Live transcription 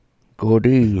Good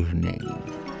evening.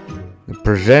 The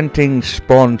presenting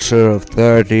sponsor of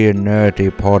 30 and Nerdy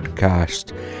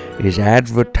podcast is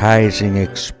Advertising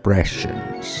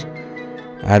Expressions.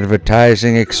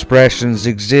 Advertising Expressions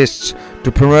exists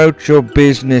to promote your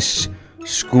business,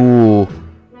 school,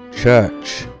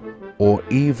 church, or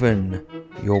even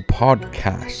your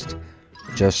podcast,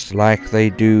 just like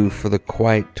they do for the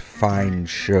quite fine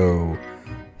show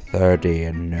 30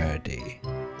 and Nerdy.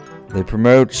 They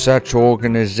promote such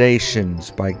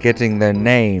organizations by getting their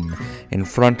name in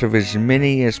front of as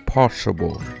many as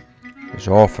possible, as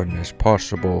often as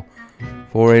possible,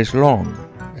 for as long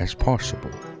as possible.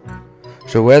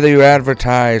 So whether you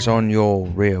advertise on your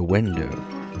rear window,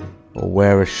 or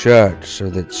wear a shirt so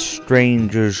that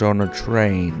strangers on a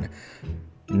train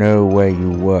know where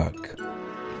you work,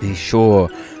 be sure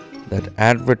that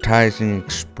Advertising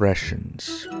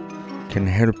Expressions can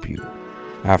help you.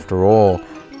 After all,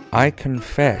 I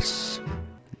confess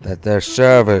that their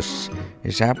service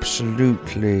is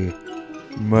absolutely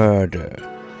murder.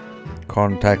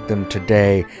 Contact them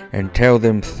today and tell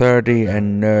them 30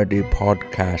 and Nerdy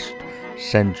podcast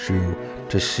sent you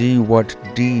to see what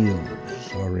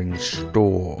deals are in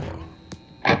store.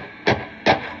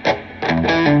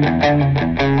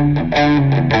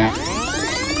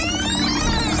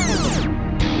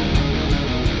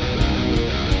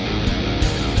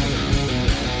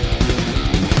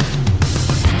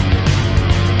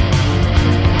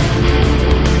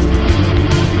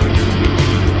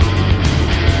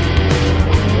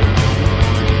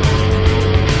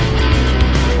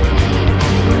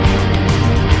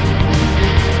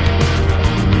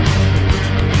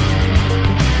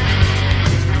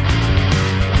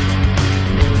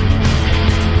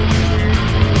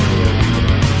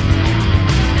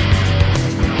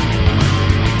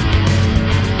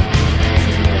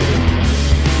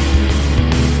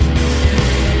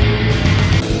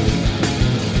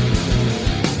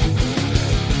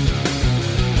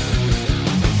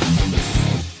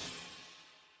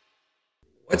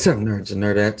 What's up, nerds and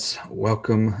nerdettes?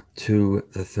 Welcome to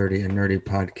the 30 and Nerdy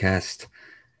podcast.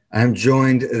 I'm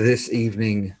joined this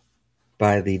evening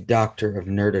by the doctor of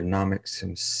nerdonomics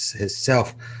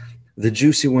himself, the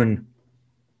juicy one,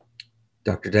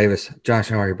 Dr. Davis. Josh,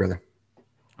 how are you, brother?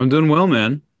 I'm doing well,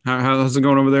 man. How's it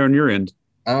going over there on your end?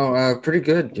 Oh, pretty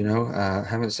good.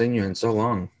 Haven't seen you in so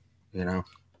long,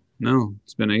 No,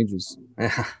 it's been ages.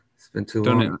 Yeah, it's been too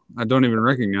long. I don't even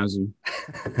recognize you.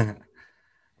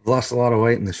 I've lost a lot of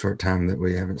weight in the short time that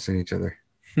we haven't seen each other.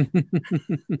 What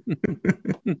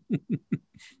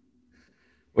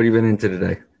have you been into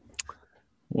today?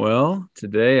 Well,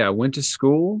 today I went to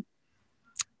school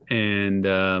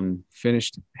and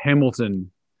finished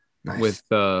Hamilton with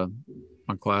my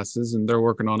classes, and they're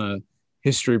working on a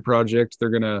history project. They're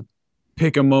going to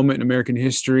pick a moment in American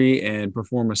history and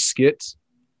perform a skit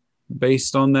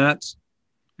based on that.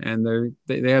 And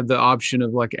they have the option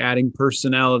of like adding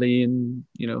personality and,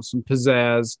 some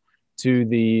pizzazz to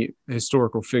the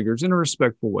historical figures in a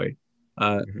respectful way,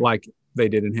 like they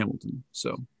did in Hamilton.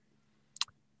 So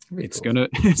it's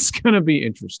gonna be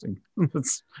interesting.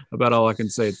 That's about all I can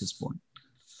say at this point.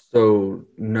 So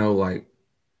no, like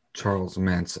Charles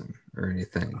Manson or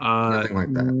anything, nothing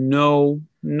like that. No,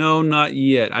 not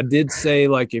yet. I did say,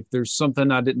 like, if there's something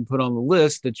I didn't put on the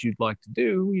list that you'd like to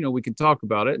do, we can talk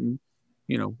about it, and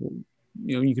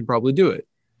you can probably do it.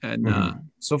 And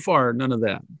so far, none of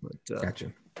that. But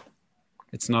gotcha.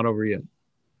 It's not over yet.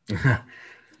 These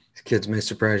kids may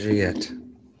surprise you yet.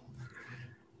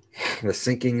 The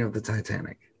sinking of the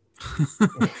Titanic.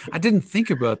 I didn't think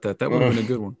about that. That would have been a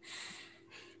good one.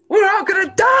 We're all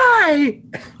gonna die.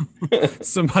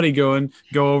 Somebody go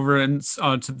over and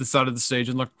onto the side of the stage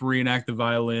and reenact the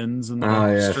violins and the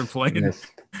orchestra playing,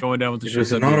 going down with the ship. It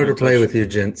was an honor to play with you,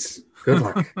 gents. Good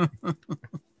luck.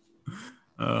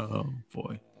 Oh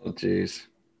boy. Oh geez,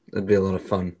 that'd be a lot of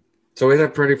fun. So we had a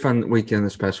pretty fun weekend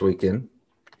this past weekend.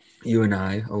 You and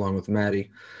I, along with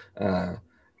Maddie,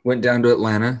 went down to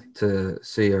Atlanta to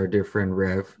see our dear friend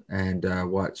Rev and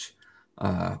watch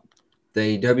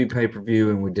the AEW pay-per-view,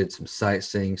 and we did some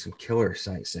sightseeing, some killer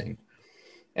sightseeing.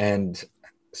 And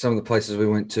some of the places we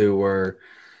went to were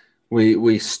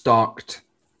we stalked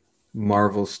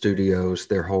Marvel Studios,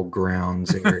 their whole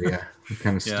grounds area. We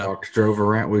kind of stalked, drove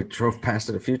around. We drove past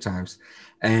it a few times,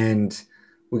 and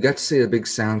we got to see a big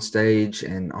sound stage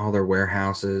and all their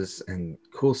warehouses and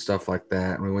cool stuff like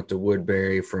that. And we went to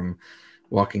Woodbury from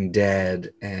Walking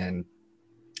Dead and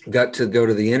got to go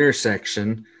to the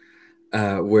intersection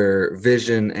where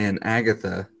Vision and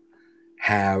Agatha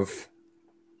have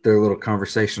their little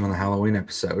conversation on the Halloween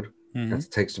episode. Got to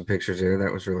take some pictures there.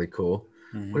 That was really cool.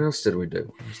 What else did we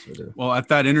do? Well, at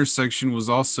that intersection was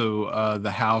also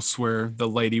the house where the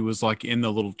lady was like in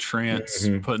the little trance,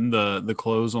 putting the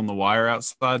clothes on the wire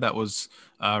outside. That was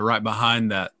right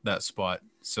behind that spot.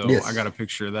 So Yes. I got a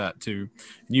picture of that too.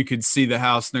 And you could see the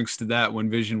house next to that when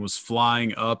Vision was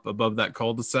flying up above that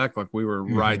cul-de-sac. Like we were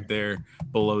right there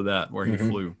below that where he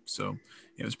flew. So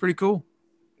it was pretty cool.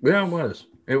 Yeah, it was.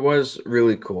 It was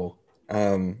really cool.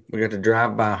 We got to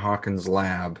drive by Hawkins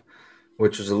Lab,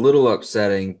 which was a little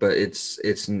upsetting, but it's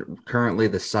currently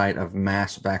the site of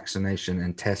mass vaccination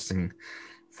and testing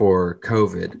for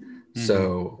COVID.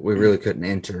 So we really couldn't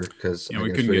enter because I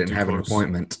guess we didn't have an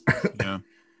appointment. Yeah.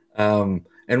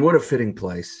 And what a fitting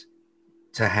place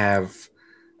to have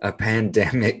a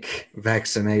pandemic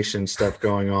vaccination stuff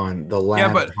going on. The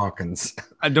lab at Hawkins.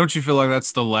 Don't you feel like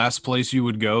that's the last place you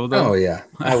would go, though? Oh, yeah.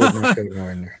 I would not go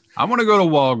in there. I want to go to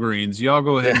Walgreens. Y'all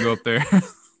go ahead and go up there.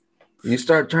 You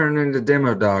start turning into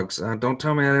demo dogs. Don't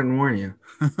tell me I didn't warn you.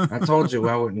 I told you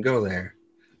I wouldn't go there.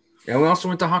 And we also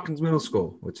went to Hawkins Middle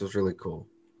School, which was really cool.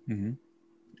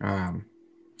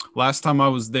 Last time I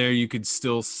was there, you could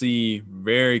still see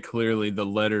very clearly the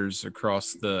letters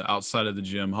across the outside of the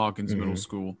gym, Hawkins Middle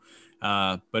School.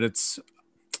 But it's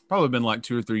probably been like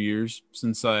 2 or 3 years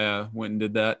since I went and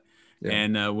did that. Yeah.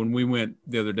 And when we went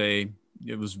the other day,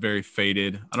 it was very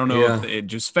faded. I don't know if it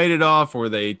just faded off or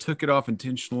they took it off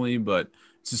intentionally, but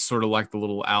it's just sort of like the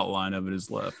little outline of it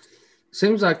is left.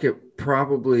 Seems like it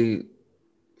probably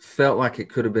felt like it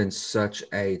could have been such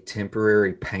a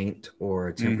temporary paint or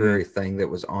a temporary thing that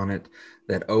was on it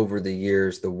that over the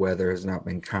years the weather has not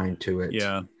been kind to it.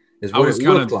 Yeah. Is what it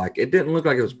looked like. It didn't look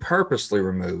like it was purposely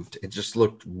removed. It just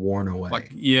looked worn away.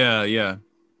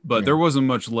 But there wasn't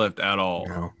much left at all.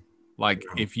 No.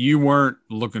 If you weren't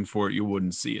looking for it, you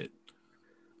wouldn't see it.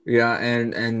 Yeah,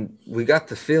 and we got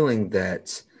the feeling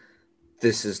that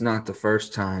this is not the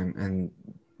first time, and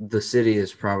the city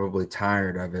is probably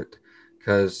tired of it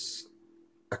because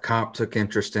a cop took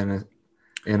interest in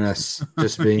us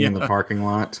just being in the parking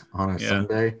lot on a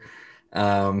Sunday.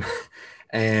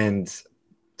 And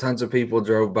tons of people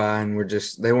drove by and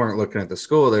they weren't looking at the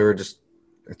school. They were just,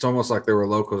 it's almost like there were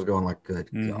locals going like, good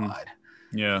God.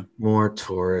 Yeah. More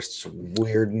tourists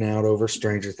weirding out over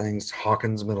Stranger Things,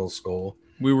 Hawkins Middle School.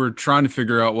 We were trying to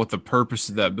figure out what the purpose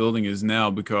of that building is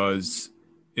now because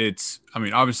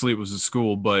obviously it was a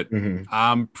school, but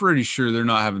I'm pretty sure they're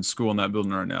not having school in that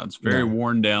building right now. It's very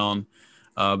worn down,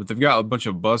 but they've got a bunch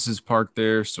of buses parked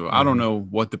there. So I don't know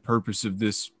what the purpose of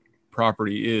this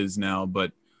property is now,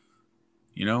 but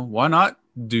why not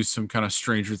do some kind of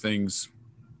Stranger Things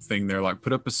thing there? Like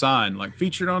put up a sign like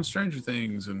featured on Stranger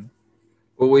Things. And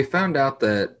well, we found out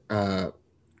that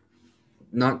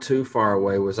not too far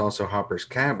away was also Hopper's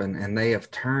Cabin, and they have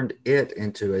turned it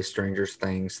into a Stranger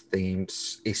Things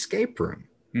themed escape room.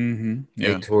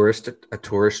 A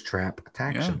tourist trap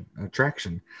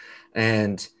attraction.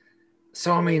 And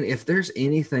so, if there's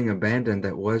anything abandoned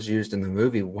that was used in the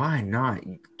movie, why not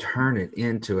turn it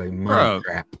into a mud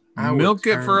trap? Milk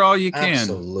it for all you can.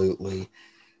 Absolutely.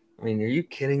 Are you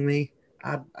kidding me?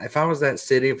 If I was that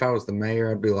city, if I was the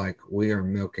mayor, I'd be like, we are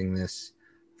milking this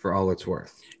for all it's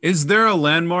worth. Is there a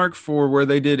landmark for where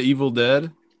they did Evil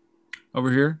Dead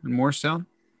over here in Morristown?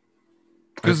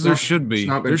 Because there should be.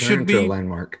 There should be a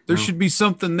landmark. There should be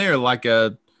something there, like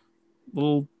a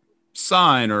little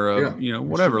sign or a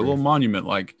whatever, a little monument.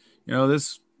 Like,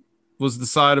 this was the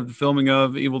site of the filming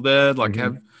of Evil Dead. Like,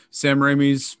 have Sam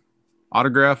Raimi's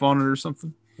autograph on it or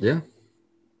something. Yeah,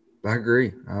 I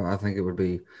agree. I think it would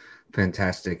be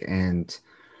fantastic. And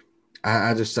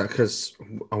I just thought, because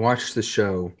I watched the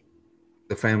show,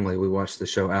 we watched the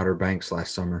show Outer Banks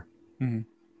last summer.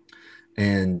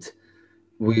 And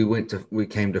we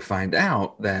came to find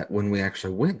out that when we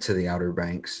actually went to the Outer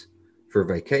Banks for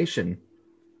vacation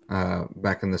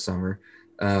back in the summer,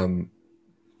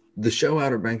 the show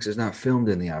Outer Banks is not filmed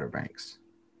in the Outer Banks.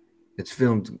 It's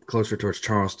filmed closer towards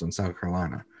Charleston, South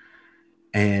Carolina.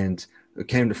 And we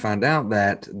came to find out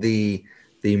that the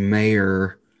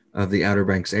mayor of the Outer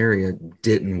Banks area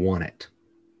didn't want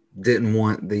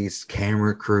these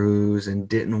camera crews and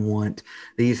didn't want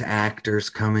these actors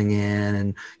coming in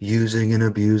and using and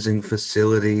abusing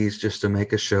facilities just to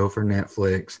make a show for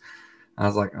Netflix. I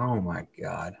was like, oh my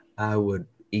God, I would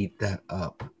eat that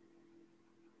up.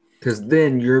 Because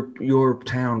then your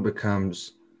town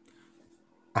becomes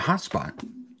a hotspot.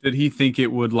 Did he think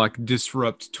it would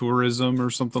disrupt tourism or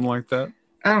something like that?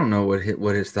 I don't know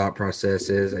what his thought process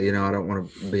is. I don't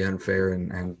want to be unfair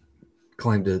and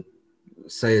claim to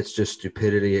say it's just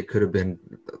stupidity. It could have been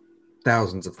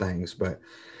thousands of things, but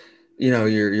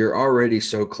you're already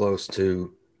so close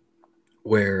to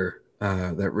where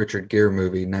that Richard Gere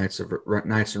movie, Knights in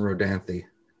Rodanthe,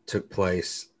 took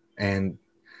place, and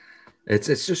it's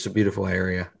just a beautiful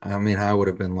area. I mean, I would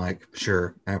have been like,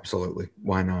 sure, absolutely,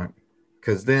 why not?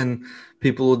 Because then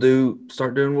people will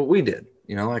start doing what we did,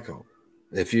 like, oh,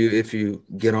 if you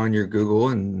get on your Google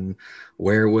and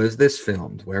where was this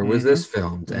filmed,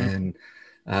 and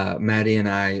Maddie and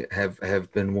I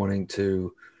have been wanting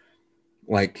to,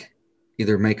 like,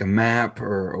 either make a map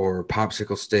or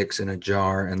popsicle sticks in a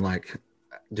jar and like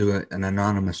do an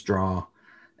anonymous draw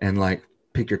and like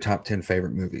pick your top 10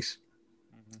 favorite movies.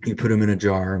 You put them in a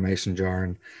jar, a mason jar,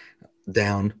 and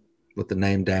down with the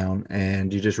name down,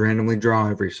 and you just randomly draw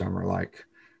every summer, like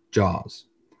Jaws.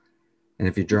 And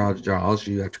if you draw Jaws,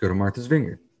 you have to go to Martha's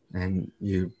Vineyard, and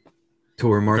you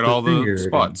tour Martha's Vineyard. All the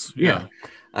spots. Yeah.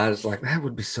 I was like, that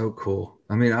would be so cool.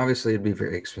 I mean, obviously it'd be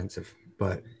very expensive,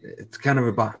 but it's kind of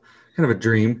a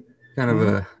dream, kind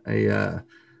of a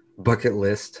bucket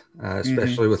list,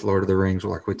 especially with Lord of the Rings,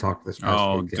 like we talked this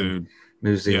past weekend. Dude.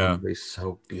 New Zealand would be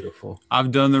so beautiful. I've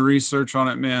done the research on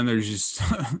it, man. There's just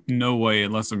no way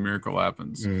unless a miracle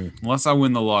happens. Unless I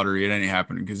win the lottery, it ain't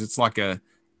happening, because it's like a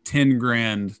 10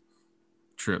 grand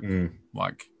trip.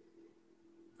 Like,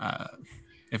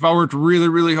 if I worked really,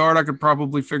 really hard, I could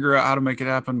probably figure out how to make it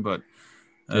happen. But,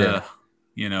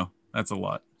 that's a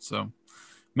lot. So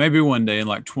maybe one day in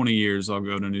like 20 years, I'll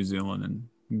go to New Zealand and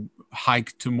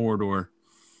hike to Mordor.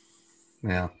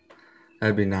 Yeah,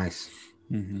 that'd be nice.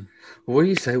 What do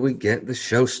you say we get the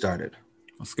show started?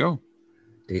 Let's go.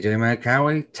 DJ Matt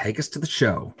Cowie, take us to the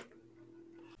show.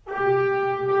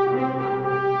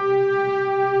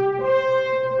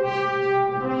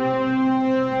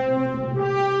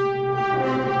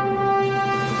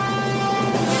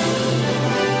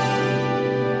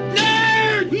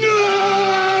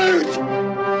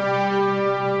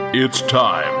 It's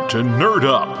time to nerd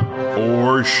up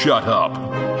or shut up.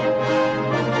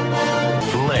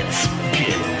 Let's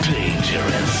get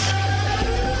dangerous.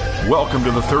 Welcome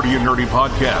to the 30 and Nerdy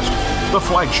Podcast, the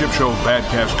flagship show of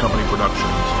Badcast Company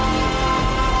Productions.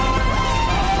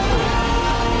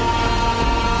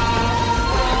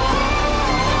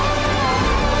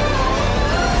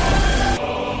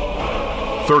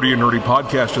 "30 and Nerdy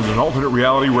Podcast" is an alternate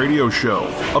reality radio show,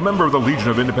 a member of the Legion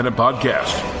of Independent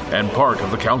Podcasts, and part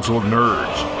of the Council of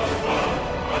Nerds.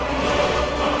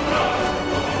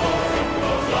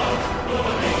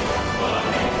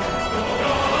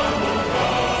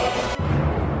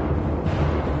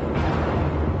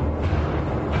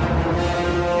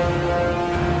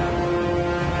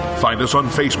 Find us on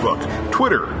Facebook,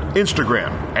 Twitter,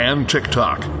 Instagram, and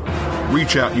TikTok.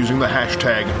 Reach out using the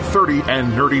hashtag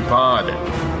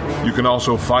 30andNerdyPod. You can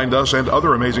also find us and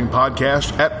other amazing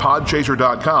podcasts at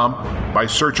podchaser.com by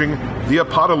searching The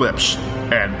Apocalypse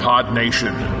and Pod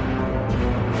Nation.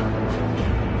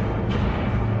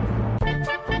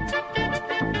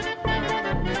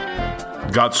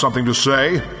 Got something to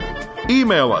say?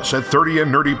 Email us at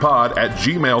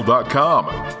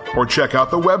 30andnerdypod@gmail.com or check out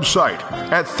the website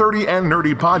at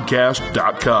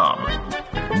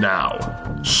 30andnerdypodcast.com. Now,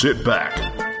 sit back,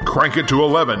 crank it to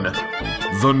 11.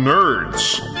 The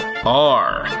nerds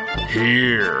are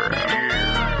here.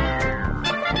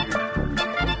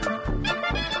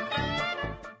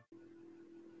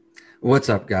 What's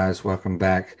up, guys? Welcome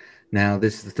back. Now,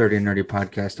 this is the 30 and Nerdy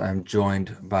Podcast. I'm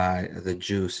joined by the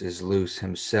Juice is Loose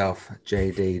himself,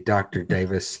 JD, Dr.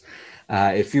 Davis.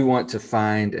 If you want to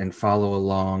find and follow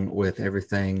along with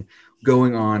everything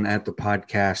going on at the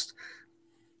podcast,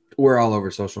 we're all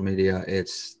over social media.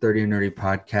 It's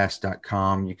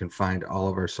 30andnerdypodcast.com. You can find all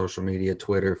of our social media,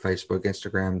 Twitter, Facebook,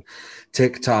 Instagram,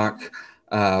 TikTok.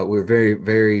 We're very,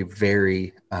 very,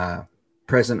 very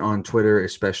present on Twitter,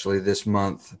 especially this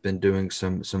month. Been doing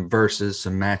some verses,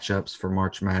 some matchups for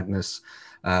March Madness.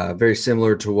 Very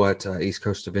similar to what East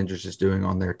Coast Avengers is doing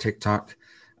on their TikTok.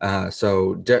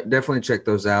 So definitely check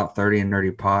those out, 30 and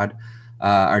Nerdy Pod.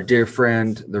 Our dear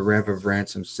friend, the Rev of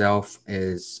Rants himself,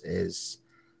 is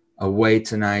away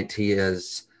tonight. He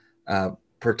is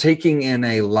partaking in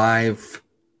a live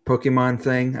Pokemon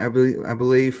thing, I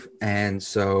believe. And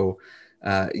so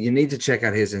you need to check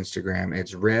out his Instagram.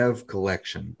 It's Rev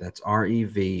Collection. That's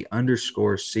REV_COLL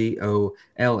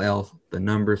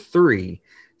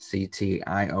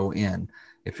 3CTION.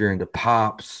 If you're into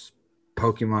pops,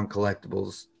 Pokemon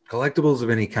collectibles of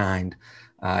any kind,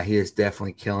 he is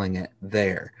definitely killing it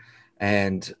there.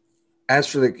 And as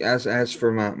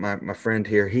for my friend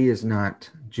here,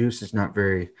 Juice is not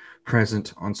very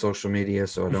present on social media,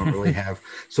 so I don't really have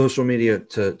social media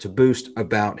to boost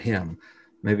about him.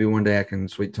 Maybe one day I can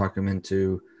sweet talk him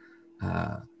into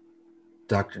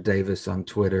Dr. Davis on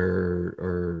Twitter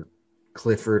or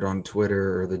Clifford on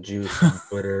Twitter or the Juice on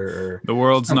Twitter or The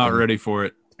world's something. not ready for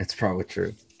it. It's probably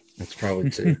true. It's probably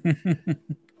true.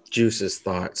 Juice's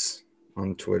thoughts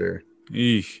on Twitter.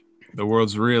 Eesh. The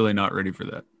world's really not ready for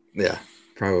that. Yeah,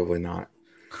 probably not.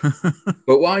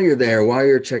 But while you're there, while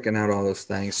you're checking out all those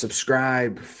things,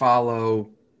 subscribe, follow,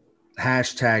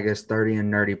 hashtag us 30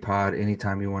 and Nerdy Pod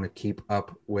anytime you want to keep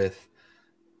up with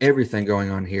everything going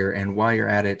on here. And while you're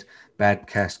at it,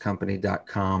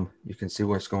 badcastcompany.com. You can see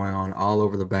what's going on all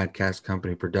over the Badcast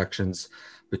Company productions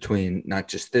between not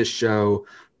just this show,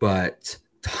 but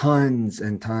tons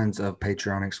and tons of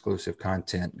Patreon exclusive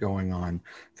content going on,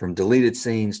 from deleted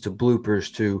scenes to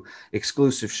bloopers to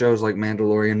exclusive shows like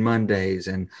Mandalorian Mondays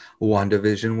and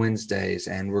WandaVision Wednesdays.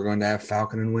 And we're going to have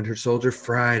Falcon and Winter Soldier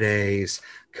Fridays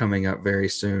coming up very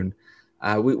soon.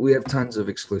 We have tons of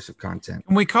exclusive content.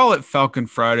 And we call it Falcon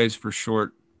Fridays for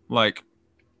short. Like,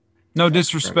 no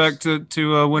disrespect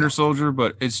to Winter Soldier,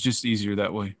 but it's just easier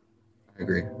that way. I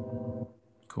agree.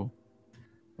 Cool.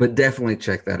 But definitely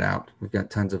check that out. We've got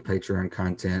tons of Patreon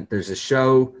content. There's a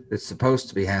show that's supposed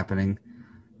to be happening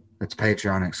that's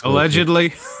Patreon exclusive.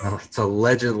 Allegedly. It's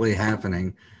allegedly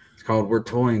happening. It's called We're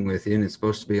Toying With You, and it's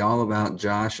supposed to be all about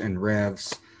Josh and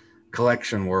Rev's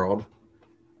collection world.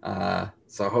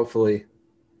 So hopefully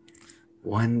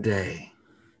one day.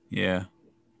 Yeah.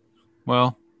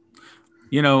 Well,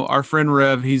 you know, our friend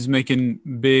Rev, he's making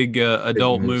big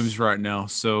adult moves right now.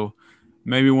 So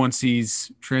maybe once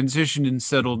he's transitioned and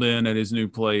settled in at his new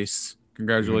place,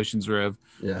 congratulations, Rev.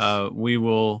 Yes.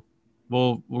 We'll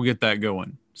get that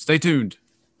going. Stay tuned.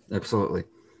 Absolutely.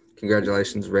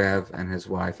 Congratulations, Rev and his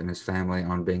wife and his family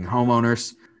on being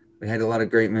homeowners. We had a lot of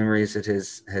great memories at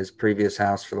his previous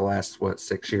house for the last,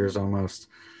 6 years almost.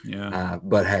 Yeah.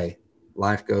 But hey,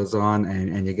 life goes on,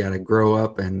 and you got to grow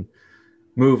up and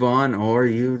move on, or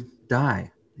you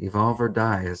die. Evolve or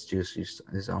die, as Juice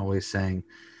is always saying.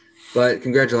 But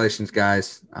congratulations,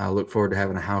 guys. I look forward to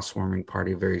having a housewarming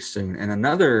party very soon. And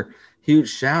another huge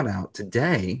shout out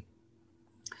today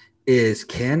is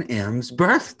Ken M's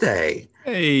birthday.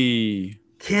 Hey.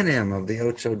 Ken M of the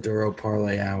Ocho Duro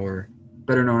Parlay Hour,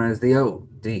 better known as the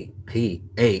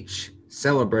ODPH,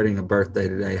 celebrating a birthday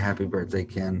today. Happy birthday,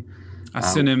 Ken. I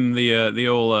sent him the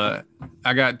old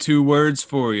I got 2 words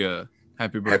for you.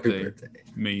 Happy birthday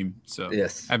meme. So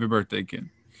yes. Happy birthday,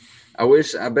 Ken. I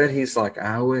bet he's like,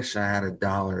 I wish I had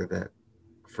 $1 that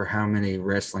for how many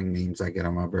wrestling memes I get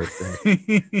on my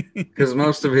birthday. Because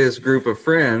most of his group of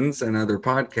friends and other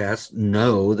podcasts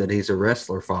know that he's a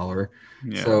wrestler follower.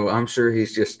 Yeah. So I'm sure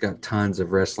he's just got tons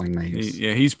of wrestling memes.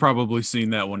 He's probably seen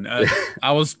that one.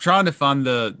 I was trying to find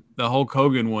the Hulk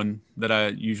Hogan one that I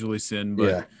usually send,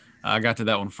 but I got to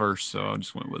that one first, so I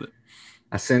just went with it.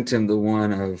 I sent him the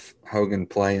one of Hogan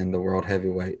playing the World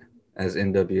Heavyweight as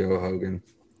NWO Hogan.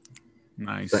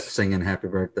 Nice. Singing happy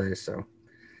birthday. So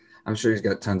I'm sure he's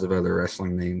got tons of other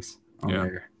wrestling memes on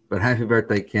there. But happy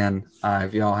birthday, Ken.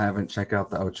 If y'all haven't, check out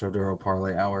the Ocho Duro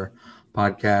Parlay Hour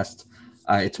podcast.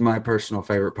 It's my personal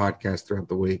favorite podcast throughout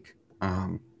the week.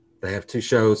 They have 2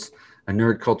 shows, a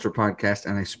nerd culture podcast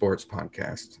and a sports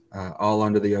podcast, all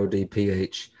under the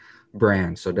ODPH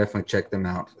brand. So definitely check them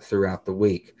out throughout the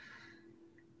week.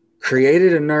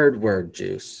 Created a nerd word,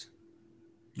 Juice.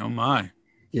 Oh, my.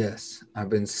 Yes. I've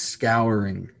been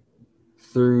scouring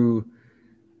through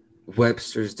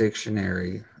Webster's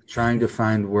dictionary, trying to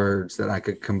find words that I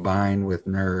could combine with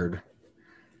nerd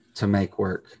to make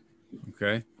work.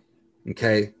 Okay.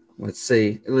 Let's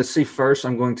see. First,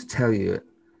 I'm going to tell you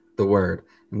the word,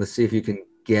 and let's see if you can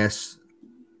guess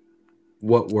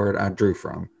what word I drew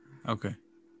from. Okay.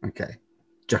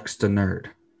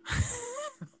 Juxta-nerd.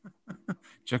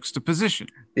 Juxtaposition.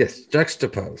 Yes,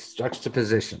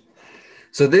 juxtaposition.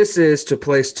 So this is to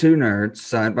place 2 nerds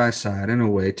side by side in a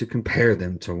way to compare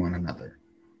them to one another.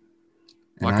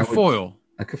 Like a foil.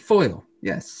 Like a foil,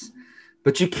 yes.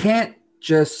 But you can't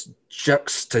just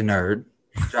juxta-nerd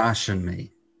Josh and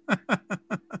me.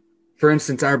 For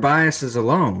instance, our biases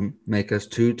alone make us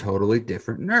 2 totally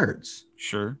different nerds.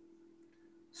 Sure.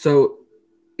 So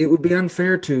it would be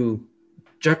unfair to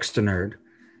juxta-nerd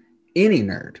any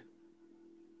nerd.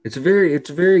 It's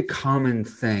a very common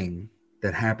thing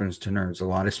that happens to nerds a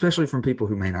lot, especially from people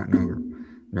who may not know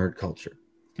nerd culture.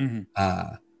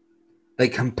 Mm-hmm. They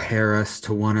compare us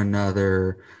to one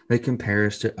another. They compare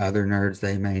us to other nerds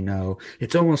they may know.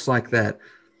 It's almost like that.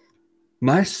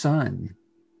 My son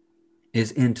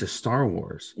is into Star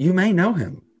Wars. You may know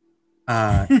him.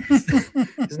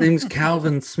 His name's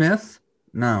Calvin Smith.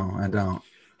 No, I don't.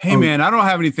 Hey, man, I don't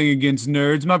have anything against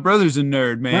nerds. My brother's a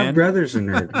nerd, man. My brother's a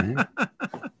nerd, man.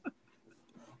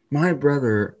 My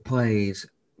brother plays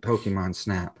Pokemon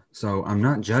Snap, so I'm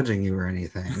not judging you or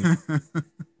anything.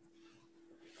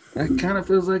 That kind of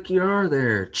feels like you are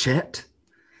there, Chet.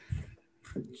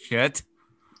 Chet?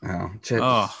 Oh,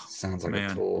 Chet sounds like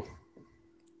a tool.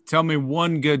 Tell me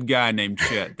one good guy named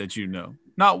Chet that you know.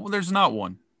 There's not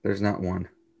one. There's not one.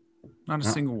 Not a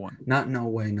single one. Not no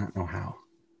way, not no how.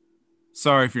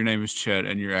 Sorry if your name is Chet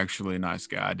and you're actually a nice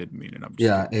guy. I didn't mean it. I'm just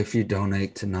yeah, if you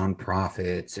donate to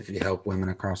nonprofits, if you help women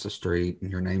across the street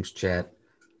and your name's Chet,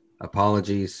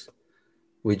 apologies.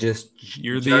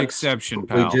 You're the exception,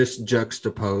 pal. We just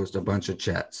juxtaposed a bunch of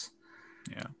Chets.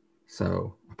 Yeah.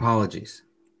 So apologies.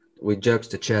 We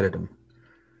juxta-chetted them.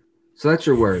 So that's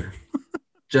your word.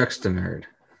 Juxta-nerd.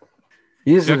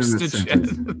 Use it in a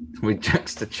sentence. We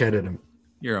juxta-chetted them.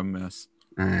 You're a mess.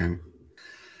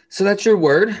 So that's your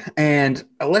word. And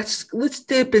let's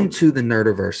dip into the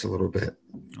nerdiverse a little bit.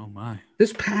 Oh my.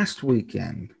 This past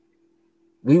weekend,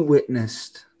 we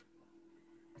witnessed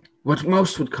what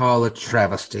most would call a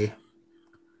travesty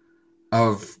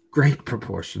of great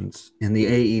proportions in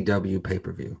the AEW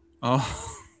pay-per-view.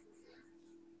 Oh,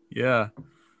 yeah.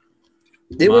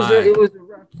 It was a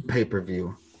rough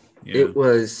pay-per-view. Yeah. It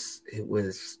was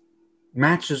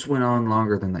matches went on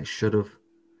longer than they should have.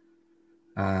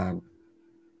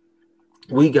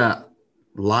 We got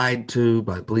lied to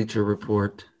by Bleacher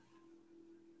Report.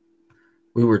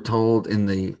 We were told in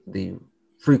the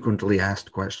frequently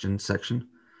asked questions section,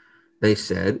 they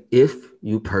said, if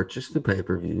you purchase the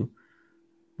pay-per-view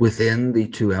within the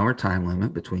 2-hour time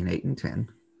limit between 8 and 10,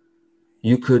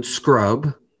 you could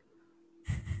scrub,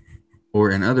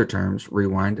 or in other terms,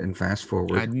 rewind and fast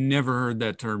forward. I'd never heard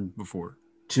that term before.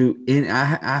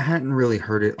 I hadn't really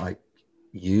heard it like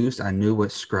used. I knew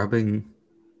what scrubbing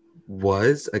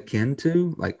was akin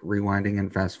to, like rewinding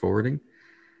and fast forwarding.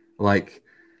 Like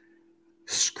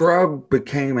scrub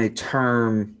became a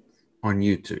term on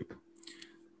YouTube.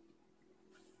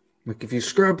 Like if you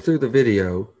scrub through the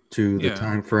video to the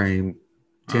time frame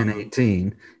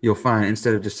 10:18, you'll find,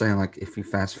 instead of just saying like if you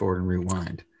fast forward and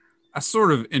rewind. I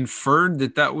sort of inferred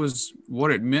that was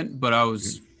what it meant, but I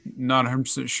was not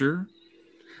 100% sure.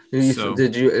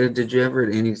 Did you ever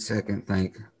at any second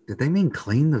think, did they mean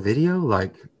clean the video?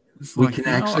 Like we can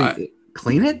actually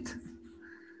clean it?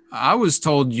 I was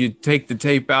told you take the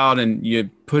tape out and you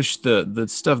push the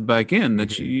stuff back in,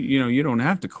 that you don't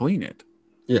have to clean it.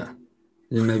 Yeah.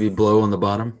 You maybe blow on the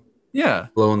bottom. Yeah.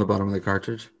 Blow on the bottom of the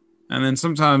cartridge. And then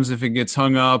sometimes if it gets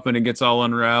hung up and it gets all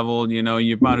unraveled,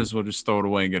 you might as well just throw it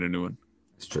away and get a new one.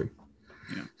 It's true.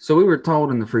 Yeah. So we were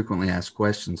told in the frequently asked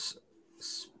questions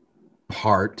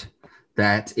part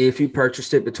that if you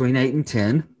purchased it between 8 and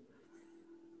 10,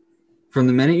 from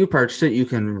the minute you purchased it, you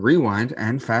can rewind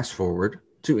and fast forward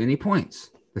to any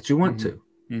points that you want to.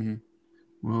 Mm-hmm.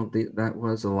 Well, that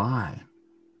was a lie.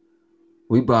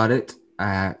 We bought it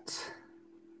at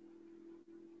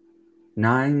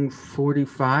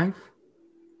 9:45.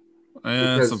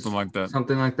 Something like that.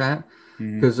 Something like that.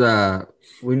 Because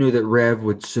we knew that Rev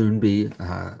would soon be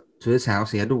to his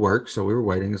house. He had to work, so we were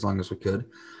waiting as long as we could.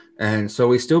 And so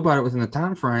we still bought it within the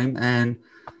time frame, and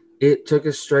it took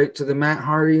us straight to the Matt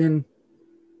Hardy and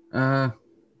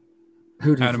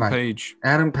who did Adam fight? Page.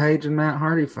 Adam Page and Matt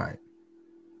Hardy fight.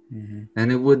 Mm-hmm.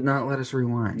 And it would not let us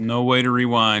rewind. No way to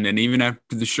rewind. And even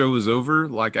after the show was over,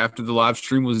 like after the live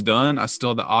stream was done, I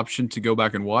still had the option to go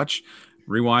back and watch,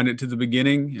 rewind it to the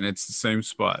beginning, and it's the same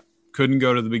spot. Couldn't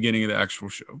go to the beginning of the actual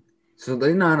show. So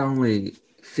they not only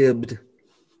fibbed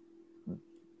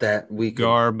that we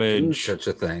could do such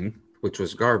a thing, which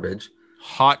was garbage.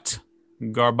 Hot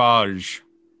garbage.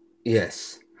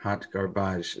 Yes, hot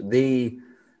garbage. The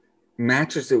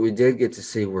matches that we did get to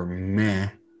see were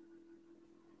meh.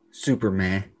 Super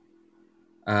meh.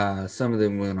 Some of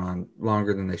them went on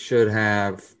longer than they should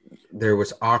have. There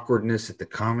was awkwardness at the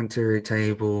commentary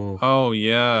table. Oh,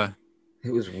 yeah.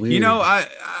 It was weird.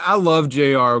 I love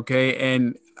JR, okay?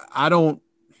 And I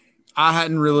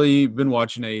hadn't really been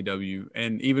watching AEW.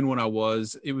 And even when I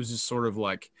was, it was just sort of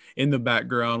like in the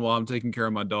background while I'm taking care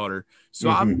of my daughter. So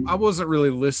I wasn't really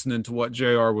listening to what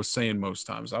JR was saying most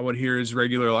times. I would hear his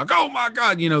regular, like, oh my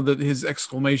God, his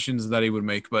exclamations that he would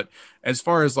make. But as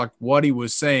far as like what he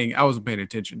was saying, I wasn't paying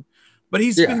attention. But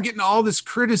he's been getting all this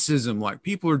criticism. Like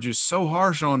people are just so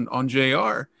harsh on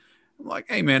JR. I'm like,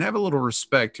 hey man, have a little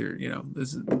respect here.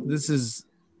 This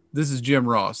is Jim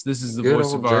Ross. This is the Good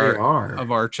voice of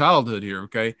our childhood here.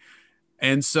 Okay.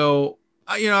 And so,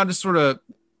 I just sort of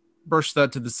brushed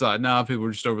that to the side. Now people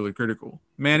were just overly critical,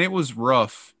 man. It was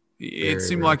rough. It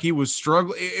seemed like he was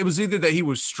struggling. It was either that he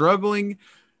was struggling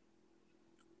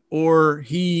or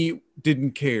he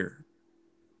didn't care.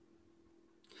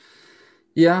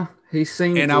 Yeah. He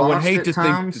seemed And I would lost hate at to think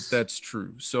that times, that's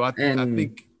true. So I and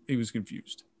think he was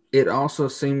confused. it also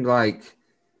seemed like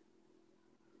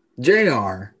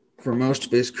JR, for most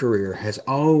of his career, has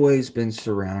always been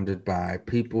surrounded by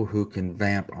people who can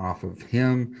vamp off of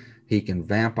him, he can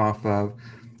vamp off of.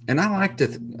 And I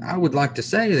would like to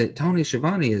say that Tony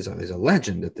Schiavone is a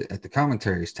legend at the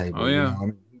commentaries table. Oh, yeah. You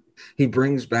know, he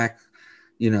brings back,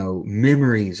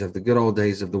 memories of the good old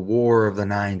days of the war of the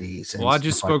 90s. And Well, I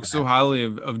just stuff like spoke so that. highly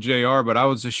of JR, but I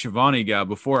was a Schiavone guy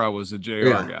before I was a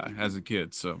JR guy as a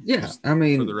kid. So Yeah, just I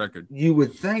mean, for the record, you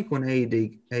would think when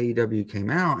AEW came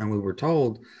out and we were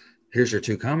told, here's your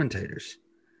two commentators,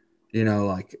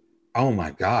 like, oh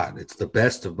my God, it's the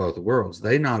best of both worlds.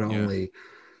 They not only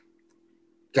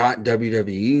got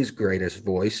WWE's greatest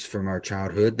voice from our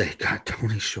childhood, they got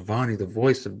Tony Schiavone, the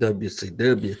voice of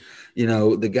WCW,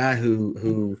 the guy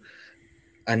who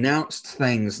announced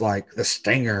things like the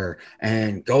Stinger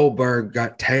and Goldberg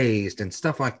got tased and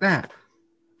stuff like that.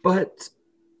 But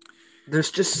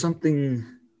there's just something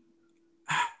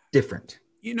different.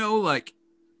 Like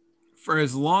for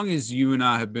as long as you and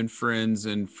I have been friends,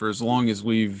 and for as long as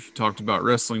we've talked about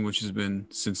wrestling, which has been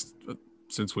since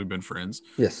we've been friends.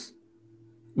 Yes.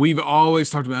 We've always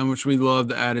talked about how much we love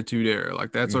the Attitude Era.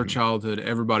 Like that's our childhood.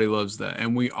 Everybody loves that.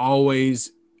 And we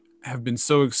always have been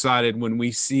so excited when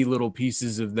we see little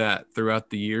pieces of that throughout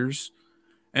the years.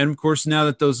 And of course, now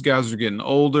that those guys are getting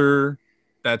older,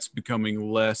 that's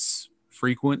becoming less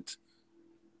frequent.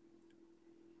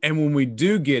 And when we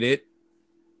do get it,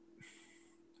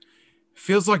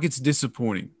 feels like it's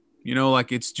disappointing,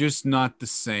 like it's just not the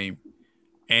same.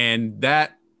 And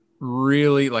that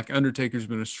really, like, Undertaker's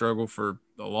been a struggle for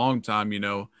a long time,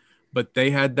 but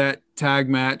they had that tag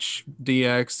match,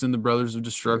 DX and the Brothers of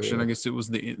Destruction. I guess it was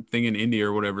the thing in India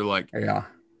or whatever,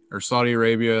 or Saudi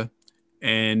Arabia.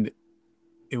 And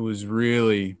it was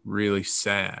really, really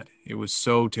sad. It was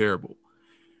so terrible.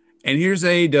 And here's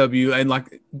AEW, and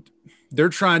like they're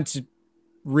trying to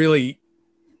really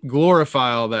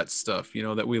glorify all that stuff,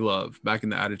 that we love back in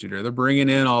the Attitude Era. They're bringing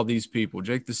in all these people.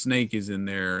 Jake the Snake is in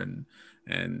there, and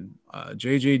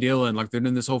JJ Dillon, like they're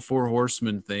doing this whole Four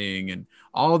Horsemen thing and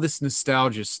all this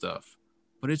nostalgia stuff,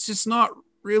 but it's just not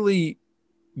really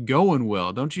going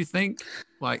well, don't you think?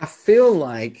 Like, I feel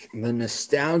like the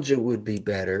nostalgia would be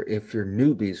better if your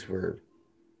newbies were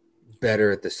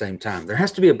better at the same time. There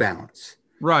has to be a balance,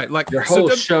 right? Like your whole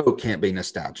show can't be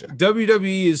nostalgia.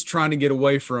 WWE is trying to get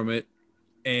away from it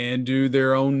and do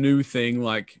their own new thing.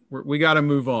 Like we got to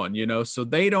move on, so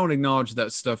they don't acknowledge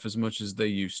that stuff as much as they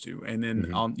used to. And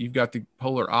then you've got the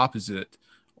polar opposite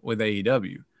with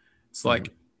AEW. It's like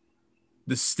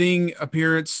the Sting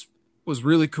appearance was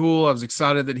really cool. I was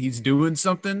excited that he's doing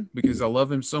something because I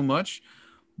love him so much,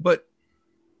 but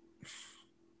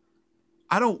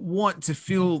I don't want to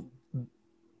feel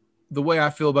the way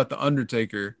I feel about the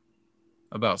Undertaker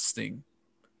about Sting.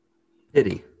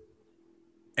 Pity.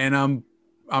 And I'm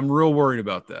real worried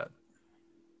about that.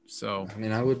 So, I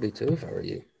mean, I would be too if I were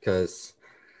you, because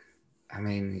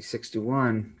he's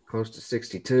 61, close to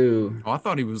 62. I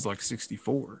thought he was like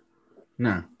 64.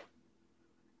 No.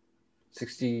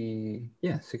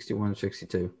 61,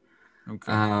 62.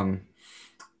 Okay.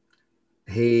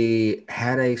 He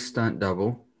had a stunt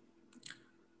double.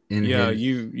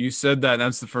 You said that.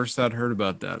 That's the first I'd heard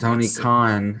about that. Tony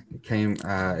Khan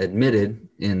admitted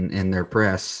in their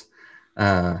press.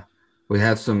 We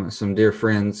have some dear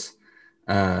friends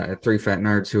at Three Fat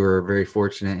Nerds who are very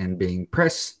fortunate in getting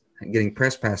press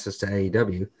passes to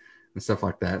AEW and stuff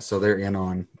like that. So they're in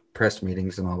on press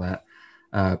meetings and all that,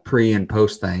 pre and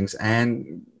post things.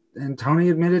 And Tony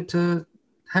admitted to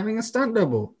having a stunt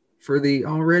double for the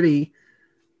already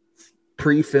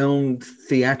pre-filmed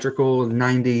theatrical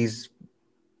 90s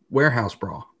warehouse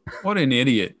brawl. What an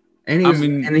idiot.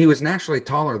 And he was naturally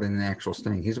taller than the actual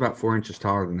Sting. He's about 4 inches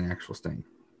taller than the actual Sting.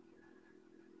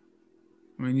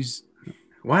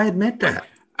 Why admit that?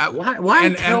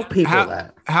 Why tell people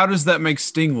that? How does that make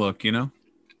Sting look,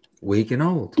 Weak and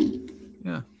old.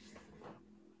 Yeah.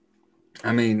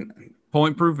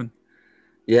 Point proven.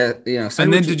 Yeah,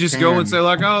 and then to just go and say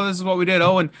like, oh, this is what we did.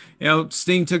 Oh, and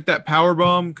Sting took that power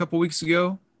bomb a couple weeks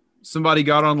ago. Somebody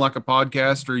got on like a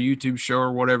podcast or a YouTube show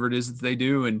or whatever it is that they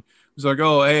do, and was like,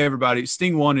 oh, hey, everybody,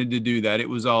 Sting wanted to do that. It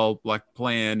was all like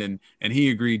planned, and he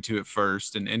agreed to it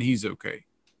first, and he's okay.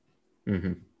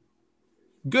 Mm-hmm.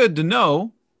 Good to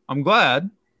know. I'm glad.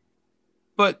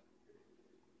 But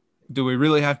do we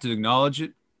really have to acknowledge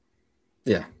it?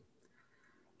 Yeah.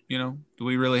 Do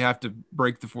we really have to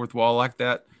break the fourth wall like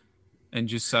that and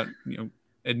just,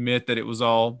 admit that it was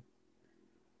all?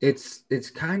 It's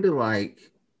kind of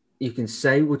like you can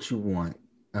say what you want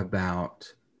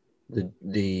about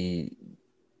the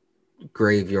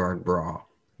graveyard brawl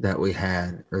that we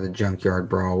had, or the junkyard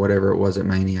brawl, whatever it was at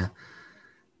Mania,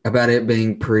 about it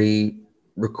being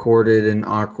pre-recorded and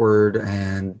awkward,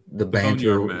 and the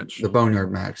banter, the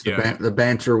boneyard match, the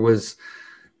banter was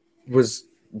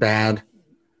bad,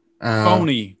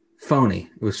 phony.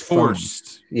 It was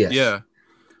forced. Phony. Yes, yeah,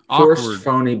 forced, awkward.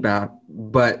 phony.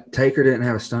 But Taker didn't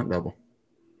have a stunt double.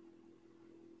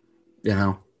 You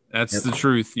know, that's the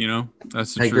truth. You know,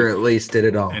 that's the Taker truth. At least did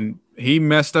it all, and he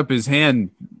messed up his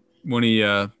hand when he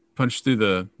punched through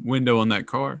the window on that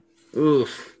car.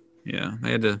 Oof. Yeah,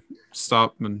 they had to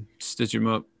stop and stitch him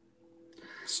up.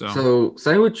 So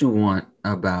say what you want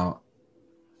about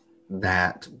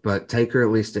that, but Taker at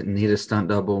least didn't need a stunt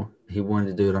double. He wanted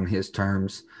to do it on his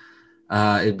terms.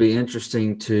 It'd be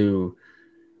interesting to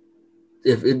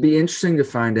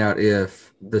find out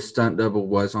if the stunt double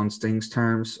was on Sting's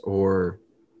terms or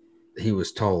he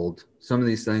was told. Some of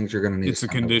these things you're going to need. It's a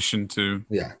condition too.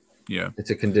 Yeah. Yeah.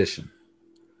 It's a condition.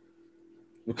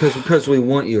 Because we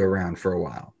want you around for a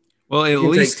while. Well, at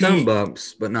least take some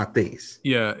bumps, but not these.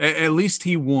 Yeah. At least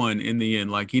he won in the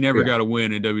end. Like he never got a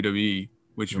win in WWE,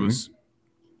 which was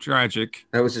tragic.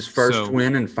 That was his first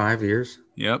win in 5 years.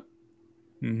 Yep.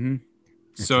 Mm-hmm.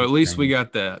 So at least we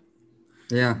got that.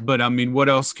 Yeah. But I mean, what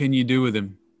else can you do with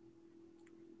him?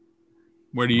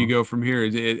 Where do you go from here?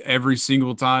 Every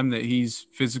single time that he's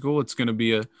physical, it's going to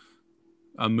be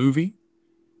a movie?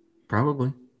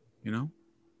 Probably. You know?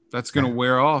 That's going to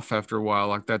wear off after a while.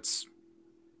 Like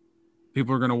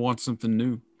people are going to want something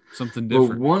new, something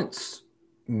different. Well,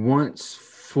 once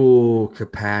full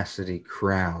capacity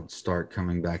crowds start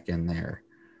coming back in there,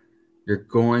 you're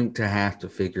going to have to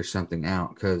figure something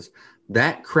out, because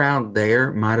that crowd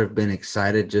there might have been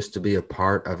excited just to be a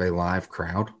part of a live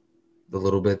crowd. The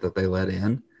little bit that they let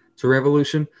in to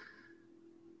Revolution,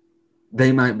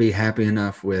 they might be happy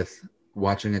enough with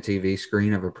watching a TV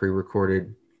screen of a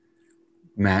pre-recorded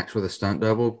match with a stunt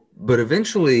double. But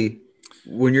eventually,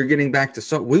 when you're getting back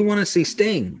to we want to see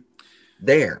Sting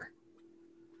there.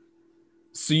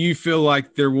 So you feel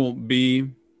like there won't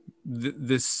be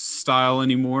this style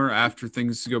anymore after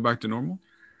things go back to normal?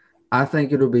 I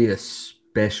think it'll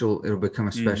become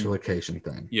a special occasion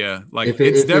thing. Yeah, like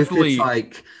it's definitely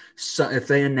like, so if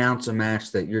they announce a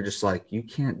match that you're just like, you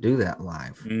can't do that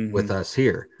live with us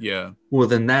here. Yeah. Well,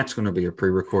 then that's going to be a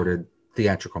pre-recorded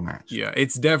theatrical match. Yeah,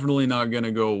 it's definitely not going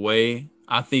to go away.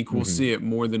 I think we'll see it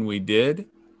more than we did.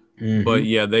 But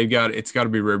yeah, it's got to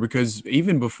be rare, because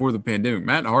even before the pandemic,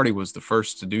 Matt Hardy was the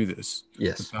first to do this.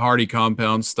 Yes. The Hardy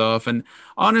compound stuff. And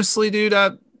honestly, dude,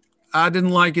 I didn't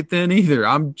like it then either.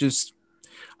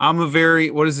 I'm a very,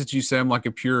 what is it you say? I'm like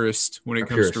a purist when it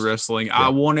comes to wrestling. Yeah. I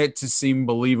want it to seem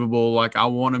believable. Like I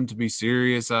want them to be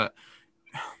serious. And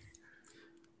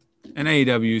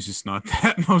AEW is just not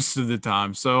that most of the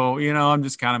time. So, I'm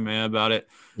just kind of mad about it.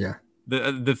 Yeah.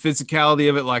 The physicality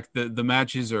of it, like the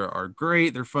matches are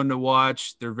great. They're fun to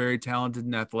watch. They're very talented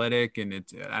and athletic. And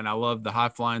I love the high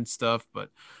flying stuff, but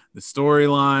the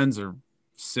storylines are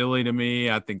silly to me.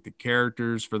 I think the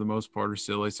characters for the most part are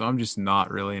silly, so I'm just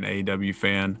not really an AEW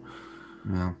fan.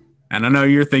 No. And I know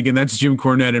you're thinking that's Jim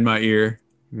Cornette in my ear,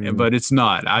 but it's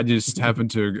not. I just happen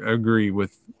to agree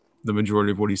with the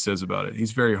majority of what he says about it.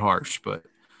 He's very harsh, but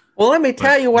let me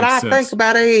tell you what I think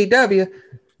about AEW.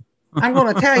 I'm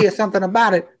going to tell you something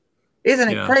about it. Isn't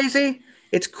it crazy?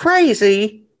 It's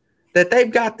crazy that they've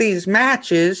got these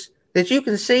matches that you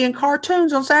can see in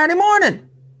cartoons on Saturday morning.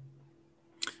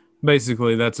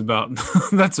 Basically, that's about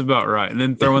right. And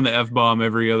then throw in the F-bomb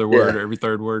every other word or every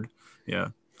third word. Yeah.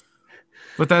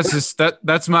 But that's just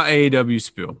that's my AEW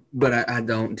spiel. But I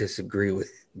don't disagree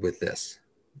with this.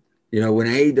 When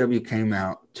AEW came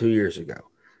out 2 years ago,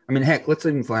 I mean, heck, let's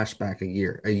even flash back a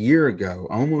year. A year ago,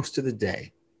 almost to the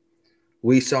day,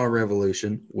 we saw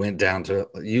Revolution,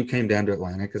 you came down to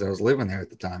Atlanta because I was living there at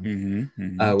the time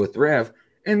with Rev,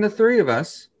 and the three of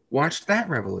us watched that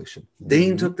Revolution.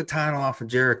 Dean took the title off of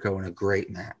Jericho in a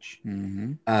great match.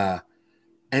 And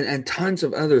tons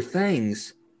of other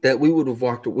things that we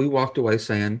walked away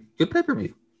saying, good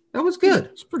pay-per-view. That was good.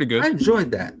 It's pretty good. I enjoyed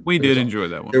that. We did enjoy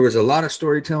that one. There was a lot of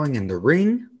storytelling in the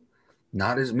ring.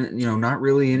 Not as not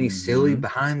really any silly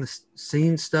behind the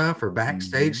scenes stuff or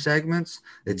backstage segments.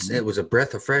 It was a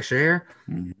breath of fresh air.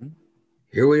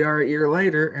 Here we are a year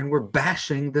later, and we're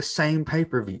bashing the same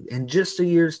pay-per-view. In just a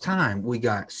year's time, we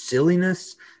got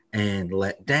silliness and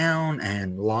let down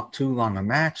and too long of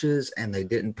matches, and they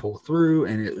didn't pull through,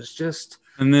 and it was just...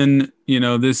 And then,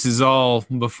 this is all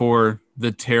before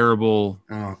the terrible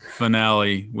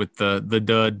finale with the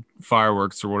dud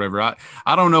fireworks or whatever.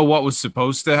 I don't know what was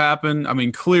supposed to happen. I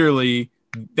mean, clearly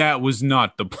that was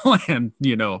not the plan.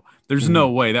 There's no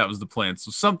way that was the plan.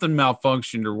 So something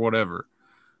malfunctioned or whatever.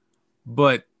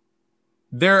 But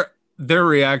their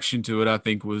reaction to it, I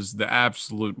think, was the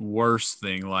absolute worst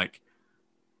thing. Like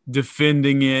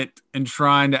defending it and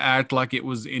trying to act like it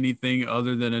was anything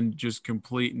other than a just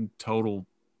complete and total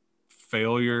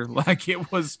failure. Like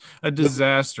it was a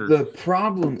disaster. The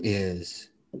problem is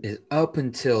up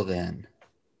until then,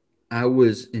 I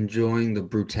was enjoying the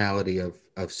brutality of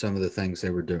some of the things they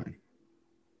were doing.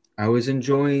 I was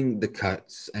enjoying the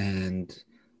cuts and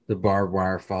the barbed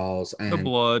wire falls and the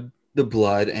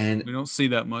blood, and we don't see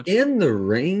that much in the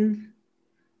ring.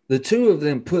 The two of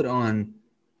them put on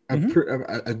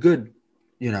a good,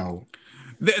 the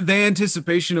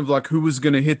anticipation of like who was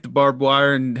going to hit the barbed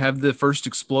wire and have the first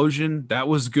explosion. That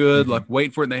was good. Like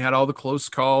wait for it. And they had all the close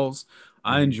calls.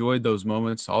 I enjoyed those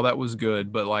moments. All that was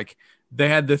good. But like they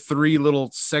had the 3 little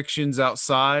sections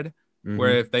outside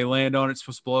where if they land on it, it's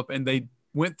supposed to blow up. And they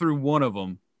went through one of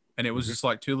them and it was just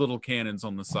like 2 little cannons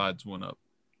on the sides went up.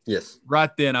 Yes. Right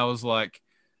then I was like,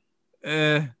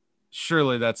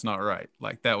 surely that's not right.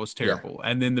 Like that was terrible.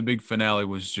 Yeah. And then the big finale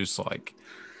was just like,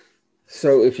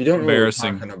 so if you don't know what we're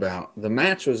talking about, the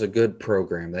match was a good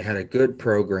program. They had a good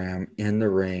program in the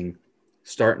ring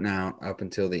starting out up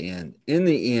until the end. In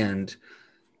the end,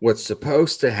 what's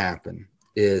supposed to happen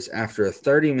is after a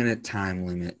 30-minute time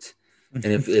limit, and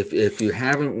if you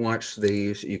haven't watched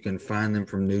these, you can find them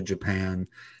from New Japan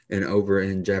and over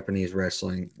in Japanese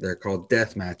wrestling. They're called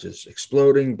death matches,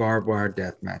 exploding barbed wire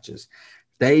death matches.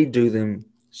 They do them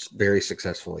very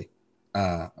successfully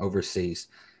overseas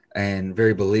and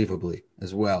very believably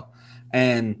as well.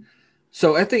 And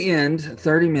so at the end,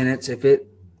 30 minutes, if at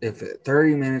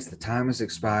 30 minutes the time has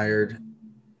expired,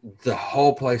 the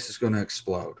whole place is going to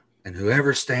explode. And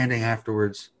whoever's standing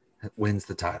afterwards wins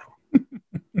the title.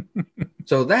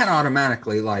 So that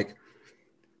automatically, like,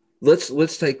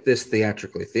 let's take this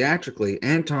theatrically. Theatrically,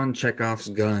 Anton Chekhov's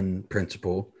gun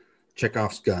principle,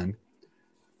 Chekhov's gun,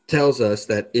 tells us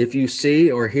that if you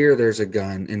see or hear there's a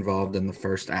gun involved in the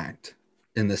first act,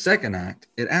 in the second act,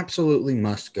 it absolutely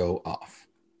must go off.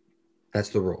 That's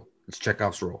the rule. It's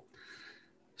Chekhov's rule.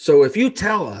 So if you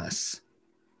tell us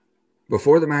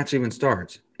before the match even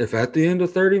starts, if at the end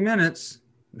of 30 minutes,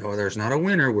 no, there's not a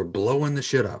winner, we're blowing the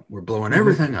shit up. We're blowing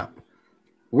everything up.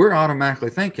 We're automatically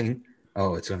thinking,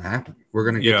 oh, it's going to happen. We're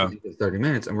going to get to 30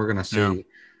 minutes and we're going to see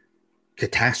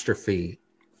catastrophe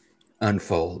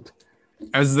unfold.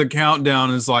 As the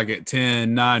countdown is like at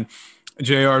 10, 9,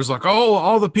 JR's like, oh,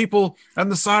 all the people on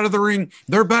the side of the ring,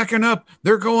 they're backing up.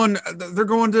 They're going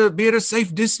to be at a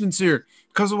safe distance here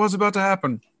because of what's about to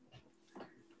happen.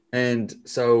 And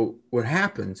so what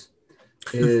happens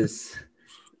is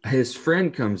his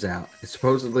friend comes out. It's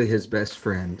supposedly his best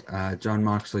friend, Jon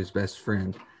Moxley's best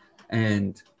friend.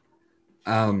 And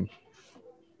I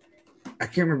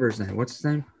can't remember his name. What's his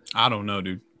name? I don't know,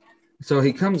 dude. So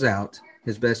he comes out,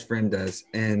 his best friend does,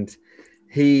 and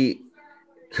he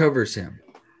covers him.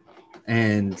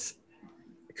 And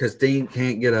because Dean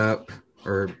can't get up,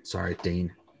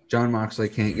 Jon Moxley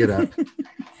can't get up.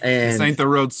 And this ain't the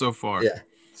road so far. Yeah,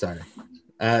 sorry.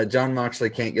 Jon Moxley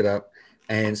can't get up.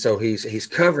 And so he's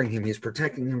covering him. He's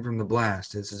protecting him from the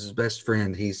blast. This is his best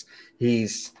friend.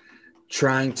 He's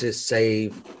trying to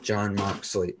save Jon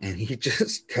Moxley, and he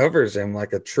just covers him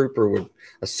like a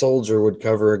soldier would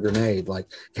cover a grenade, like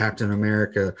Captain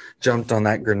America jumped on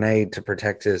that grenade to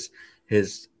protect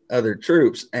his other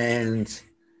troops. And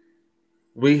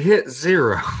we hit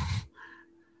 0.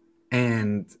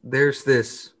 And there's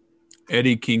this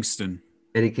Eddie Kingston.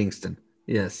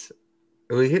 Yes.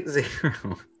 We hit 0.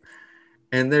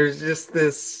 And there's just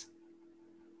this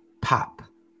pop.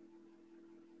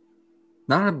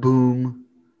 Not a boom,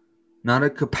 not a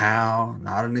kapow,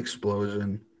 not an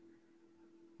explosion,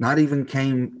 not even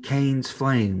Kane's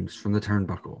flames from the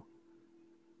turnbuckle.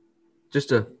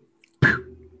 Just a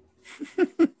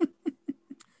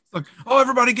like, oh,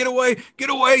 everybody get away,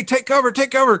 take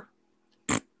cover.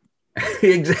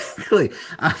 Exactly.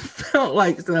 I felt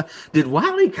like, did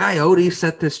Wile E. Coyote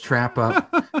set this trap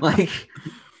up? Like,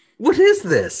 what is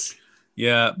this?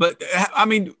 Yeah, but I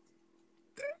mean,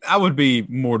 I would be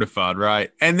mortified,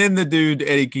 right? And then the dude,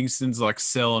 Eddie Kingston's like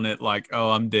selling it like,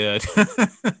 oh, I'm dead.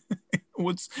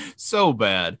 What's so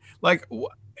bad? Like,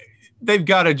 they've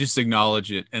got to just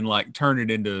acknowledge it and like turn it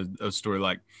into a story.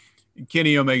 Like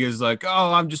Kenny Omega's like,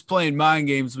 oh, I'm just playing mind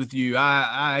games with you.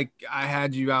 I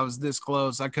had you. I was this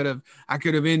close. I could have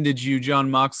ended you,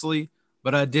 Jon Moxley,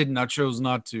 but I didn't. I chose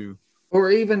not to. Or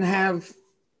even have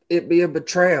it be a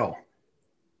betrayal.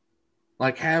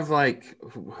 Like have like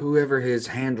whoever his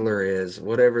handler is,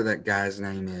 whatever that guy's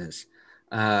name is,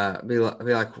 be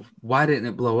like, why didn't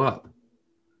it blow up?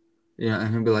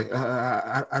 And he'll be like,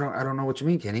 I don't know what you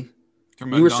mean, Kenny.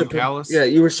 You were Callis? Yeah,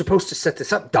 you were supposed to set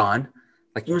this up, Don.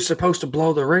 Like, you were supposed to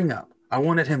blow the ring up. I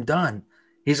wanted him done.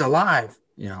 He's alive.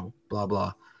 Blah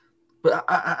blah. But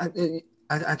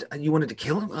you wanted to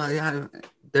kill him? Yeah.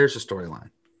 There's a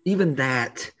storyline. Even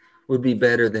that would be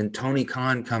better than Tony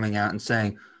Khan coming out and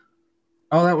saying,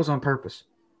 "Oh, that was on purpose.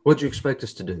 What'd you expect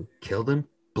us to do? Kill them?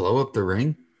 Blow up the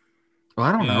ring?" Well,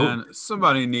 I don't know.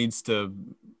 Somebody needs to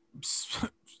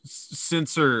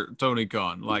censor Tony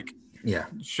Khan. Like,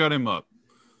 shut him up.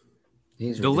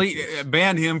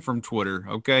 Ban him from Twitter,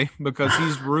 okay? Because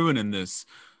he's ruining this.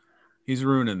 He's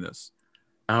ruining this.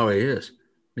 Oh, he is.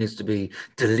 Needs to be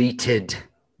deleted.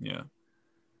 Yeah.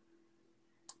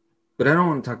 But I don't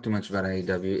want to talk too much about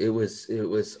AEW. It was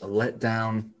a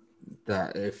letdown.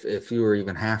 That if you were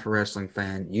even half a wrestling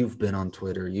fan, you've been on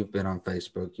Twitter, you've been on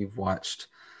Facebook, you've watched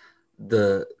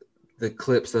the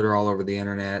clips that are all over the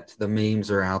internet. The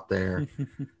memes are out there.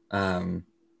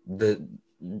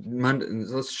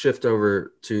 Let's shift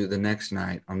over to the next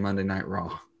night on Monday Night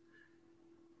Raw.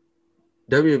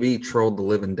 WWE trolled the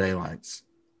living daylights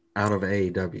out of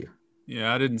AEW.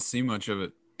 Yeah, I didn't see much of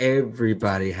it.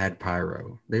 Everybody had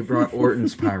pyro. They brought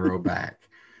Orton's pyro back.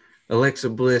 Alexa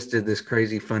Bliss did this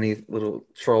crazy, funny little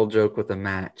troll joke with a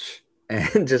match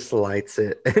and just lights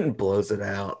it and blows it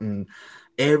out. And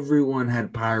everyone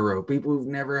had pyro. People who've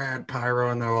never had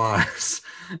pyro in their lives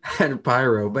had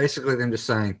pyro. Basically, them just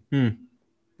saying,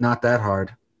 not that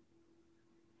hard.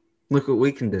 Look what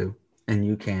we can do, and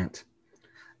you can't.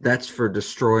 That's for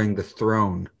destroying the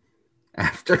throne.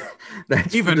 After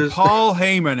that, even Paul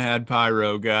Heyman had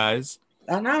pyro, guys.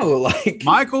 I know, like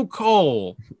Michael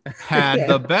Cole had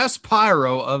the best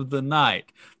pyro of the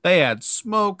night. They had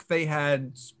smoke, they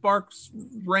had sparks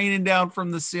raining down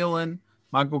from the ceiling.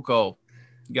 Michael Cole,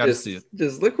 you got to see it.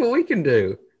 Just look what we can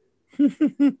do.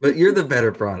 But you're the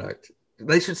better product.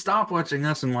 They should stop watching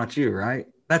us and watch you, right?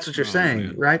 That's what you're saying,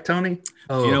 man. Right, Tony?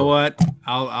 Oh. You know what?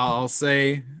 I'll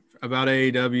say about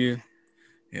AEW.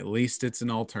 At least it's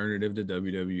an alternative to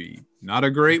WWE. Not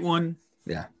a great one.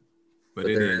 Yeah. But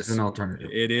it is an alternative.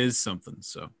 It is something.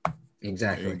 So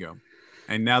exactly. There you go.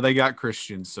 And now they got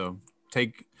Christian. So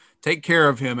take care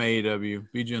of him, AEW.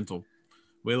 Be gentle.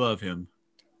 We love him.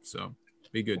 So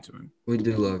be good to him. We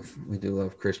do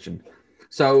love Christian.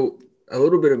 So a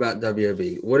little bit about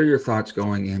WWE. What are your thoughts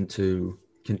going into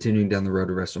continuing down the road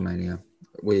to WrestleMania?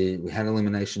 We had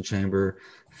Elimination Chamber.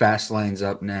 Fastlane's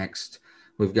up next.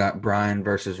 We've got Bryan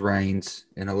versus Reigns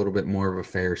in a little bit more of a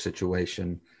fair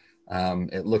situation.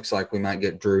 It looks like we might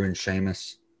get Drew and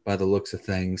Sheamus by the looks of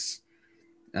things.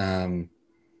 Where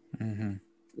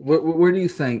do you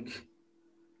think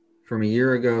from a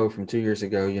year ago, from 2 years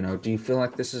ago, do you feel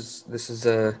like this is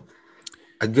a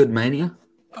good Mania?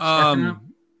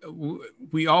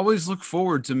 We always look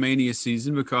forward to Mania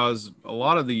season because a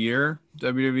lot of the year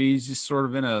WWE is just sort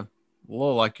of in a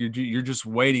lull, like you're just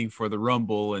waiting for the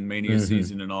Rumble and Mania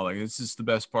season and all that. It's just the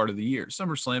best part of the year.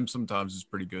 SummerSlam sometimes is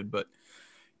pretty good, but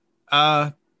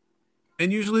and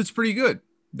usually it's pretty good.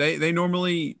 They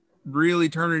normally really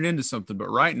turn it into something, but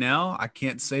right now I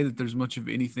can't say that there's much of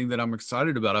anything that I'm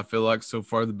excited about. I feel like so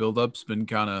far the build-up's been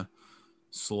kind of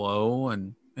slow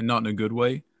and not in a good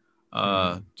way.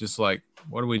 Just like,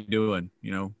 what are we doing?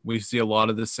 We see a lot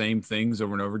of the same things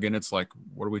over and over again. It's like,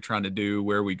 what are we trying to do?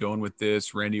 Where are we going with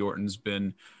this? Randy Orton's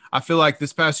I feel like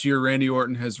this past year, Randy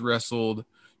Orton has wrestled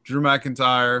Drew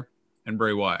McIntyre and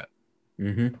Bray Wyatt.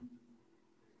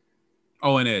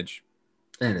 Oh, and Edge.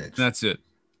 That's it.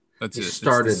 That's it.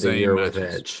 Started the year with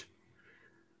Edge.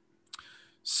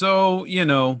 So,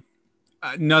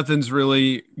 nothing's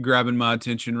really grabbing my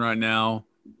attention right now.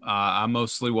 I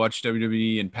mostly watch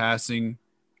WWE in passing.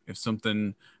 If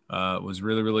something was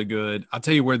really, really good, I'll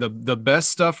tell you where the best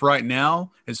stuff right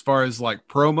now, as far as like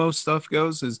promo stuff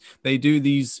goes, is they do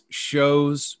these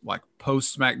shows like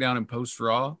post SmackDown and post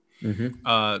Raw,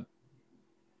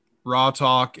 Raw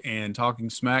Talk and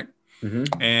Talking Smack.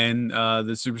 And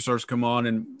the superstars come on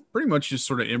and pretty much just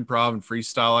sort of improv and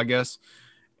freestyle, I guess.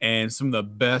 And some of the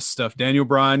best stuff. Daniel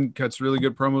Bryan cuts really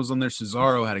good promos on there.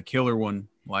 Cesaro had a killer one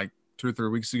like 2 or 3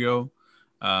 weeks ago.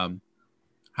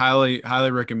 Highly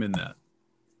recommend that.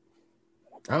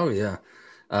 Oh yeah,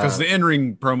 because the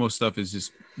in-ring promo stuff is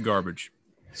just garbage.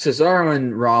 Cesaro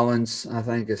and Rollins, I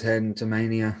think, is heading to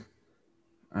Mania.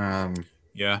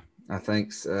 Yeah. I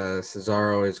think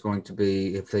Cesaro is going to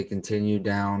be, if they continue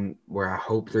down where I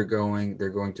hope they're going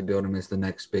to build him as the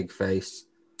next big face.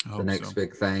 the next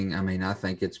big thing. I mean, I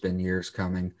think it's been years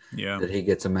coming. Yeah. That he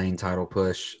gets a main title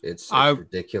push. It's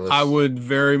ridiculous. I would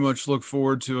very much look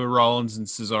forward to a Rollins and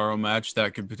Cesaro match.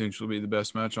 That could potentially be the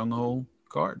best match on the whole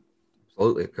card.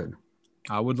 Absolutely, it could.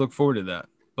 I would look forward to that.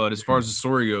 But as far as the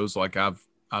story goes, like I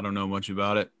don't know much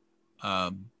about it,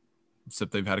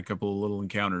 except they've had a couple of little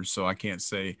encounters, so I can't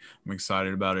say I'm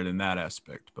excited about it in that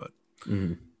aspect. But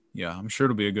yeah, I'm sure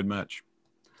it'll be a good match.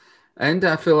 And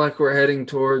I feel like we're heading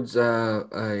towards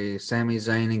a Sami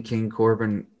Zayn and King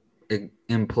Corbin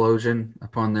implosion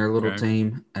upon their little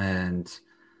team. And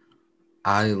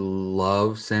I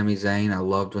love Sami Zayn. I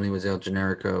loved when he was El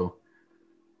Generico.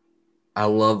 I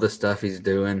love the stuff he's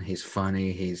doing. He's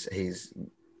funny.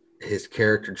 His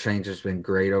character change has been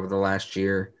great over the last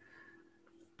year.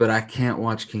 But I can't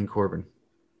watch King Corbin.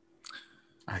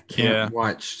 I can't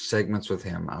watch segments with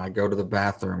him. I go to the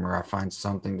bathroom or I find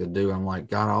something to do. I'm like,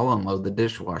 God, I'll unload the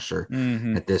dishwasher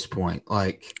at this point.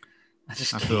 Like, I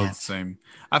just can't. Feel the same.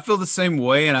 I feel the same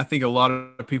way, and I think a lot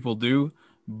of people do.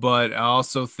 But I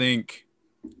also think,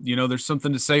 there's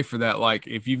something to say for that. Like,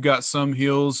 if you've got some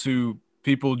heels who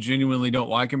people genuinely don't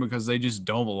like him because they just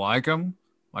don't like him.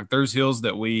 Like, there's heels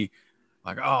that we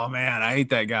like, oh, man, I hate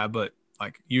that guy. But,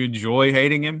 like, you enjoy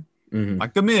hating him.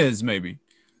 Like The Miz, maybe.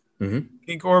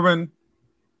 King Corbin,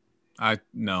 I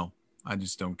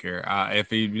just don't care. If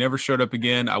he never showed up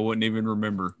again, I wouldn't even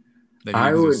remember that he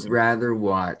existed. Would rather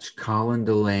watch Colin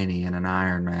Delaney in an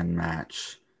Iron Man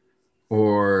match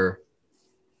or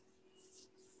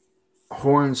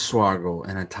Hornswoggle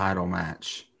in a title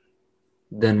match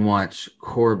than watch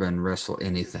Corbin wrestle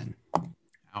anything.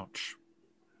 Ouch.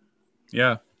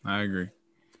 Yeah, I agree.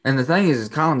 And the thing is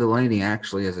Colin Delaney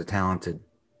actually is a talented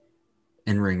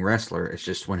in-ring wrestler. It's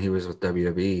just when he was with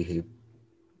WWE,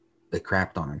 they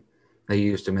crapped on him. They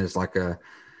used him as like a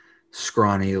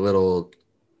scrawny little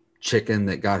chicken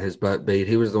that got his butt beat.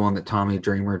 He was the one that Tommy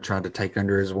Dreamer tried to take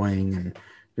under his wing. And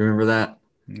you remember that?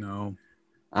 No.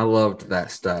 I loved that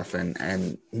stuff.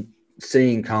 And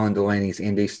seeing Colin Delaney's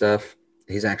indie stuff,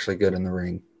 he's actually good in the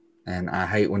ring. And I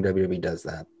hate when WWE does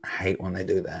that. I hate when they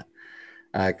do that.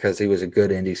 Because he was a good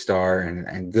indie star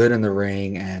and good in the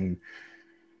ring. And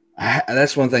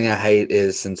that's one thing I hate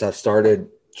is since I've started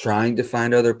trying to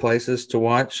find other places to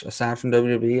watch aside from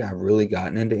WWE, I've really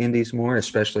gotten into indies more,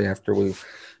 especially after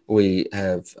we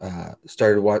have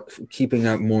started keeping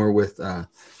up more with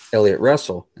Elliot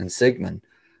Russell and Sigmund.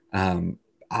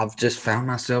 I've just found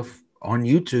myself on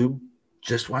YouTube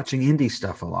just watching indie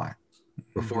stuff a lot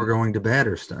before going to bed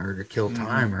or to kill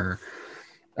time or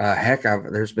heck,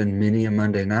 there's been many a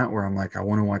Monday night where I'm like, I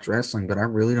want to watch wrestling, but I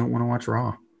really don't want to watch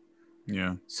Raw.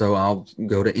 Yeah. So I'll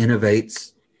go to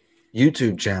Innovate's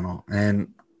YouTube channel and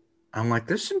I'm like,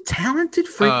 there's some talented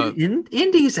freaking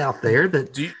indies out there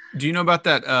that do you know about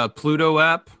that Pluto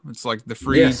app? It's like the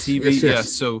free TV. Yes. Yeah.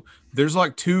 So there's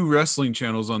like 2 wrestling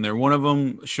channels on there. One of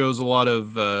them shows a lot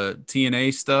of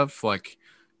TNA stuff like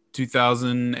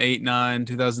 2008, 9,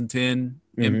 2010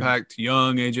 Impact,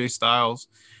 Young, AJ Styles.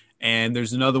 And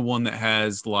there's another one that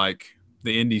has like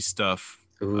the indie stuff.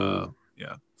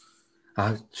 Yeah.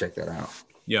 I'll check that out.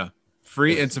 Yeah.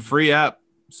 Free. It's a free app.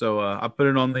 So I put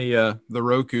it on the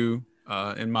Roku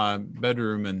in my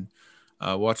bedroom and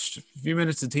watched a few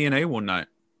minutes of TNA one night.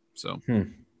 So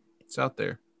it's out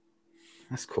there.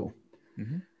 That's cool.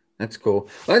 That's cool.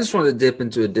 Well, I just wanted to dip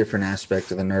into a different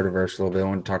aspect of the Nerdiverse a little bit. I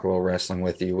want to talk a little wrestling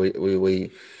with you.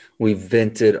 We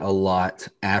vented a lot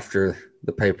after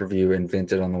the pay-per-view and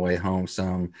vented on the way home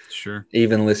some. Sure.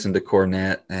 Even listened to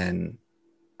Cornette and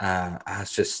I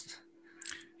was just...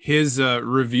 His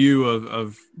review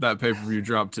of that pay-per-view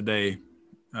dropped today.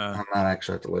 I might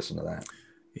actually have to listen to that.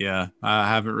 Yeah, I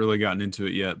haven't really gotten into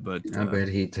it yet, but I bet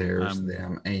he tears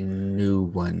them a new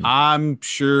one. I'm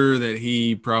sure that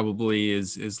he probably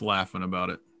is laughing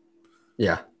about it.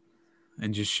 Yeah.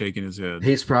 And just shaking his head.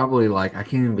 He's probably like, I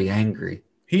can't even be angry.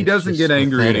 He doesn't get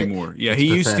angry anymore. Yeah,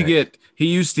 he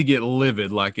used to get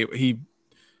livid. Like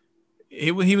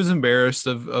he was embarrassed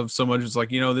of so much. It's like,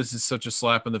 this is such a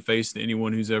slap in the face to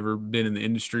anyone who's ever been in the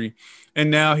industry. And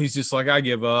now he's just like, I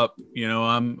give up.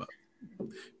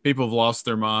 People have lost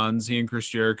their minds. He and Chris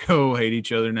Jericho hate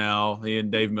each other now. He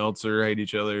and Dave Meltzer hate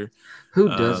each other. Who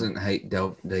doesn't hate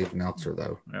Dave Meltzer,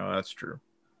 though? No, that's true.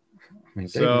 I mean,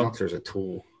 Dave Meltzer's a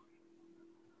tool.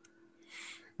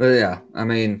 But yeah, I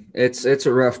mean, it's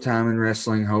a rough time in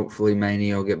wrestling. Hopefully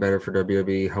Mania will get better for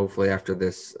WWE. Hopefully after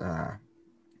this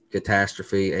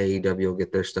catastrophe, AEW will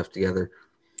get their stuff together.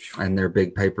 And their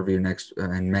big pay-per-view next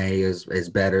in May is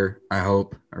better, I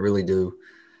hope. I really do.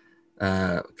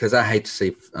 Because I hate to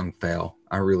see them fail.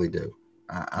 I really do.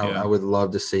 I would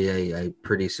love to see a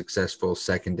pretty successful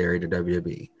secondary to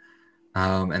WWE.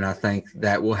 And I think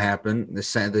that will happen.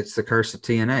 It's the curse of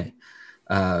TNA.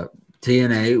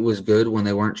 TNA was good when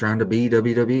they weren't trying to be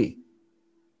WWE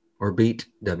or beat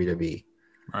WWE.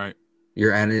 Right.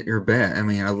 You're at it, your best. I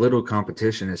mean, a little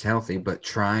competition is healthy, but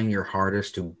trying your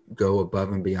hardest to go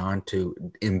above and beyond to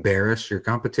embarrass your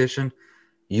competition,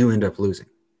 you end up losing.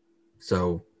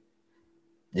 So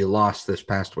you lost this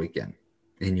past weekend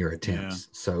in your attempts.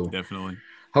 So definitely.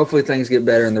 Hopefully things get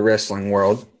better in the wrestling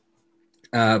world.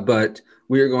 But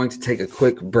we are going to take a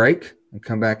quick break and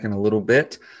come back in a little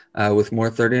bit with more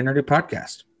 30 and Nerdy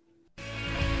podcast.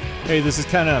 Hey, this is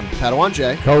Ken M. Padawan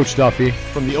J. Coach Duffy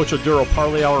from the Ocho Duro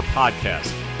Parlay Hour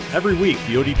podcast. Every week,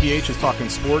 the ODPH is talking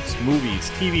sports,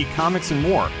 movies, TV, comics, and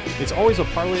more. It's always a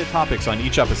parlay of topics on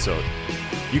each episode.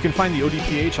 You can find the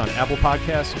ODPH on Apple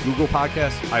Podcasts, Google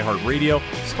Podcasts, iHeartRadio,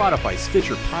 Spotify,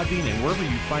 Stitcher, Podbean, and wherever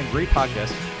you find great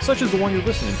podcasts, such as the one you're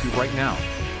listening to right now.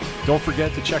 Don't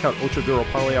forget to check out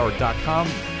OchoDuroParlayHour.com,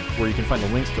 where you can find the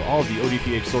links to all of the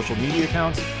ODPH social media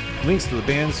accounts, links to the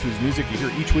bands whose music you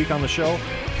hear each week on the show,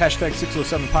 hashtag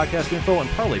 607 podcast info, and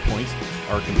parlay points,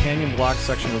 our companion blog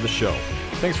section of the show.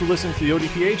 Thanks for listening to the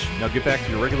ODPH. Now get back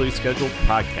to your regularly scheduled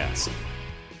podcast.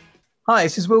 Hi,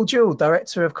 this is Will Jewell,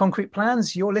 Director of Concrete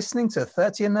Plans. You're listening to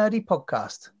 30 and Nerdy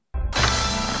podcast.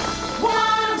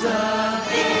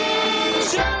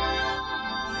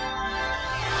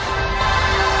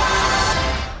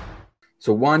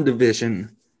 So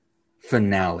WandaVision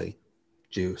finale,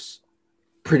 Juice.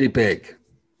 Pretty big,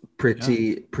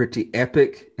 pretty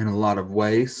epic in a lot of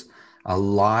ways. A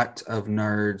lot of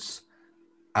nerds.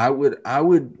 I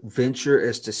would venture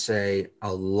as to say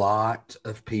a lot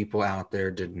of people out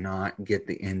there did not get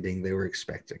the ending they were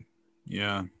expecting.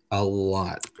 Yeah. A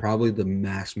lot. Probably the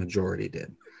mass majority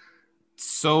did.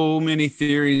 So many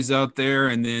theories out there,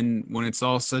 and then when it's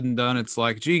all said and done, it's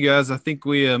like, gee, guys, I think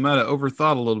we might have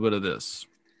overthought a little bit of this.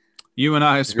 You and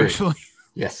I especially.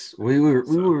 Yes, we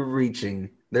were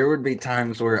reaching. There would be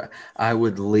times where I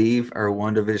would leave our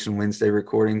WandaVision Wednesday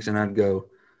recordings and I'd go,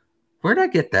 where'd I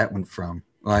get that one from?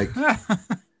 Like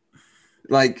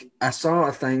I saw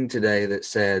a thing today that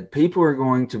said people are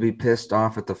going to be pissed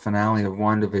off at the finale of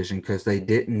WandaVision because they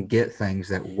didn't get things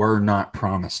that were not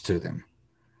promised to them.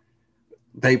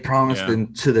 They promised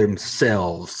them to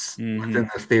themselves within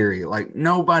the theory. Like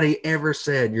nobody ever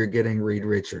said you're getting Reed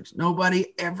Richards.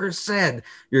 Nobody ever said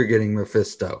you're getting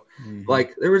Mephisto.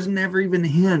 Like there was never even a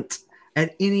hint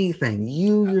at anything.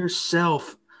 You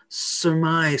yourself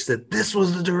surmised that this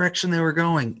was the direction they were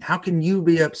going. How can you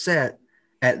be upset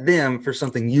at them for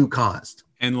something you caused?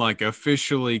 And like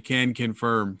officially can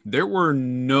confirm there were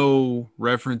no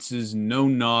references, no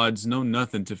nods, no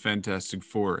nothing to Fantastic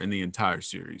Four in the entire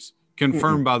series.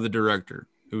 Confirmed by the director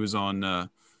who was on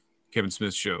Kevin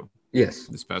Smith's show. Yes.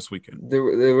 This past weekend. There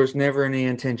was never any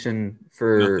intention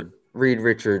for Reed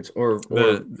Richards or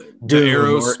the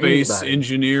aerospace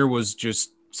engineer was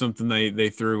just something they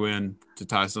threw in to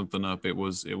tie something up. It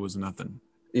was nothing.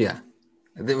 Yeah.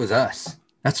 It was us.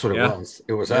 That's what it was.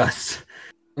 It was us.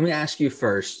 Let me ask you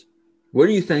first, what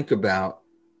do you think about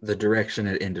the direction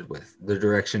it ended with, the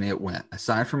direction it went?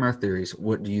 Aside from our theories,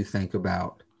 what do you think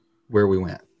about where we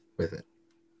went with it?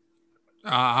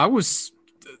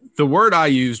 The word I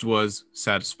used was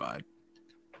satisfied.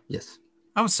 Yes.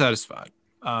 I was satisfied.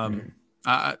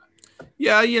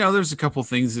 There's a couple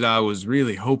things that I was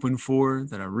really hoping for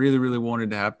that I really, really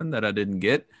wanted to happen that I didn't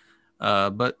get.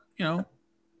 But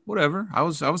whatever. I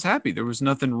was happy. There was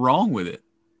nothing wrong with it.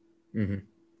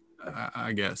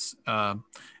 I guess.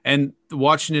 And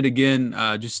watching it again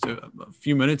just a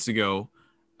few minutes ago,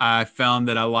 I found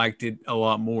that I liked it a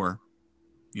lot more.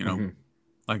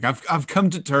 Like I've come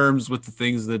to terms with the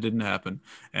things that didn't happen,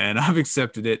 and I've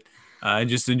accepted it. I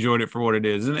just enjoyed it for what it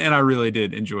is, and I really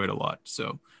did enjoy it a lot.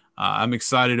 So I'm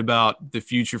excited about the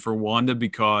future for Wanda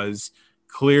because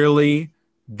clearly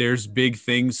there's big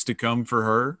things to come for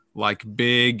her, like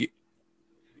big,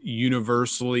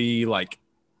 universally like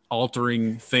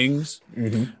altering things.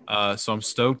 So I'm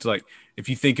stoked. Like if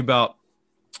you think about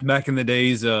back in the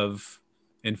days of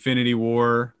Infinity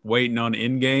War waiting on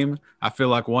Endgame, I feel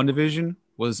like WandaVision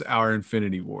was our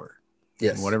Infinity War.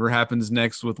 Yes. And whatever happens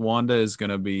next with Wanda is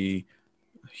going to be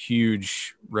a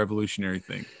huge revolutionary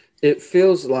thing. It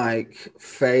feels like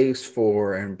phase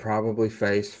 4 and probably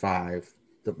phase 5,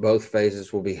 both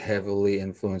phases will be heavily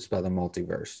influenced by the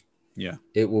multiverse. Yeah.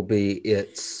 It will be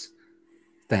its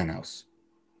Thanos,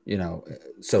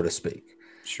 so to speak.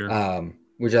 Sure.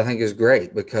 Which I think is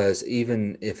great because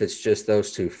even if it's just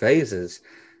those two phases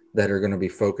that are going to be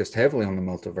focused heavily on the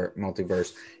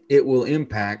multiverse, it will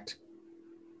impact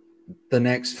the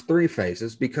next 3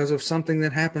 phases because of something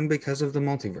that happened because of the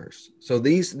multiverse. So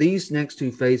these next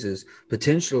 2 phases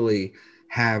potentially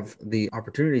have the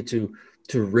opportunity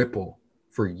to ripple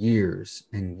for years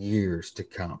and years to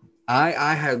come.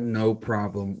 I had no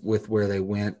problem with where they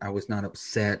went. I was not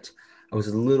upset. I was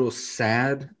a little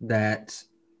sad that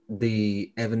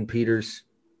the Evan Peters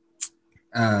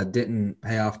didn't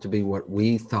pay off to be what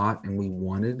we thought and we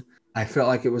wanted. I felt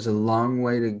like it was a long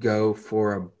way to go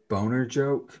for a boner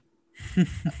joke.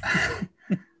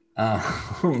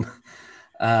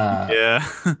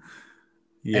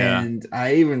 Yeah. And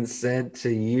I even said to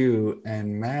you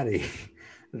and Maddie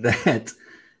that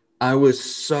I was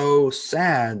so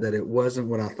sad that it wasn't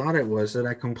what I thought it was that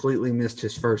I completely missed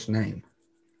his first name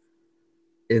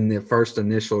in the first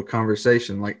initial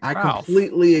conversation. Like I Ralph.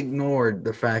 completely ignored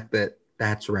the fact that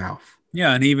that's Ralph.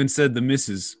 Yeah, and he even said the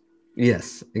missus.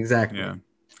 Yes, exactly. Yeah.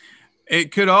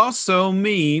 It could also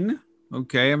mean,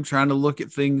 okay, I'm trying to look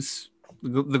at things,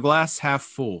 the glass half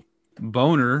full.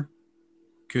 Boner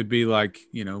could be like,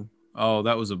 you know, oh,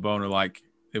 that was a boner. Like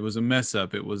it was a mess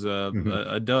up. It was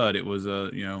a dud. It was a,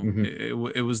 you know,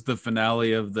 it was the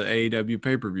finale of the AEW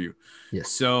pay-per-view. Yes.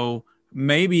 So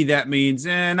maybe that means,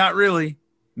 not really.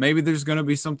 Maybe there's going to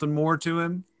be something more to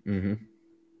him.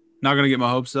 Not going to get my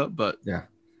hopes up, but yeah,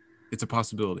 it's a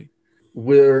possibility.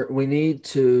 We need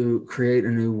to create a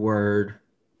new word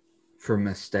for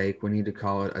mistake. We need to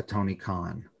call it a Tony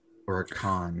Khan or a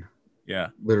con. Yeah.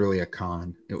 Literally a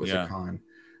con. It was Yeah. a con.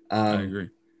 I agree.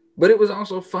 But it was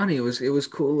also funny. It was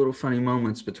cool little funny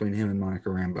moments between him and Monica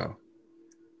Rambeau.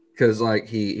 Because like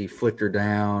he flicked her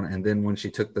down, and then when she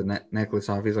took the necklace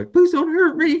off, he's like, "Please don't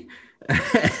hurt me."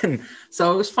 And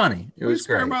so it was funny. It was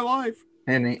great. My life.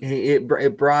 And it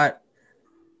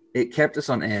kept us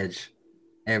on edge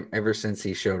ever since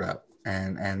he showed up,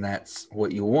 and that's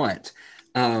what you want.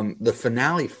 The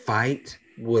finale fight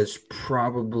was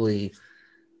probably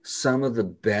some of the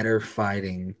better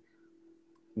fighting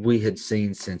we had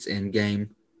seen since Endgame.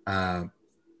 I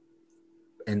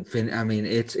mean,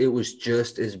 it was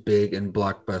just as big and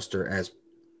blockbuster as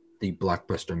the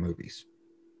blockbuster movies,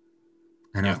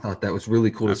 and I thought that was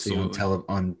really cool to see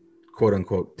on quote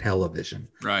unquote television.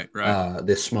 Right.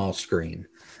 This small screen,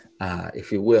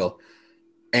 if you will,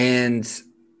 and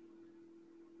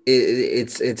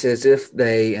it's as if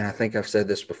they, and I think I've said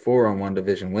this before on One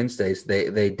Division Wednesdays,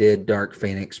 they did Dark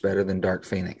Phoenix better than Dark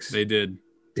Phoenix. They did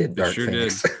Dark sure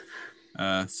Phoenix.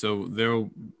 Did.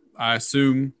 So I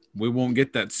assume we won't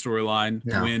get that storyline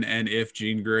when and if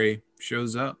Jean Grey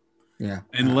shows up. Yeah.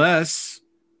 Unless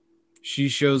she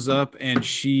shows up and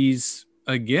she's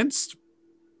against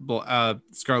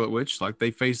Scarlet Witch, like they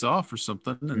face off or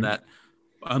something, and that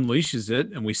unleashes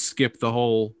it, and we skip the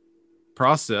whole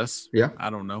process. Yeah. I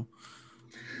don't know.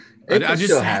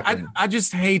 I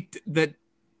just hate that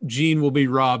Jean will be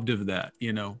robbed of that,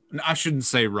 you know. I shouldn't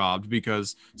say robbed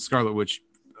because the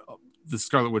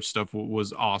Scarlet Witch stuff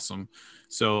was awesome.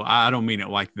 So I don't mean it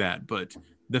like that, but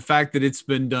the fact that it's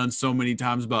been done so many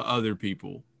times by other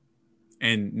people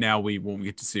and now we won't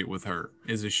get to see it with her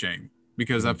is a shame,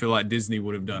 because I feel like Disney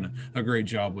would have done a great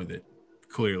job with it,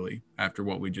 clearly, after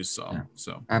what we just saw. Yeah.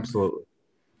 So absolutely.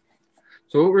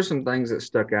 So what were some things that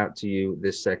stuck out to you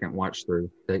this second watch through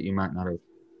that you might not have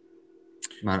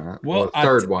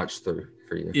third watch through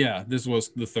for you? Yeah, this was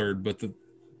the third, but the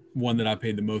one that I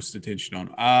paid the most attention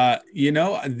on. You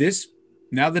know, this,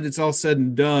 now that it's all said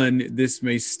and done, this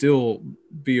may still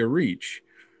be a reach,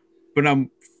 but I'm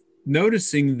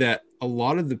noticing that a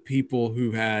lot of the people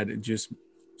who had just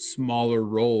smaller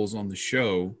roles on the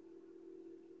show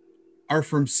are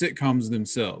from sitcoms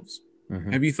themselves.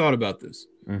 Have you thought about this?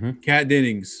 Kat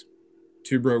Dennings,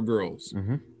 Two Broke Girls.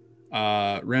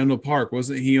 Randall Park,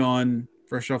 wasn't he on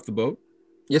Fresh Off the Boat?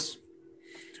 Yes.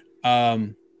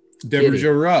 Deborah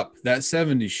Jo Rupp, that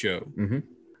 70s show.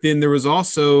 Then there was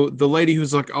also the lady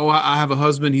who's like, oh, I have a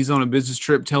husband. He's on a business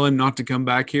trip. Tell him not to come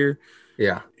back here.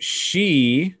 Yeah.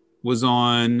 She was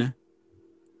on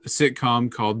a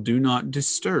sitcom called Do Not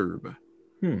Disturb.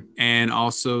 And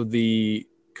also the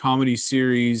comedy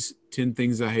series 10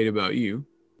 Things I Hate About You.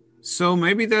 So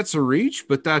maybe that's a reach,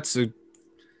 but that's a,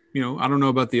 you know, I don't know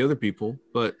about the other people,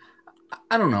 but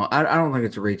I don't know. I don't think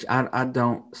it's a reach. I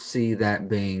don't see that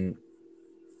being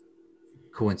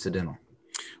coincidental.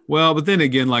 Well, but then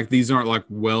again, like these aren't like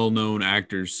well-known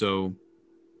actors, so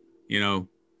you know,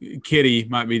 Kitty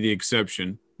might be the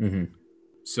exception.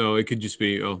 So it could just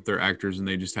be, oh, they're actors and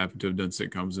they just happen to have done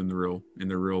sitcoms in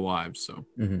their real lives. So,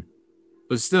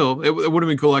 but still, it would have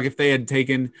been cool, like if they had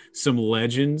taken some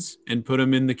legends and put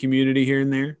them in the community here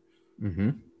and there.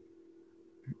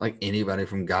 like anybody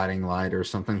from Guiding Light or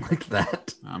something like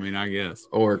that. I mean, I guess.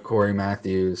 Or Corey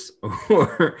Matthews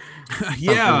or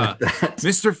yeah, like that.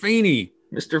 Mr. Feeney.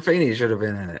 Mr. Feeney should have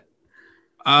been in it.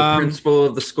 The Um, principal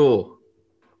of the school.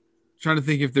 trying to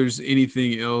think if there's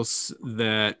anything else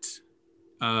that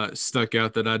stuck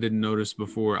out that I didn't notice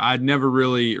before. I'd never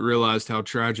really realized how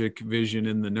tragic Vision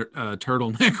in the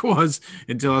turtleneck was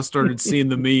until I started seeing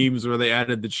the memes where they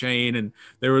added the chain. And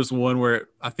there was one where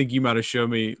I think you might have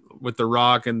shown me with the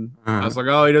Rock, and I was like,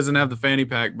 oh, he doesn't have the fanny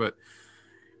pack, but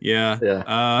yeah.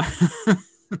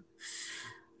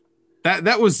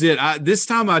 That was it. This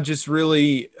time I just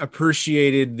really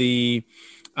appreciated the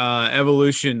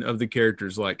evolution of the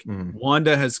characters. Like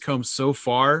Wanda has come so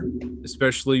far,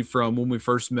 especially from when we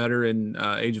first met her in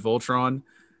Age of Ultron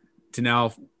to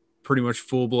now pretty much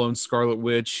full-blown Scarlet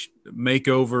Witch,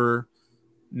 makeover,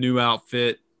 new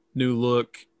outfit, new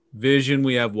look. Vision,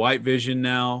 we have White Vision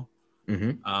now.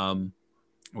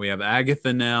 We have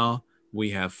Agatha now.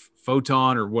 We have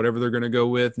Photon, or whatever they're going to go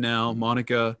with now.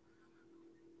 Monica,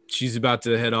 she's about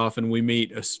to head off, and we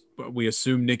meet, we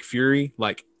assume, Nick Fury.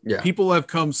 Like, people have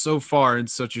come so far in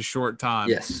such a short time.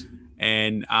 Yes.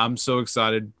 And I'm so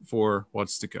excited for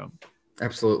what's to come.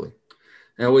 Absolutely.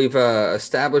 Now, we've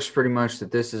established pretty much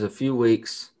that this is a few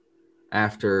weeks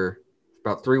after,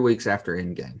 about 3 weeks after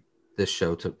Endgame, this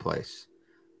show took place.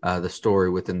 The story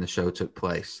within the show took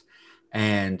place.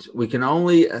 And we can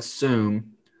only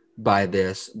assume by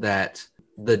this that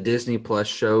the Disney Plus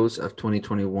shows of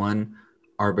 2021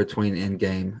 are between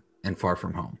Endgame and Far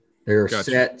From Home. They're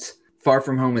set. Far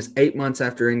From Home is 8 months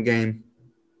after Endgame.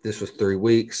 This was 3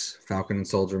 weeks. Falcon and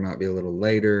Soldier might be a little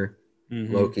later.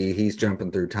 Loki, he's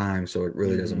jumping through time, so it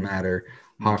really doesn't matter.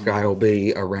 Hawkeye will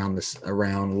be around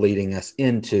leading us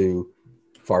into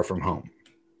Far From Home.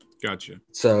 Gotcha.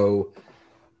 So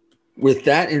with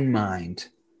that in mind,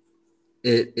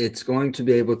 it's going to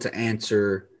be able to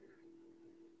answer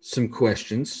some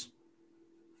questions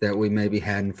that we maybe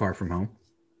had in Far From Home.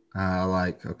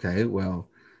 Like, okay, well,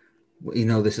 you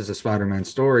know, this is a Spider-Man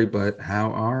story, but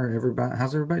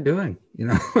how's everybody doing? You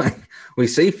know, like, we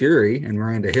see Fury and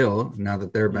Miranda Hill now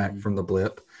that they're back from the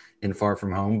blip in Far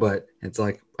From Home, but it's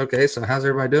like, okay, so how's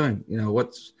everybody doing? You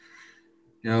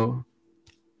know,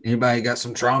 anybody got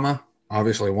some trauma?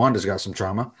 Obviously, Wanda's got some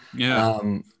trauma. Yeah.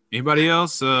 Anybody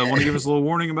else want to give us a little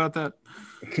warning about that?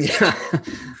 Yeah.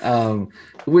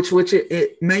 Which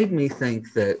it made me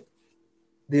think that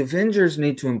the Avengers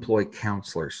need to employ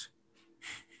counselors.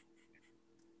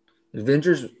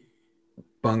 Avengers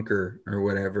bunker or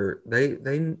whatever,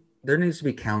 there needs to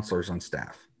be counselors on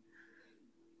staff,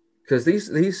 because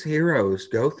these heroes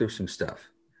go through some stuff,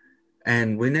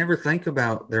 and we never think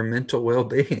about their mental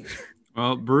well-being.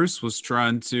 Well, Bruce was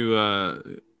trying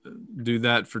to do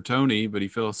that for Tony, but he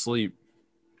fell asleep.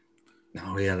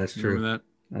 Oh yeah, that's true. Remember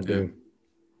that? I do.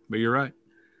 But you're right.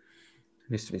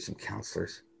 There needs to be some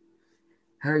counselors.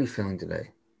 How are you feeling today?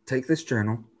 Take this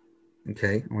journal.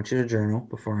 Okay, I want you to journal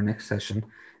before our next session.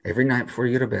 Every night before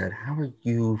you go to bed, how are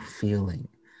you feeling?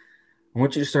 I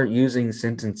want you to start using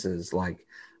sentences like,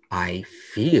 I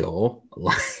feel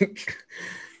like,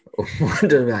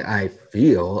 I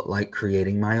feel like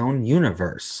creating my own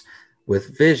universe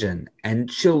with Vision and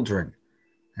children.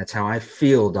 That's how I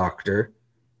feel, Doctor.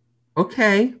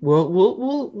 Okay, well,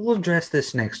 we'll address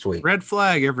this next week. Red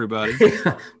flag, everybody.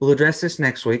 We'll address this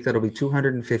next week. That'll be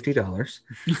 $250.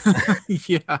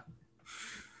 Yeah.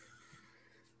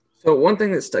 So one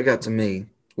thing that stuck out to me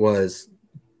was,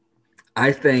 do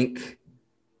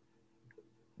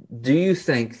you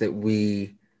think that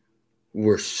we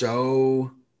were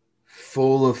so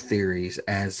full of theories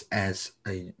as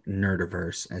a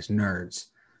nerdiverse, as nerds,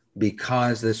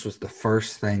 because this was the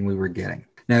first thing we were getting?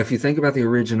 Now, if you think about the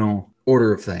original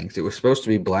order of things, it was supposed to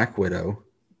be Black Widow,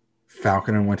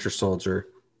 Falcon and Winter Soldier.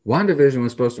 WandaVision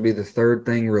was supposed to be the third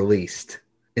thing released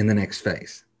in the next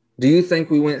phase. Do you think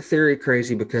we went theory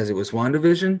crazy because it was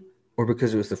WandaVision, or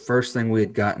because it was the first thing we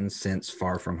had gotten since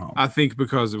Far From Home? I think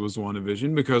because it was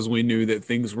WandaVision, because we knew that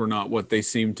things were not what they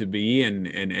seemed to be,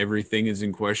 and everything is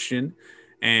in question.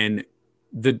 And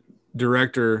the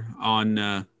director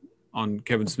on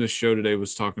Kevin Smith's show today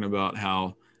was talking about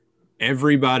how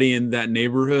everybody in that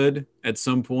neighborhood at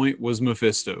some point was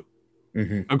Mephisto,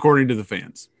 according to the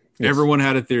fans. Yes. Everyone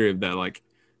had a theory of that, like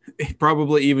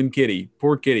probably even Kitty,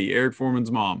 poor Kitty, Eric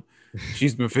Foreman's mom.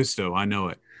 She's Mephisto. I know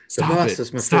it. Stop it.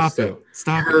 Stop it.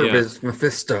 Stop it. Herb is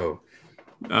Mephisto.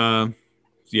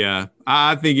 Yeah.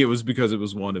 I think it was because it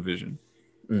was WandaVision.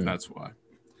 That's why.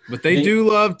 But they do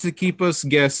love to keep us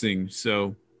guessing.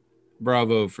 So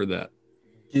bravo for that.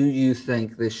 Do you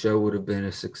think this show would have been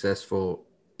as successful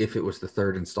if it was the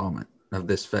third installment of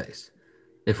this phase?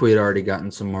 if we had already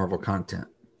gotten some Marvel content.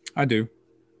 I do.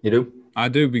 You do? I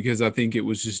do, because I think it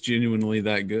was just genuinely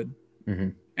that good. Mm-hmm.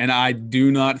 And I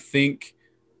do not think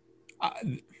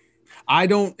I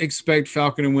don't expect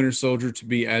Falcon and Winter Soldier to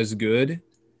be as good.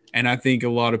 And I think a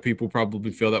lot of people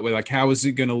probably feel that way. Like, how is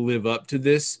it going to live up to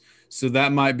this? So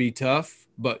that might be tough,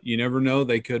 but you never know.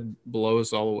 They could blow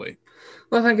us all away.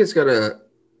 Well, I think it's going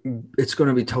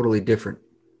to be totally different.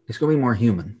 It's going to be more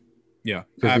human. Yeah,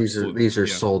 because these are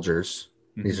soldiers.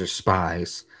 Mm-hmm. These are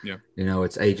spies. Yeah. You know,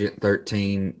 it's Agent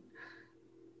 13,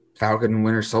 Falcon and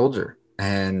Winter Soldier.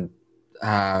 And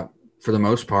for the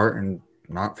most part, and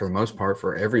not for the most part,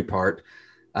 for every part,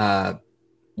 the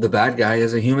bad guy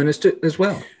is a human as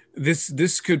well.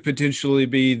 This could potentially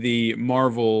be the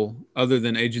Marvel, other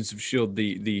than Agents of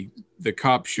S.H.I.E.L.D., the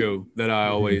cop show that I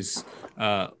always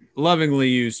lovingly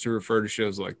use to refer to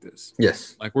shows like this.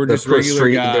 Yes. Like, we're just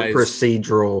regular guys. The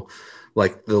procedural,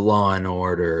 like the Law and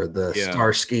Order, the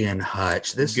Starsky and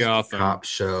Hutch. This Gotham. Is the cop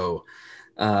show.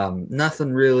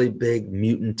 Nothing really big,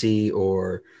 mutanty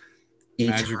or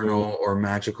eternal or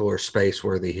magical or space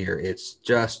worthy here. It's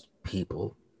just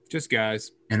people. Just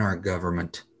guys. In our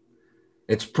government.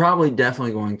 It's probably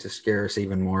definitely going to scare us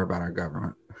even more about our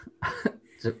government,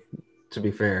 to be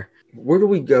fair. Where do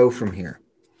we go from here?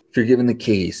 If you're given the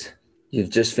keys, you've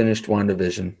just finished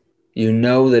WandaVision. You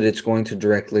know that it's going to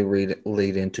directly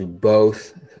lead into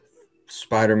both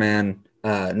Spider-Man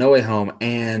No Way Home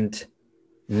and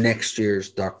next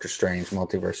year's Doctor Strange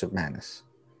Multiverse of Madness.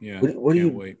 Yeah. What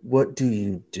do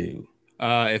you do?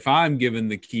 If I'm given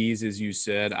the keys, as you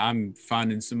said, I'm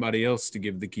finding somebody else to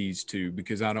give the keys to,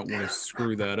 because I don't want to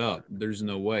screw that up. There's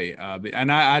no way.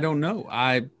 And I don't know.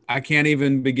 I can't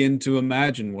even begin to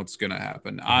imagine what's going to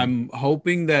happen. Mm-hmm. I'm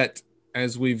hoping that,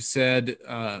 as we've said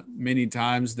many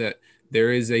times, that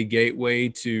there is a gateway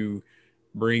to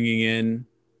bringing in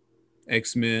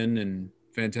X-Men and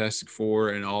Fantastic Four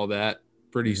and all that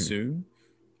pretty soon,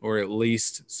 or at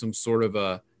least some sort of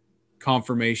a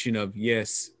confirmation of,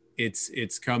 yes,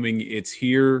 it's coming, it's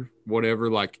here, whatever.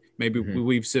 Like, maybe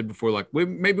we've said before, like,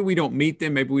 maybe we don't meet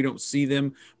them, maybe we don't see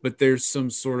them, but there's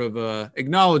some sort of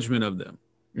acknowledgement of them.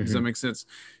 Does that make sense?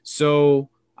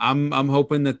 So I'm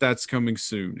hoping that that's coming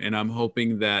soon, and I'm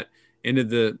hoping that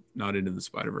not into the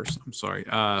Spider-Verse, I'm sorry,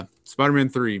 Spider-Man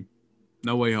 3,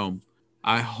 No Way Home,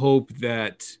 I hope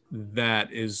that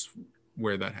is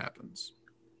where that happens.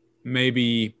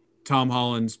 Maybe Tom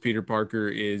Holland's Peter Parker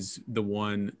is the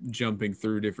one jumping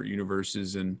through different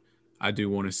universes, and I do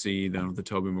want to see the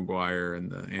Tobey Maguire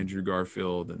and the Andrew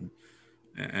Garfield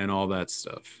and all that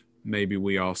stuff. Maybe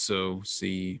we also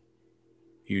see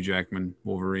Hugh Jackman,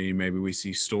 Wolverine. Maybe we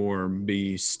see Storm,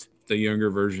 Beast, the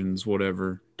younger versions,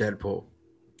 whatever. Deadpool.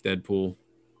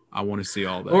 I want to see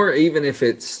all that. Or even if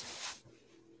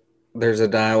there's a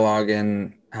dialogue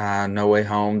in No Way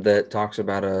Home that talks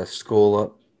about a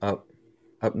school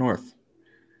up north,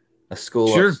 a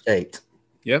school upstate.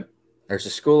 Yep. There's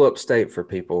a school upstate for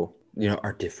people,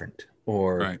 are different.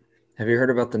 Or Have you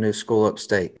heard about the new school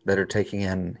upstate that are taking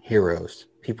in heroes,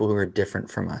 people who are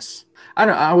different from us?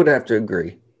 I would have to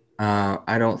agree.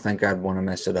 I don't think I'd want to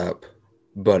mess it up,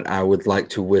 but I would like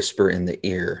to whisper in the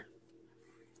ear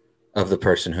of the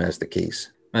person who has the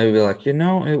keys. Maybe be like,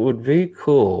 it would be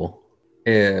cool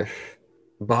if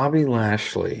Bobby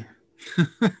Lashley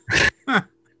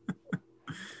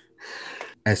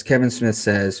as Kevin Smith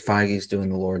says, Feige's doing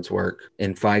the Lord's work.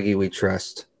 In Feige, we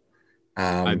trust.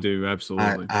 I do,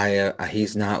 absolutely.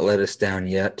 He's not let us down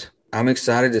yet. I'm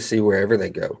excited to see wherever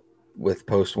they go with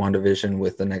post WandaVision,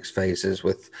 with the next phases,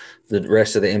 with the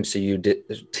rest of the MCU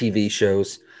TV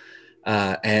shows,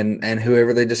 and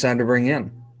whoever they decide to bring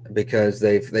in, because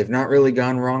they've not really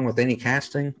gone wrong with any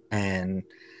casting, and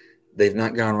they've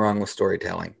not gone wrong with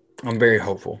storytelling. I'm very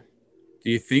hopeful. Do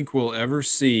you think we'll ever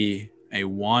see a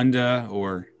Wanda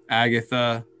or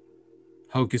Agatha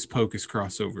Hocus Pocus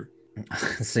crossover?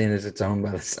 Seeing as it's owned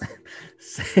by the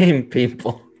same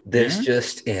people. This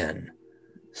just in.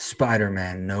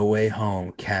 Spider-Man No Way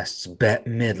Home casts Bette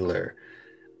Midler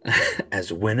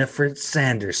as Winifred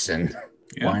Sanderson.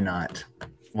 Yeah. Why not?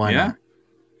 Why not?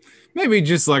 Maybe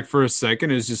just like for a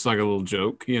second, it's just like a little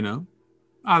joke,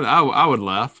 I would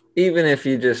laugh. Even if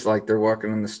you just like they're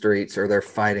walking in the streets or they're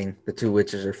fighting, the two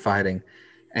witches are fighting,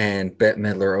 and Bette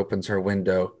Midler opens her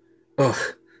window.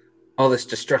 Ugh, all this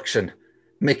destruction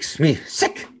makes me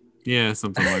sick. Yeah,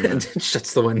 something like that. And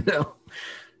shuts the window.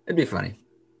 It'd be funny.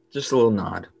 Just a little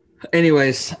nod.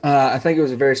 Anyways, I think it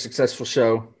was a very successful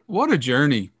show. What a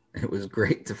journey. It was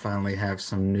great to finally have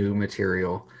some new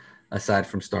material aside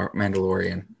from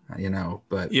Mandalorian,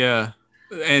 but yeah,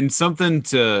 and something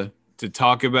to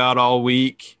talk about all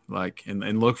week, like,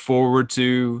 and look forward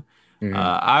to.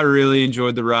 I really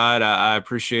enjoyed the ride. I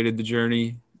appreciated the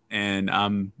journey, and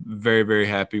I'm very, very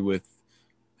happy with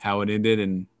how it ended.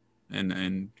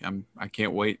 And I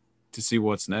can't wait to see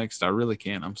what's next. I really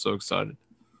can't. I'm so excited.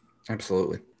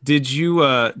 Absolutely. Did you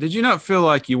not feel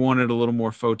like you wanted a little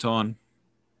more Photon?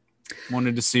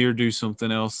 Wanted to see her do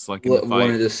something else, like in the fight?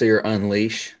 Wanted to see her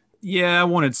unleash. Yeah, I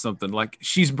wanted something. Like,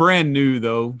 she's brand new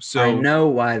though, so I know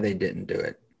why they didn't do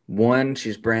it. One,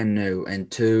 she's brand new,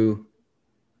 and two,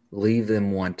 leave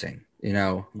them wanting.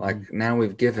 Like now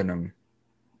we've given them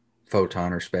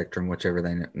Photon or Spectrum, whichever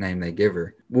name they give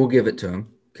her. We'll give it to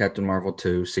them. Captain Marvel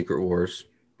 2, Secret Wars,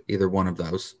 either one of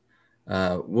those.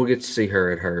 We'll get to see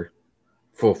her at her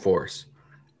full force.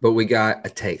 But we got a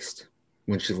taste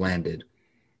when she landed.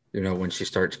 When she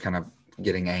starts kind of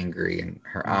getting angry and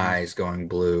her eyes going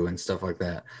blue and stuff like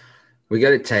that. We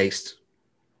got a taste.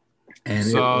 And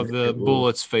saw the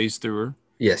bullets phase through her.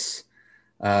 Yes.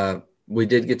 We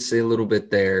did get to see a little bit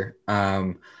there.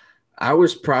 I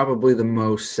was probably the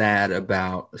most sad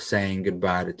about saying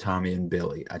goodbye to Tommy and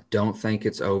Billy. I don't think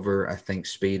it's over. I think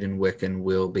Speed and Wiccan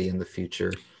will be in the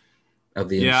future of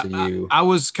the MCU. I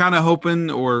was kind of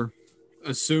hoping or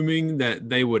assuming that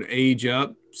they would age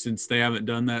up, since they haven't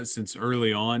done that since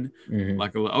early on.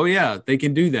 Like, oh yeah, they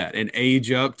can do that and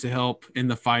age up to help in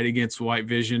the fight against White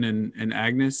Vision and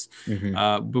Agnes.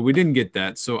 But we didn't get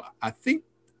that. So I think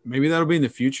maybe that'll be in the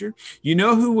future. You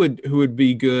know who would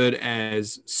be good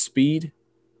as Speed?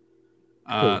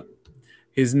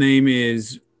 His name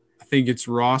is, I think it's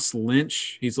Ross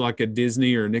Lynch. He's like a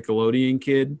Disney or Nickelodeon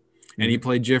kid. And he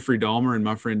played Jeffrey Dahmer in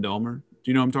My Friend Dahmer. Do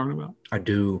you know what I'm talking about? I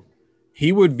do.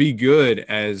 He would be good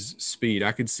as Speed.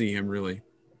 I could see him really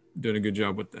doing a good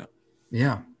job with that.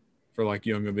 Yeah. For like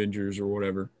Young Avengers or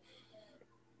whatever.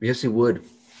 Yes, he would.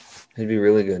 He'd be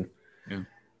really good.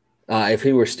 Yeah. If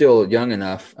he were still young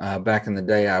enough, back in the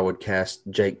day, I would cast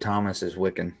Jake Thomas as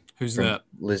Wiccan. Who's that?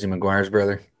 Lizzie McGuire's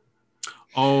brother.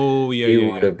 Oh, yeah. He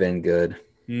would have been good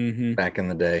Mm-hmm. back in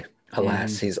the day.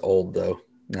 Alas, he's old, though.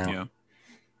 Now. Yeah.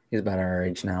 He's about our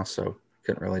age now, so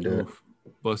couldn't really do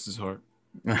Bless his heart.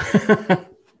 it.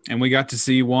 And we got to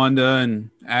see Wanda and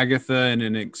Agatha in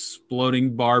an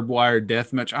exploding barbed wire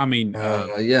death match. I mean,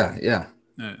 yeah.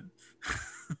 That's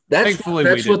thankfully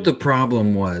what the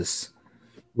problem was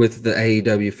with the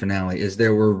AEW finale is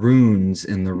there were runes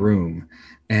in the room,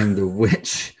 and the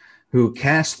witch who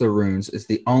cast the runes is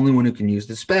the only one who can use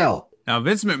the spell. Now,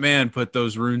 Vince McMahon put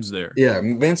those runes there. Yeah,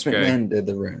 Vince McMahon did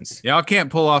the runes. Y'all can't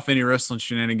pull off any wrestling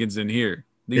shenanigans in here.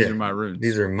 These are my runes.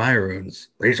 These are my runes.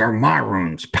 These are my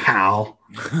runes, pal.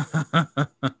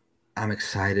 I'm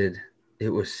excited. It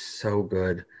was so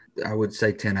good. I would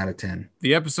say 10 out of 10.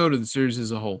 The episode of the series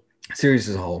as a whole. Series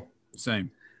as a whole.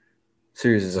 Same.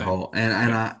 Series as a whole.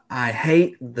 And I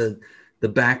hate the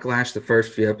backlash the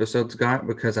first few episodes got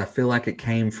because I feel like it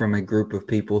came from a group of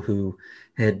people who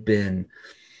had been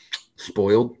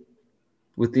spoiled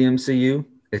with the MCU.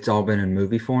 It's all been in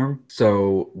movie form.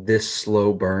 So this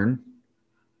slow burn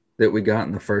that we got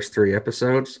in the first 3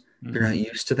 episodes, they're not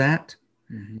used to that.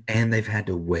 And they've had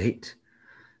to wait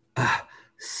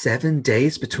 7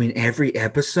 days between every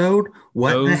episode.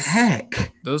 What the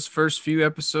heck? Those first few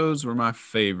episodes were my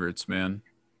favorites, man.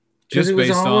 Just it was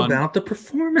based all about the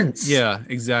performance. Yeah,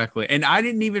 exactly. And I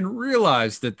didn't even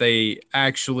realize that they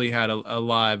actually had a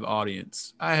live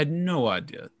audience. I had no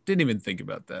idea. Didn't even think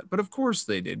about that. But of course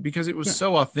they did because it was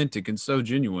so authentic and so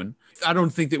genuine. I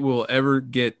don't think that we'll ever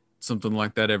get something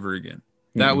like that ever again.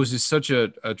 That was just such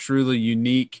a truly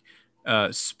unique,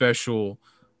 special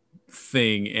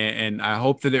thing. And I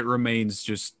hope that it remains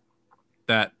just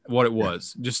that what it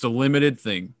was, just a limited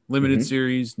thing, limited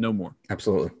series, no more.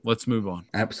 Absolutely. Let's move on.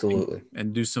 Absolutely.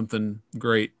 And do something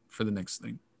great for the next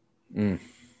thing.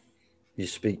 You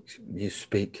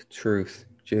speak truth,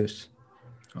 Juice.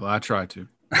 Well, I try to.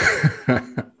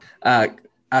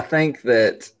 I think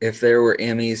that if there were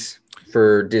Emmys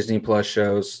for Disney Plus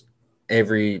shows,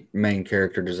 every main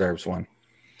character deserves one.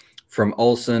 From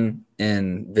Olsen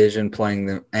and Vision playing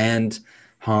them and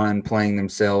Han playing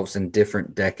themselves in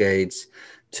different decades,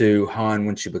 to Han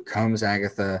when she becomes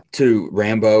Agatha, to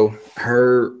Rambo.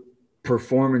 Her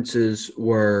performances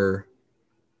were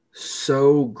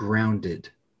so grounded,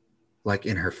 like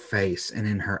in her face and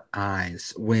in her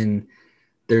eyes. When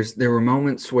there were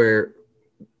moments where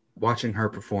watching her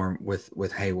perform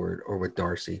with Hayward or with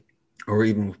Darcy or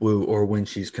even with Wu, or when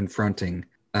she's confronting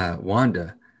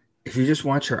Wanda, if you just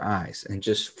watch her eyes and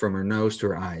just from her nose to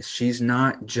her eyes, she's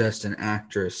not just an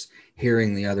actress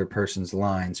hearing the other person's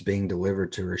lines being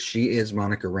delivered to her. She is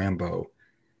Monica Rambeau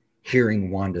hearing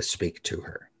Wanda speak to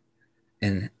her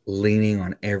and leaning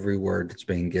on every word that's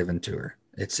being given to her.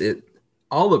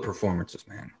 All the performances,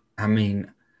 man. I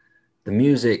mean, the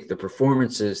music, the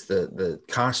performances, the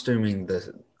costuming,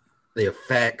 the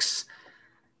effects.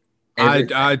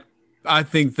 I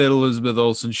think that Elizabeth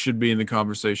Olsen should be in the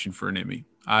conversation for an Emmy.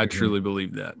 I truly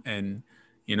believe that. And,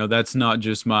 that's not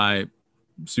just my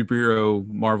superhero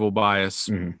Marvel bias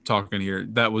talking here.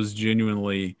 That was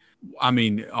genuinely,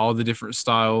 all the different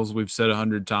styles we've said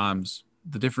 100 times,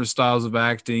 the different styles of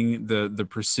acting, the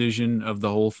precision of the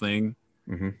whole thing.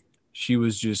 She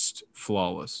was just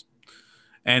flawless.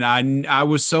 And I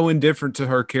was so indifferent to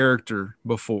her character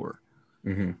before.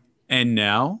 And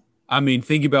now,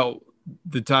 think about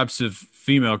the types of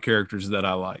female characters that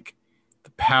I like.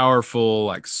 The powerful,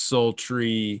 like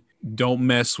sultry, don't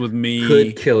mess with me.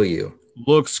 Could kill you.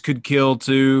 Looks could kill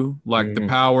too. Like the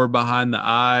power behind the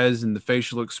eyes and the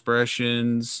facial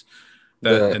expressions.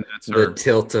 And that's her. The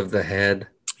tilt of the head.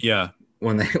 Yeah.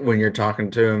 When you're talking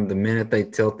to them, the minute they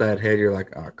tilt that head, you're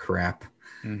like, oh, crap.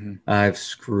 I've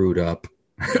screwed up.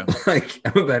 Yeah. Like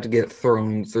I'm about to get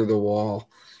thrown through the wall.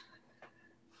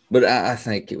 But I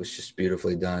think it was just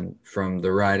beautifully done, from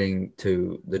the writing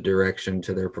to the direction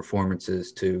to their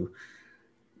performances to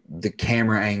the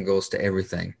camera angles to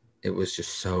everything. It was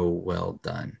just so well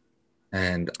done.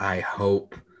 And I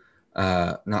hope,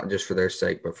 not just for their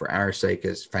sake, but for our sake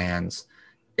as fans,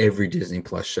 every Disney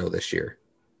Plus show this year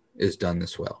is done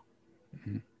this well.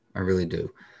 I really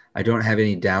do. I don't have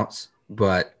any doubts,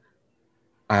 but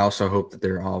I also hope that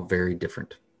they're all very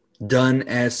different. Done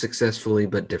as successfully,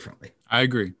 but differently. I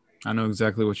agree. I know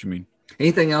exactly what you mean.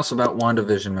 Anything else about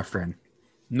WandaVision, my friend?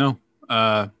 No.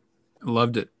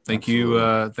 Loved it. Thank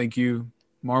you,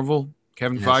 Marvel,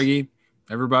 Kevin Feige,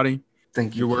 everybody.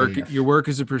 Thank you. Your work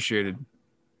is appreciated.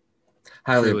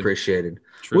 Highly appreciated.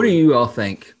 Truly. What do you all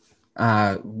think?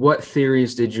 What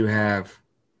theories did you have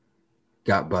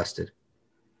got busted?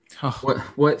 Oh,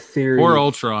 what theory? Poor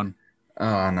Ultron.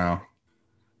 Oh, no.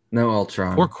 No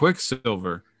Ultron. Poor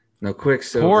Quicksilver. No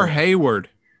Quicksilver. Poor Hayward.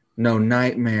 No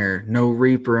Nightmare. No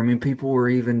Reaper. People were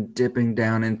even dipping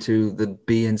down into the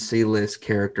B and C list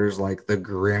characters like the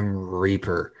Grim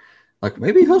Reaper. Like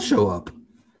maybe he'll show up.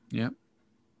 Yep.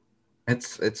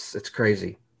 It's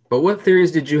crazy. But what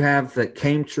theories did you have that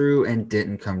came true and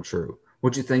didn't come true?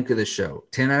 What'd you think of the show?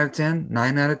 10 out of 10?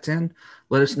 9 out of 10?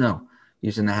 Let us know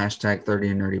using the hashtag 30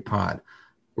 and Nerdy Pod.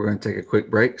 We're going to take a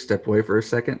quick break, step away for a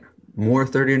second. More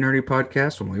 30 and Nerdy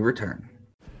Podcast when we return.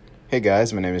 Hey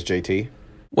guys, my name is JT.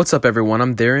 What's up, everyone?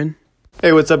 I'm Darren.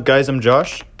 Hey, what's up, guys? I'm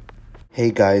Josh.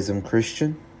 Hey, guys. I'm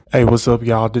Christian. Hey, what's up,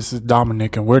 y'all? This is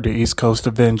Dominic, and we're the East Coast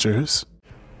Avengers.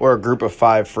 We're a group of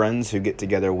 5 friends who get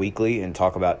together weekly and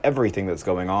talk about everything that's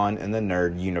going on in the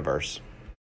nerd universe.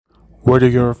 Whether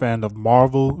you're a fan of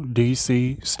Marvel,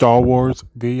 DC, Star Wars,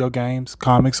 video games,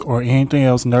 comics, or anything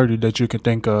else nerdy that you can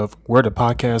think of, we're the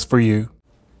podcast for you.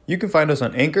 You can find us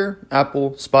on Anchor,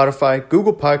 Apple, Spotify,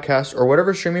 Google Podcasts, or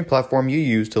whatever streaming platform you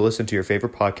use to listen to your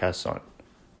favorite podcasts on.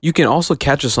 You can also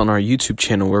catch us on our YouTube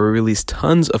channel where we release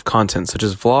tons of content such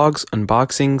as vlogs,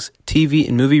 unboxings, TV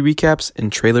and movie recaps,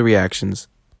 and trailer reactions.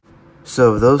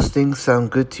 So if those things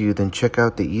sound good to you, then check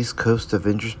out the East Coast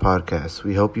Avengers podcast.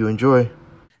 We hope you enjoy.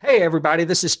 Hey everybody,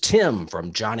 this is Tim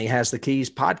from Johnny Has the Keys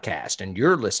podcast, and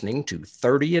you're listening to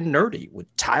 30 and Nerdy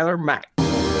with Tyler Mack.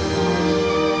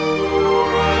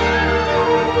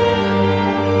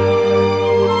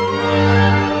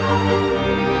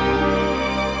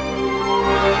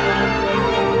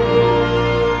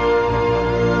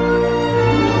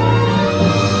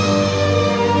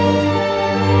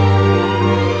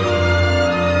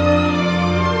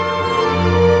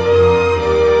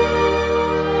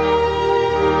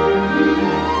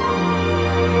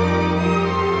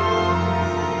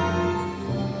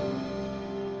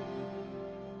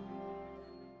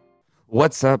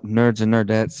 What's up, nerds and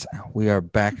nerdettes? We are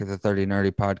back at the 30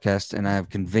 Nerdy Podcast, and I have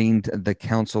convened the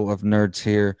Council of Nerds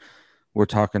here. We're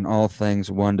talking all things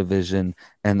WandaVision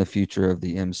and the future of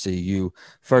the MCU.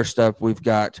 First up, we've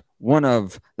got one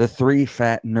of the 3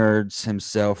 fat nerds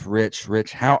himself, Rich.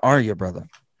 Rich, how are you, brother?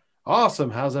 Awesome.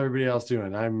 How's everybody else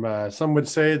doing? I'm. Some would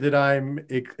say that I'm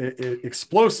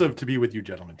explosive to be with you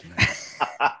gentlemen tonight.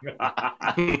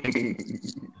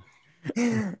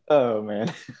 Oh,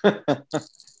 man.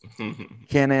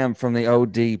 Ken M from the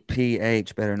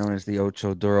ODPH, better known as the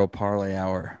Ocho Duro Parlay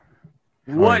Hour.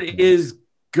 What is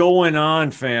going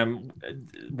on, fam?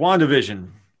 WandaVision.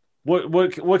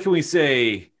 What can we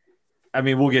say? I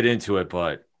mean, we'll get into it,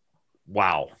 but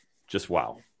wow. Just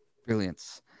wow.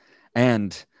 Brilliance.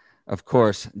 And, of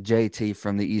course, JT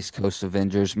from the East Coast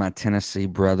Avengers, my Tennessee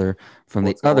brother from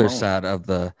the other side of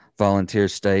the volunteer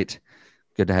state.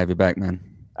 Good to have you back, man.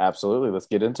 Absolutely. Let's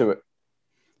get into it.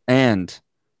 And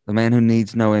the man who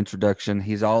needs no introduction.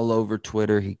 He's all over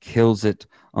Twitter. He kills it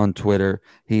on Twitter.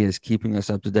 He is keeping us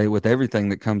up to date with everything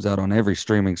that comes out on every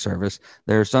streaming service.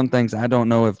 There are some things I don't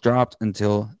know if dropped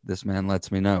until this man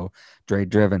lets me know. Dre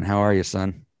Driven, how are you,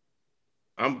 son?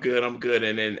 I'm good.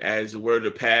 And then as the word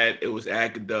of Pat, it was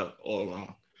Agatha all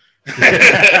along.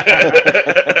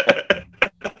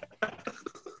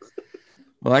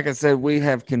 Well, like I said, we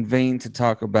have convened to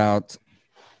talk about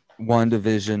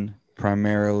WandaVision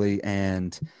primarily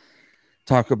and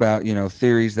talk about,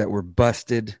 theories that were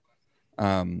busted,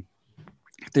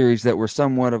 theories that were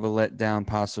somewhat of a letdown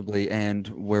possibly, and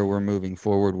where we're moving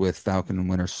forward with Falcon and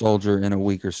Winter Soldier in a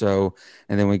week or so.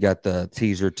 And then we got the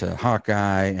teaser to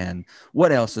Hawkeye and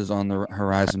what else is on the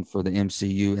horizon for the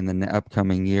MCU in the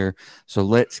upcoming year. So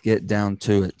let's get down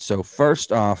to it. So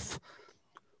first off,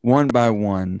 one by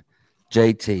one,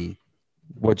 JT,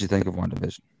 what'd you think of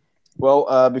WandaVision?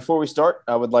 Well, before we start,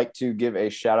 I would like to give a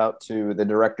shout out to the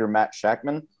director, Matt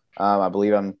Shakman. I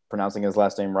believe I'm pronouncing his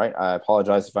last name right. I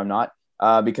apologize if I'm not,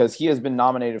 because he has been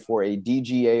nominated for a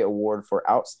DGA award for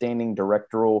Outstanding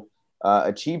Directorial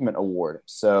Achievement Award.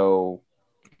 So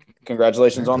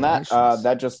congratulations on that.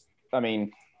 That just,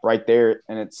 right there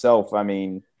in itself,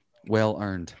 well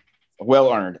earned.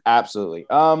 Well earned. Absolutely.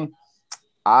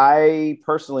 I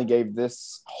personally gave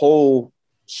this whole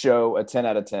show a 10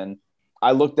 out of 10.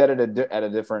 I looked at it at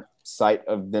a different site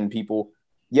than people.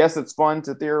 Yes, it's fun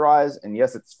to theorize, and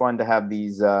yes, it's fun to have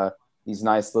these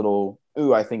nice little,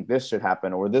 ooh, I think this should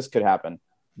happen or this could happen.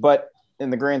 But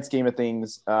in the grand scheme of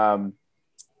things, I'm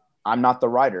not the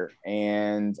writer,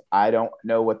 and I don't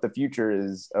know what the future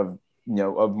is of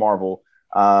Marvel.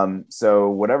 So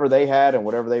whatever they had and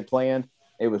whatever they planned,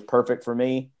 it was perfect for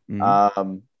me.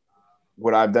 Mm-hmm.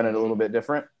 Would I have done it a little bit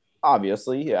different?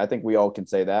 Obviously, yeah, I think we all can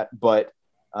say that. But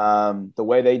the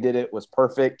way they did it was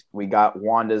perfect. We got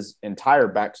Wanda's entire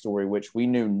backstory, which we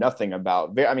knew nothing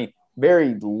about.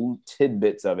 Very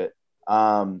tidbits of it.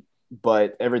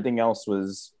 But everything else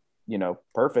was,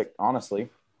 perfect, honestly.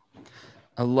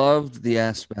 I loved the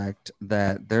aspect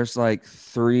that there's like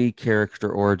 3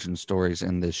 character origin stories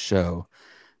in this show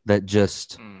that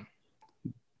just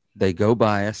they go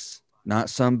by us.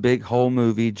 Not some big whole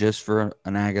movie just for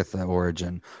an Agatha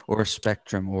origin or a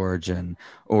Spectrum origin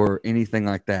or anything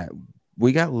like that.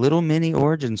 We got little mini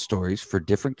origin stories for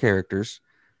different characters,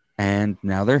 and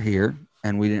now they're here,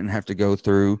 and we didn't have to go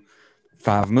through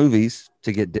 5 movies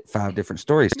to get 5 different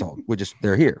stories told.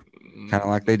 They're here, kind of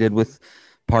like they did with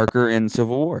Parker in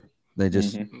Civil War. They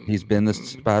just he's been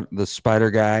the spider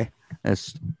guy,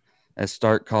 as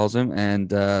Stark calls him,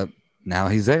 and now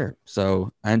he's there.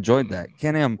 So I enjoyed that.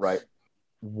 Ken M, right?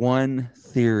 One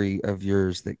theory of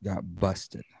yours that got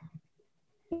busted.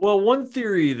 Well, one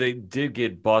theory that did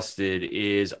get busted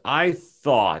is I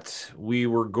thought we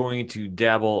were going to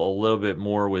dabble a little bit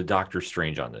more with Doctor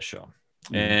Strange on this show.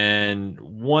 Mm-hmm. And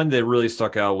one that really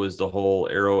stuck out was the whole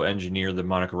Arrow engineer that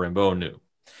Monica Rambeau knew.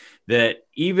 That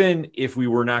even if we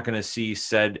were not going to see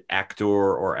said actor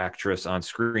or actress on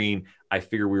screen, I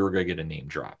figured we were going to get a name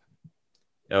drop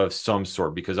of some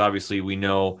sort, because obviously we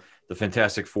know the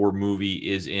Fantastic Four movie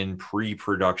is in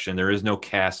pre-production. There is no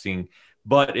casting,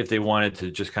 but if they wanted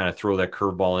to just kind of throw that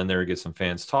curveball in there and get some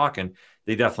fans talking,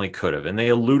 they definitely could have. And they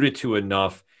alluded to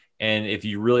enough. And if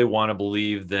you really want to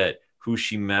believe that who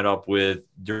she met up with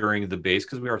during the base,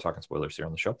 because we are talking spoilers here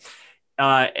on the show,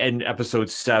 and episode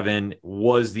 7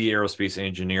 was the aerospace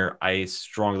engineer, I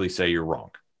strongly say you're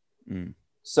wrong.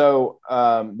 So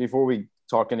before we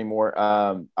talk anymore,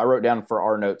 I wrote down for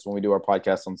our notes when we do our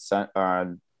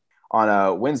podcast on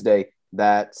a Wednesday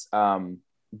that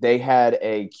they had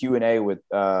a Q&A with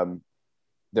the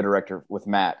director, with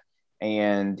Matt,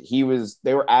 and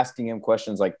they were asking him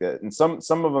questions like that. And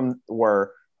some of them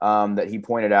were that he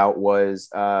pointed out was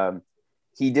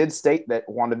he did state that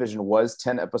WandaVision was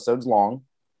 10 episodes long,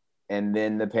 and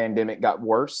then the pandemic got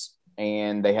worse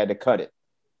and they had to cut it.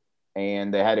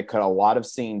 And they had to cut a lot of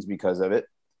scenes because of it.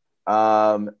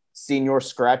 Senior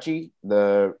Scratchy,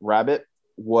 the rabbit,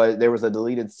 there was a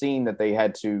deleted scene that they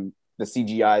had to, the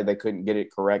CGI, they couldn't get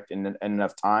it correct in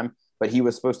enough time, but he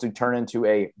was supposed to turn into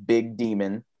a big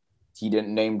demon. He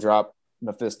didn't name drop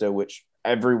Mephisto, which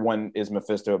everyone is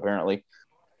Mephisto apparently.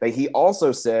 But he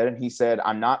also said,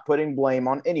 I'm not putting blame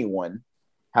on anyone.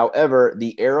 However,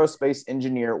 the aerospace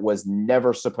engineer was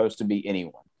never supposed to be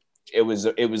anyone. It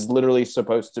was literally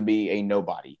supposed to be a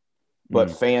nobody, but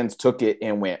fans took it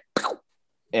and went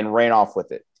and ran off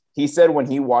with it. He said when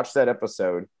he watched that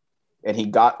episode and he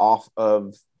got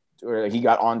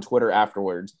on Twitter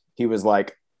afterwards, he was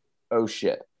like, oh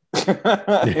shit. He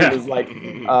was like,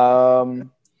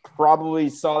 probably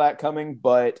saw that coming,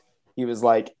 but he was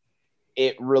like,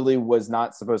 it really was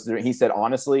not supposed to do it. He said,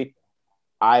 honestly,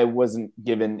 I wasn't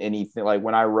given anything, like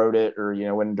when I wrote it or,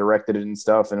 when directed it and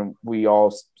stuff, and we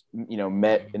all,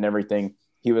 met and everything,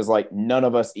 he was like, none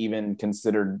of us even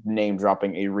considered name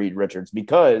dropping a Reed Richards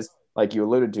because, like you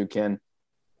alluded to, Ken,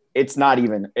 it's not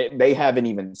even, they haven't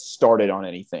even started on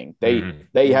anything.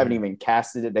 They haven't even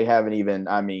casted it. They haven't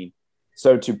even,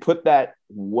 so to put that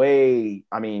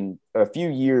a few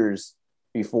years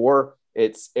before,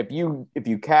 it's, if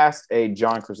you cast a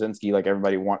John Krasinski like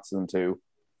everybody wants them to,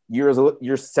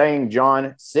 you're saying,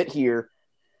 John, sit here.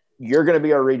 You're going to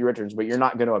be our Reed Richards, but you're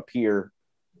not going to appear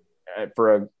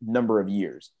for a number of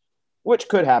years, which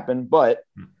could happen. But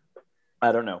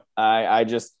I don't know.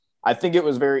 I think it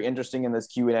was very interesting in this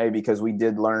Q&A because we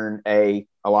did learn a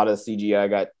lot of the CGI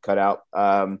got cut out.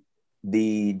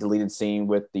 The deleted scene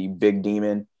with the big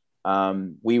demon.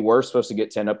 We were supposed to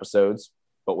get 10 episodes,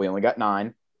 but we only got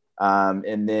 9.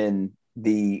 And then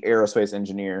the aerospace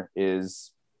engineer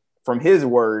is, from his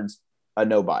words, a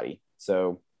nobody.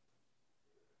 So,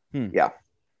 yeah.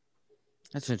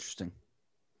 That's interesting.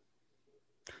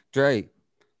 Dre,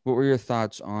 what were your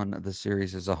thoughts on the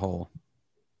series as a whole?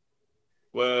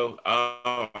 Well,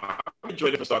 I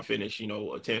enjoyed it from start to finish.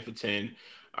 10 for 10.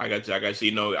 I got to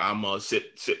see. I'm a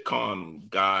sitcom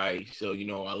guy, so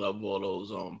I love all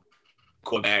those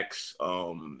callbacks.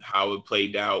 How it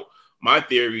played out. My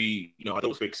theory, I thought it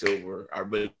was Quicksilver. I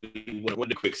really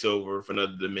wanted Quicksilver for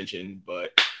another dimension, but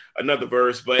another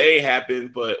verse. But it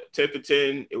happened. But 10 for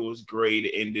 10, it was great.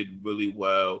 It ended really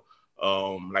well.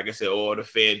 Like I said, all the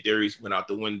fan theories went out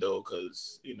the window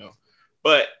because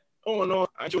But all in all,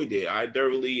 I enjoyed it. I'm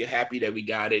thoroughly happy that we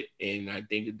got it, and I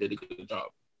think it did a good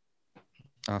job.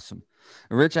 Awesome.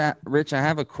 Rich, I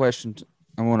have a question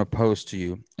I want to pose to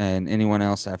you, and anyone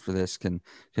else after this can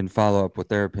follow up with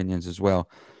their opinions as well.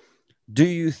 Do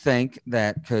you think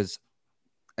that, because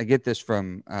I get this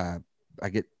from, I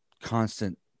get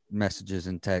constant messages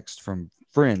and text from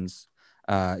friends,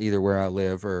 either where I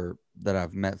live or that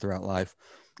I've met throughout life.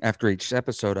 After each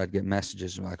episode, I'd get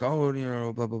messages like,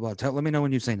 oh, blah, blah, blah. Let me know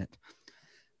when you've seen it.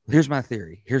 Here's my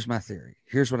theory. Here's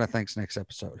what I think's next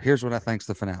episode. Here's what I think's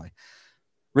the finale.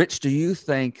 Rich, do you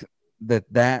think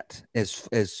that is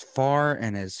as far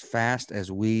and as fast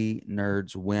as we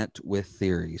nerds went with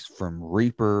theories, from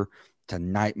Reaper to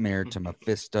Nightmare to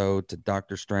Mephisto to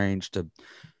Doctor Strange to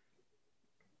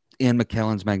Ian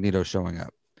McKellen's Magneto showing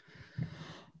up?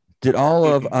 Did all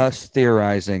of us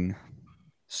theorizing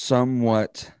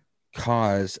somewhat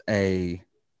cause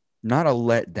not a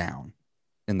letdown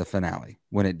in the finale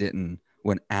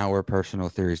when our personal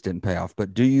theories didn't pay off?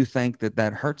 But do you think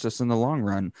that hurts us in the long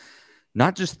run?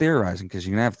 Not just theorizing, because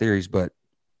you can have theories, but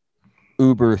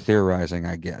uber theorizing,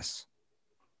 I guess.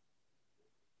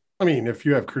 I mean, if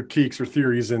you have critiques or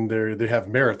theories and they have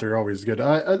merit, they're always good.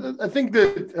 I think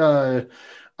that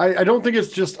I don't think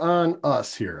it's just on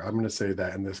us here. I'm going to say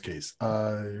that in this case.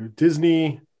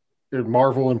 Disney,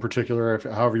 Marvel in particular,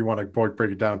 however you want to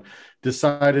break it down,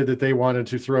 decided that they wanted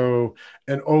to throw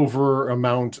an over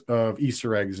amount of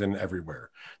Easter eggs in everywhere.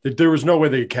 There was no way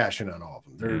they could cash in on all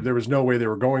of them. There was no way they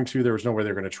were going to. There was no way they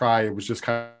were going to try. It was just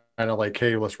kind of like,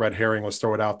 hey, let's red herring, let's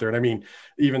throw it out there. And I mean,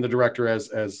 even the director, as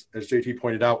JT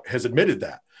pointed out, has admitted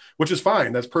that, which is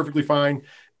fine. That's perfectly fine.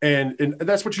 And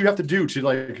that's what you have to do to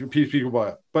like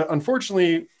people. But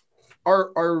unfortunately,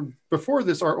 our before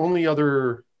this, our only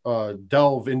other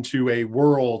delve into a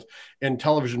world in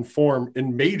television form,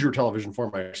 in major television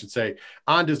form, I should say,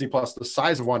 on Disney Plus, the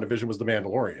size of WandaVision was The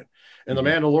Mandalorian. And The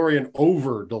Mandalorian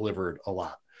over-delivered a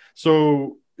lot.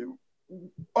 So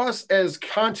us as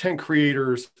content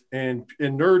creators and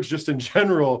nerds just in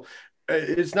general,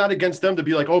 it's not against them to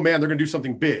be like, oh man, they're going to do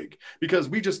something big, because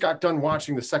we just got done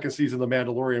watching the second season of The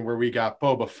Mandalorian where we got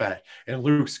Boba Fett and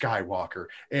Luke Skywalker.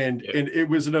 And it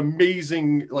was an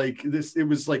amazing, like this, it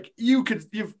was like, who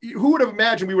would have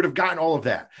imagined we would have gotten all of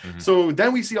that? So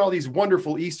then we see all these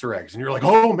wonderful Easter eggs and you're like,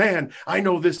 oh man, I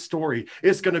know this story.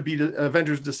 It's going to be the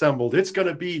Avengers Disassembled. It's going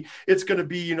to be,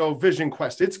 Vision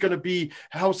Quest. It's going to be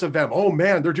House of M. Oh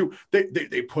man,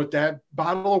 they put that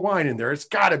bottle of wine in there. It's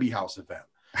got to be House of M.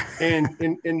 and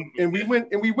we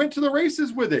went to the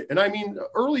races with it. And I mean,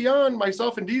 early on,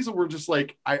 myself and Diesel were just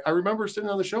like, I remember sitting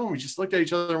on the show and we just looked at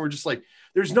each other and we're just like,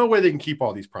 there's no way they can keep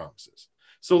all these promises.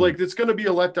 So like, it's going to be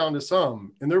a letdown to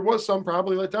some, and there was some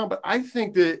probably let down, but I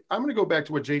think that I'm going to go back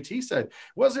to what JT said.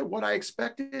 Was it what I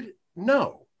expected?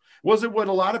 No, Was it what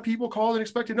a lot of people called and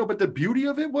expected? No, but the beauty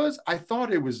of it was I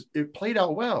thought it played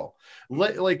out well.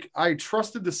 Like I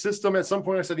trusted the system. At some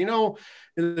point I said,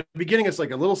 in the beginning, it's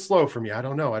like a little slow for me. I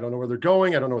don't know where they're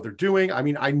going. I don't know what they're doing. I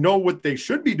mean, I know what they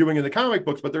should be doing in the comic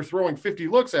books, but they're throwing 50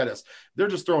 looks at us. They're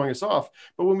just throwing us off.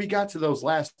 But when we got to those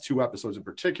last 2 episodes in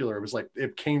particular, it was like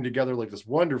it came together like this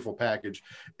wonderful package.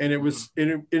 And it was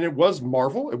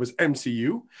Marvel. It was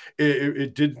MCU.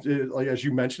 It did, like as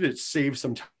you mentioned, it saved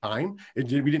some time. We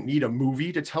didn't need a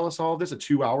movie to tell us all this, a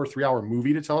 2-hour, 3-hour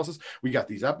movie to tell us this. We got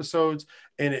these episodes,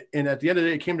 and at the end of the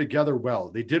day, it came together well.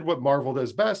 They did what Marvel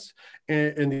does best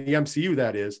in the MCU,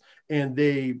 that is, and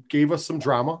they gave us some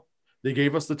drama. They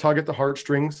gave us the tug at the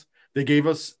heartstrings. They gave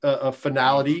us a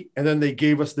finality, and then they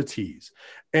gave us the tease.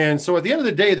 And so at the end of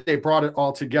the day, they brought it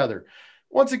all together.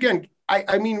 Once again,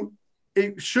 I mean,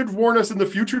 it should warn us in the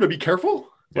future to be careful.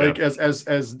 Yeah. Like as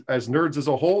nerds as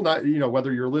a whole, not,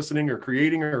 whether you're listening or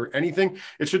creating or anything,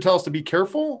 it should tell us to be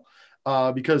careful.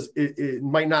 Because it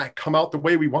might not come out the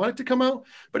way we want it to come out,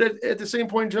 but at the same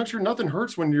point in juncture, nothing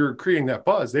hurts when you're creating that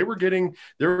buzz. They were getting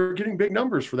big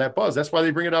numbers for that buzz. That's why they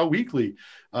bring it out weekly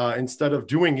instead of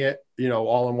doing it,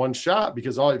 all in one shot.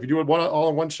 Because if you do it all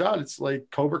in one shot, it's like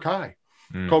Cobra Kai.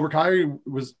 Cobra Kai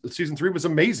season 3 was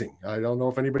amazing. I don't know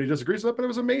if anybody disagrees with that, but it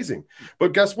was amazing.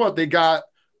 But guess what? They got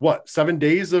 7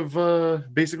 days of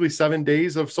basically 7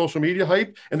 days of social media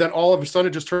hype. And then all of a sudden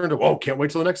it just turned to, can't wait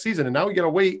till the next season. And now we got to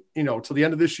wait, till the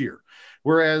end of this year.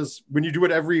 Whereas when you do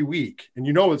it every week, and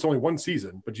it's only one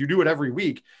season, but you do it every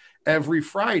week, every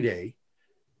Friday,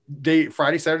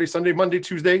 Friday, Saturday, Sunday, Monday,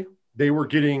 Tuesday, they were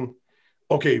getting,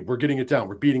 we're getting it down.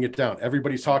 We're beating it down.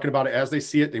 Everybody's talking about it as they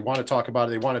see it. They want to talk about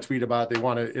it. They want to tweet about it. They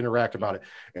want to interact about it.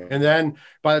 And then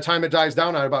by the time it dies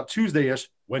down on about Tuesday-ish,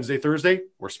 Wednesday, Thursday,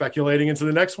 we're speculating into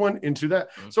the next one, into that.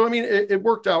 So, I mean, it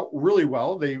worked out really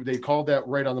well. They called that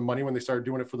right on the money when they started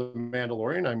doing it for The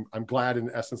Mandalorian. I'm glad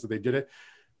in essence that they did it.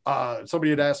 Somebody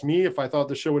had asked me if I thought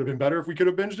the show would have been better if we could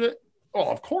have binged it. Oh,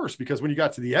 of course, because when you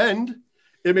got to the end,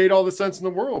 it made all the sense in the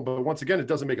world. But once again, it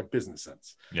doesn't make a business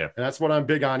sense. Yeah. And that's what I'm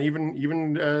big on.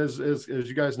 Even as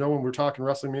you guys know, when we're talking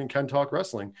wrestling, me and Ken talk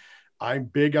wrestling, I'm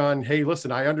big on, hey,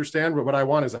 listen, I understand what I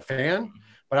want as a fan,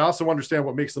 but I also understand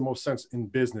what makes the most sense in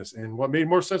business. And what made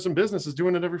more sense in business is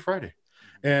doing it every Friday.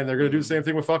 And they're going to do the same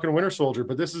thing with fucking Winter Soldier.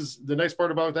 But this is the nice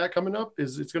part about that coming up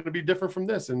is it's going to be different from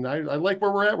this. And I like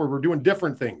where we're at, where we're doing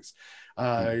different things.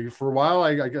 For a while,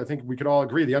 I think we could all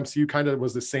agree the MCU kind of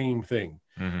was the same thing,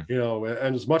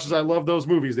 and as much as I love those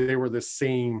movies, they were the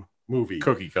same movie.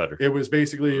 Cookie cutter. It was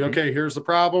basically, okay, here's the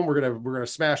problem. We're going to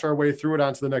smash our way through it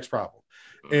onto the next problem.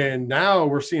 And now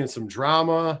we're seeing some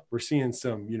drama. We're seeing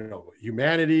some,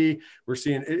 humanity. We're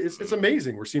seeing it's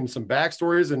amazing. We're seeing some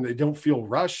backstories, and they don't feel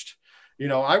rushed.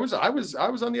 I was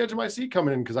on the edge of my seat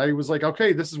coming in because I was like,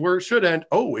 okay, this is where it should end.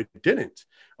 Oh, it didn't.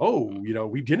 Oh,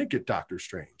 we didn't get Doctor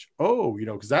Strange. Oh,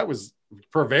 because that was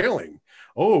prevailing.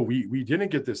 Oh, we didn't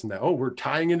get this and that. Oh, we're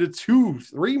tying into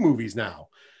 2-3 movies now.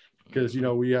 Because,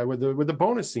 we with the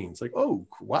bonus scenes, like, oh,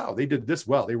 wow, they did this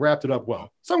well. They wrapped it up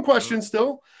well. Some questions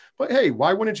still. But hey,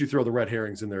 why wouldn't you throw the red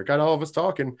herrings in there? Got all of us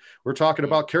talking. We're talking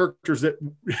about characters that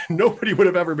nobody would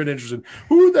have ever been interested in.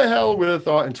 Who the hell would have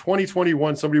thought in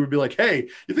 2021 somebody would be like, hey,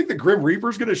 you think the Grim Reaper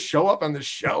is going to show up on the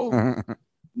show?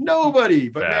 Nobody.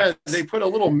 But man, they put a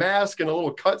little mask and a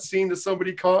little cut scene that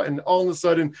somebody caught, and all of a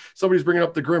sudden somebody's bringing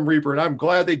up the Grim Reaper. And I'm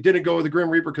glad they didn't go with the Grim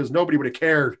Reaper because nobody would have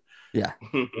cared. Yeah.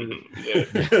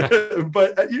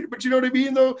 But you know what I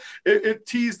mean, though? It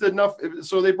teased enough.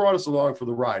 So they brought us along for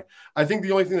the ride. I think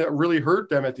the only thing that really hurt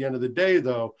them at the end of the day,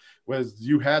 though, was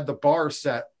you had the bar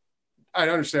set. I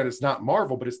understand it's not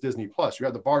Marvel, but it's Disney Plus. You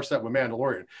had the bar set with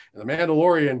Mandalorian. And the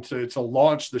Mandalorian to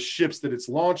launch the ships that it's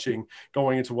launching,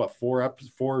 going into what,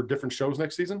 4 different shows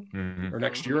next season? Or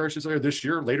next year, I should say, or this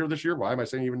year, later this year. Why am I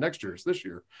saying even next year? It's this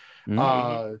year.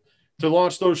 To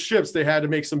launch those ships, they had to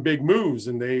make some big moves,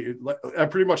 and they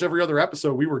pretty much every other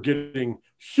episode we were getting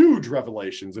huge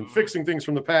revelations and fixing things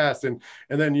from the past, and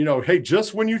then hey,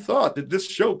 just when you thought that this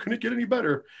show couldn't get any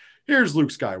better, here's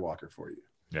Luke Skywalker for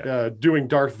you, doing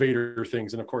Darth Vader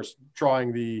things, and of course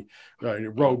drawing the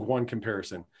Rogue One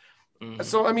comparison.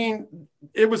 So I mean,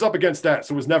 it was up against that,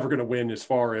 so it was never going to win as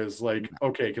far as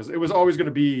because it was always going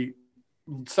to be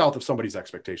south of somebody's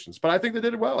expectations, but I think they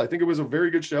did it well. I think it was a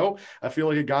very good show. I feel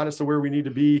like it got us to where we need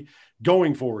to be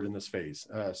going forward in this phase.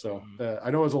 I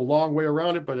know it's a long way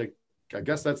around it, but I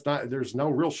guess there's no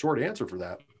real short answer for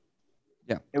that.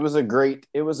 Yeah, it was a great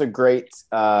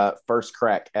first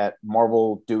crack at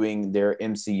Marvel doing their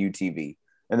MCU TV.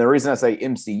 And the reason I say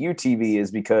MCU TV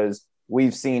is because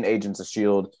we've seen Agents of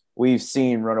S.H.I.E.L.D., we've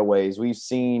seen Runaways, we've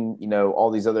seen all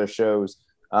these other shows,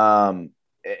 and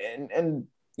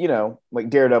like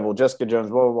Daredevil, Jessica Jones,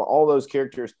 blah, blah, blah, all those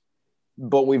characters.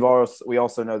 But we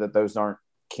also know that those aren't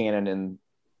canon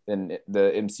in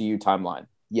the MCU timeline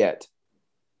yet.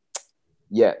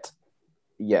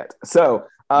 So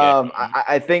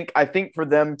I think for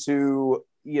them to,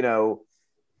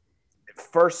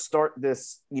 first start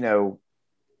this,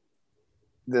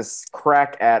 this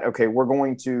crack at, okay, we're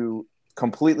going to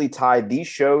completely tie these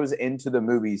shows into the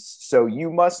movies. So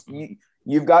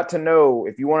you've got to know,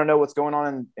 if you want to know what's going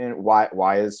on and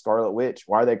why is Scarlet Witch?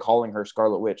 Why are they calling her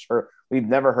Scarlet Witch? We've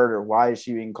never heard her. Why is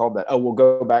she being called that? Oh, we'll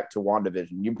go back to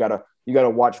WandaVision. You got to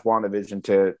watch WandaVision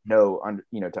to know,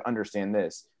 to understand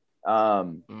this.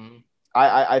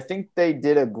 I think they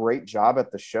did a great job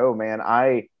at the show, man.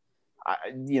 I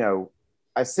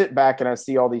sit back and I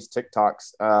see all these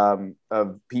TikToks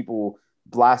of people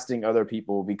blasting other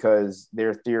people because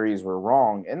their theories were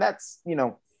wrong. And that's,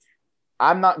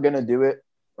 I'm not going to do it.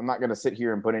 I'm not going to sit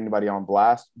here and put anybody on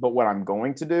blast. But what I'm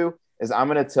going to do is I'm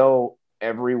going to tell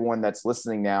everyone that's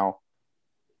listening now,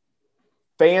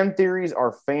 fan theories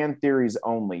are fan theories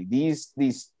only. These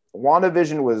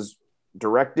WandaVision was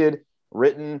directed,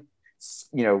 written,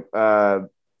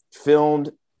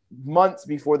 filmed months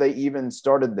before they even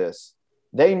started this.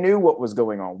 They knew what was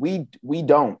going on. We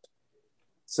don't.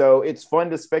 So it's fun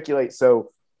to speculate.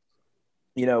 So,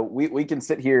 we can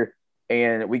sit here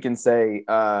and we can say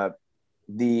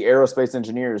the aerospace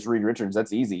engineer is Reed Richards.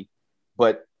 That's easy.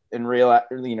 But in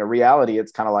reality,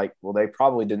 it's kind of like, well, they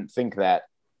probably didn't think that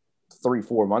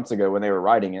 3-4 months ago when they were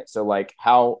writing it. So like,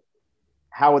 how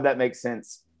would that make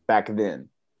sense back then?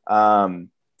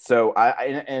 So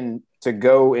and to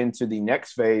go into the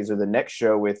next phase or the next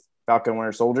show with Falcon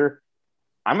Winter Soldier,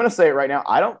 I'm going to say it right now.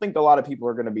 I don't think a lot of people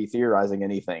are going to be theorizing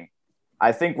anything.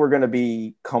 I think we're going to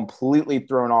be completely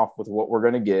thrown off with what we're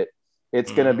going to get.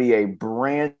 It's going to be a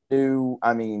brand new,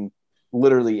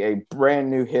 literally a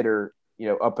brand new hitter,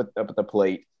 up at the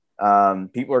plate.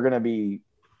 People are going to be,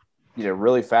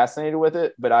 really fascinated with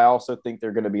it. But I also think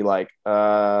they're going to be like,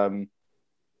 all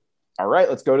right,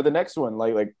 let's go to the next one.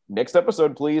 Like next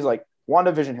episode, please. Like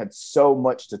WandaVision had so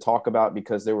much to talk about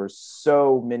because there were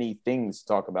so many things to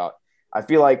talk about. I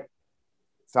feel like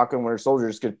Falcon Winter Soldier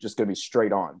is just going to be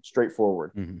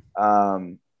straightforward.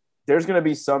 Mm-hmm. There's going to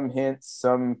be some hints,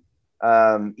 some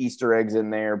Easter eggs in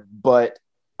there, but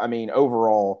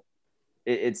overall,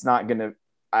 it's not going to.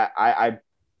 I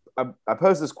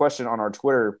posed this question on our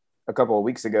Twitter a couple of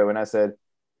weeks ago, and I said,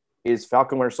 "Is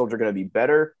Falcon Winter Soldier going to be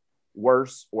better,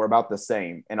 worse, or about the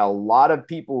same?" And a lot of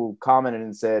people commented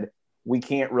and said, "We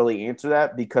can't really answer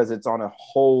that because it's on a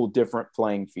whole different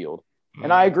playing field."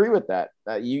 And I agree with that.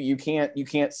 You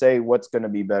can't say what's going to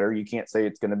be better. You can't say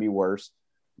it's going to be worse.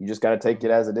 You just got to take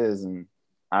it as it is, and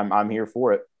I'm here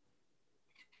for it.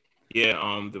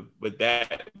 Yeah. With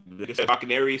that, like I said,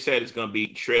 Falconeri said it's going to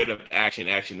be straight up action.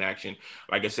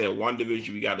 Like I said,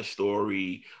 WandaVision, we got a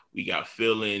story, we got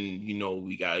feeling,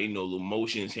 we got little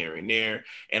emotions here and there,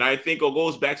 and I think it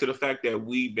goes back to the fact that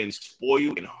we've been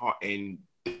spoiled and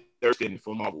thirsting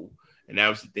for Marvel. And that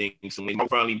was the thing. So when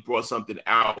Marvel finally brought something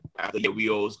out after we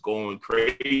was going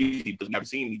crazy because we never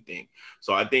seen anything.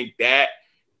 So I think that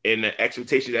and the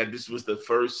expectation that this was the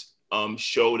first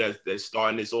show that's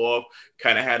starting this off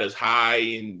kind of had us high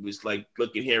and was like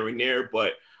looking here and there.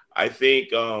 But I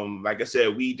think, like I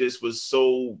said, we just was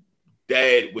so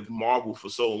dead with Marvel for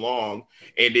so long,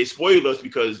 and they spoiled us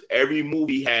because every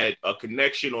movie had a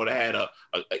connection or they had a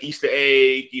Easter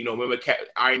egg. Remember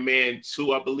Iron Man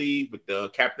 2, I believe, with the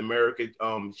Captain America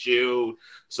shield.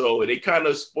 So they kind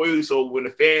of spoiled. So when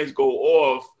the fans go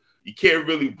off, you can't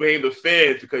really blame the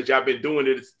fans because y'all been doing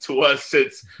it to us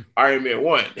since Iron Man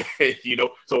 1.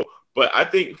 So but I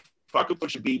think Falcon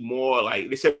should be more like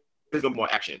they said. There's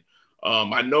more action.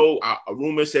 I know a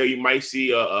rumor said you might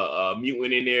see a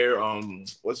mutant in there.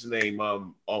 What's his name?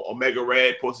 Omega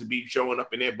Red supposed to be showing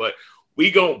up in there, but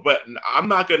I'm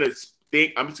not gonna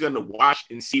think. I'm just gonna watch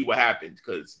and see what happens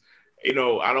because I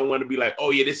don't want to be like, oh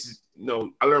yeah, this is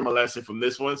I learned my lesson from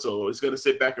this one, so it's gonna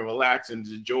sit back and relax and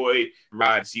enjoy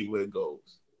ride, see where it goes.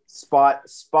 Spot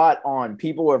on.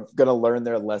 People are gonna learn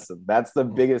their lesson. That's the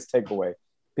biggest takeaway.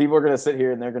 People are gonna sit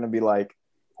here and they're gonna be like,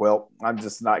 well, I'm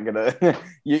just not gonna.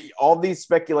 All these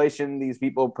speculation, these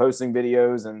people posting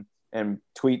videos and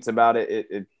tweets about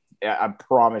it. I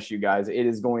promise you guys, it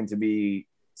is going to be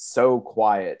so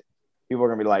quiet. People are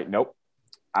gonna be like, nope.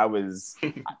 I was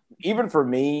even for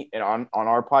me and on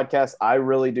our podcast, I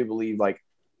really do believe like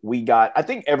I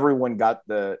think everyone got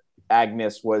the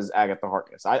Agnes was Agatha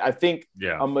Harkness. I think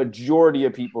a majority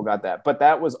of people got that, but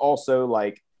that was also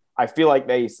like I feel like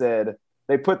they said.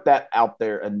 They put that out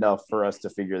there enough for us to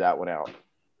figure that one out.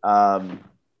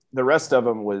 The rest of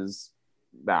them was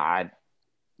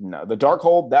No, the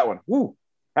Darkhold, that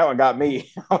one got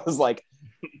me. I was like,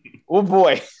 oh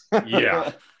boy.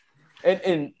 Yeah.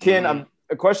 And Ken,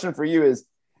 a question for you is,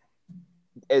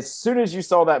 as soon as you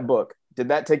saw that book, did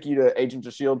that take you to Agents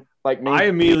of S.H.I.E.L.D. like me? I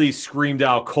immediately screamed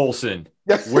out, Coulson.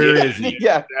 Where is he?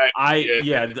 Yeah.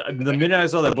 The minute I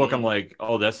saw that book, I'm like,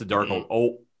 oh, that's the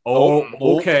Darkhold.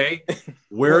 Okay.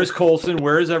 Where is Coulson?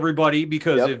 Where is everybody?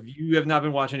 Because if you have not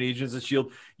been watching Agents of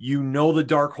S.H.I.E.L.D., you know the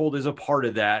Darkhold is a part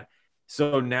of that.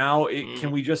 So now,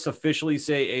 can we just officially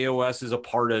say AOS is a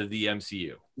part of the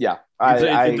MCU? Yeah. It's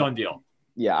a done deal.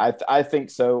 Yeah, I think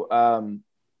so.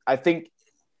 I think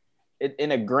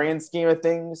in a grand scheme of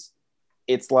things,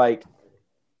 it's like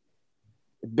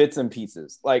bits and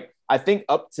pieces. Like, I think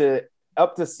up to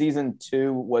season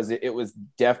 2 it was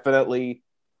definitely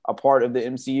a part of the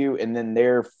MCU, and then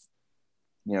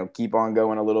keep on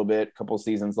going a little bit. A couple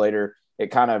seasons later,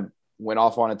 it kind of went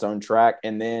off on its own track,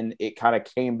 and then it kind of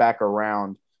came back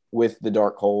around with the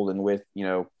Darkhold and with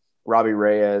Robbie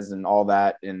Reyes and all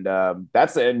that. And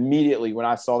that's immediately when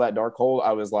I saw that Darkhold,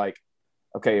 I was like,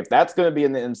 okay, if that's going to be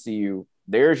in the MCU,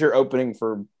 there's your opening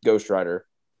for Ghost Rider.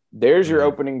 There's your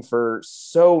opening for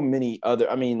so many other.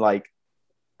 I mean, like,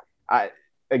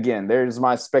 there's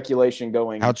my speculation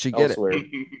going. How'd she elsewhere. get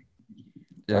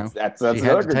it? That's she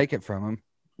had to take it from him.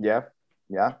 Yeah.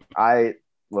 I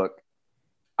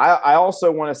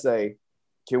also want to say,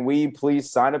 can we please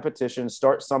sign a petition,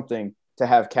 start something to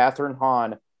have Catherine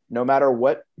Hahn, no matter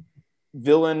what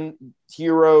villain,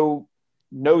 hero,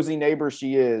 nosy neighbor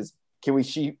she is, can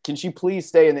she please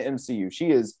stay in the MCU?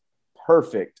 She is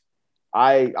perfect.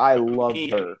 I love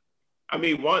her. I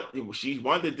mean,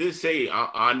 Wanda did say,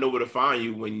 I know where to find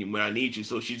you when I need you.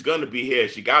 So she's going to be here.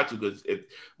 She got to, because if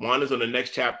Wanda's on the next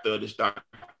chapter of this Doctor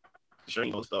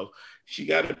Strange stuff, she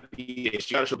got to be here.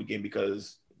 She got to show up again,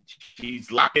 because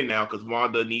she's locked in now, because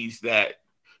Wanda needs that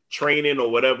training or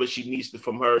whatever she needs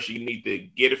from her. She needs to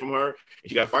get it from her, and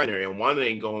she got to find her. And Wanda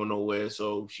ain't going nowhere,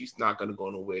 so she's not going to go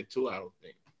nowhere too, I don't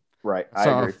think. Right. I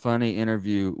saw a funny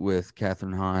interview with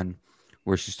Catherine Hahn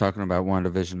where she's talking about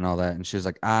WandaVision and all that, and she's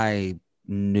like, I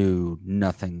knew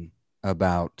nothing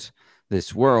about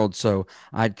this world, so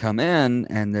I'd come in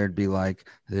and there'd be like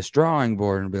this drawing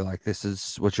board and be like, this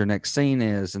is what your next scene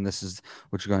is, and this is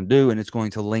what you're going to do, and it's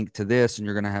going to link to this, and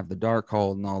you're going to have the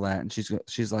Darkhold and all that. And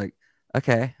she's like,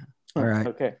 okay, all right,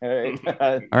 okay,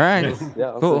 all right,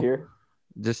 yeah, cool. Here.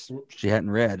 Just she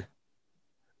hadn't read.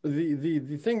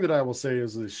 The thing that I will say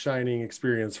is the shining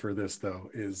experience for this, though,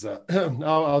 is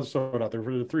I'll just throw it out there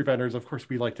for the three vendors. Of course,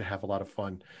 we like to have a lot of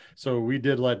fun, so we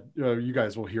did let you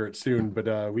guys will hear it soon,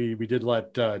 but we did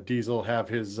let Diesel have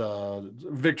his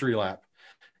victory lap,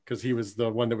 because he was the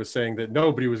one that was saying that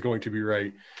nobody was going to be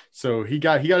right. So he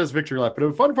got his victory lap. But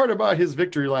the fun part about his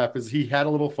victory lap is he had a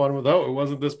little fun with, it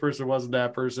wasn't this person, wasn't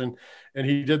that person, and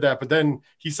he did that. But then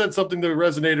he said something that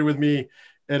resonated with me,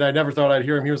 and I never thought I'd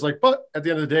hear him. He was like, but at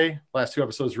the end of the day, last 2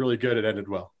 episodes really good. It ended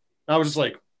well. I was just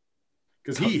like,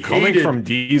 because coming from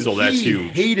Diesel, that's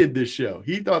huge. He hated this show.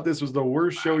 He thought this was the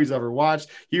worst show he's ever watched.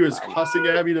 He was cussing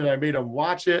at me that I made him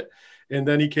watch it. And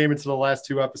then he came into the last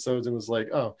 2 episodes and was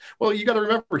like, oh, well, you got to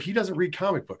remember, he doesn't read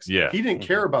comic books. Yeah. He didn't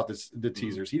care about the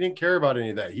teasers. He didn't care about any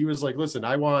of that. He was like, listen,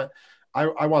 I want the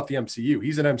MCU.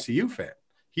 He's an MCU fan.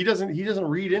 He doesn't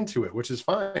read into it, which is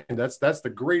fine. That's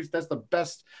the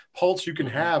best pulse you can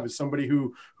have, is somebody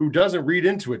who doesn't read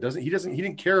into it. He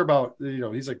didn't care about,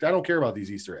 he's like, I don't care about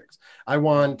these Easter eggs. I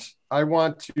want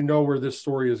to know where this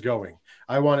story is going.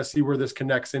 I want to see where this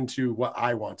connects into what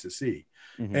I want to see.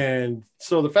 Mm-hmm. And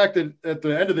so the fact that at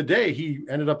the end of the day, he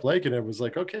ended up liking it, was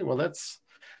like, okay, well, that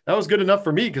was good enough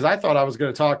for me, because I thought I was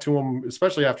going to talk to him,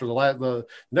 especially after the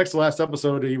next to last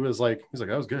episode. He was like, that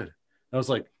was good. I was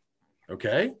like,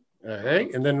 okay, all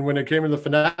right. And then when it came to the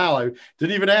finale, I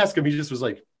didn't even ask him. He just was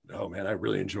like, oh man, I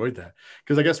really enjoyed that.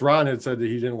 Because I guess Ron had said that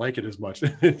he didn't like it as much,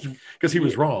 because he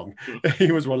was wrong.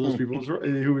 He was one of those people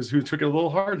who took it a little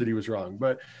hard that he was wrong.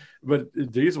 But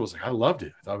Diesel was like, I loved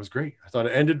it. I thought it was great. I thought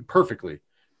it ended perfectly.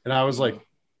 And I was like,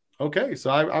 okay. So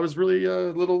I was really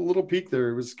a little peak there.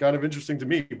 It was kind of interesting to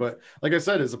me. But like I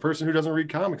said, as a person who doesn't read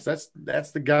comics,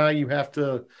 that's the guy you have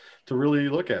to really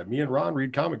look at. Me and Ron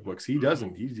read comic books. He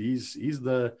doesn't. He's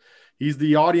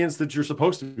the audience that you're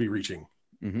supposed to be reaching.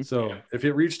 Mm-hmm. So if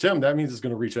it reached him, that means it's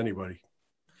going to reach anybody.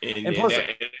 And plus,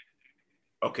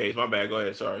 okay, it's my bad. Go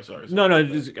ahead. Sorry. No. I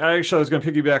was going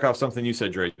to piggyback off something you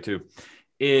said, Dre, too.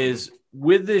 Is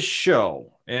with this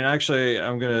show, and actually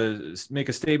I'm going to make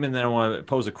a statement, then I want to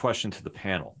pose a question to the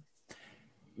panel.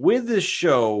 With this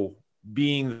show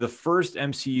being the first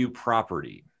MCU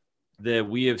property that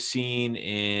we have seen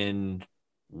in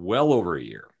well over a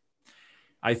year,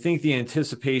 I think the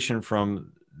anticipation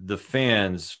from the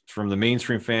fans, from the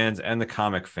mainstream fans and the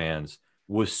comic fans,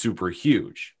 was super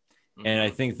huge. And I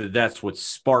think that that's what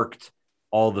sparked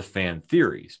all the fan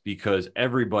theories, because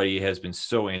everybody has been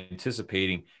so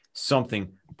anticipating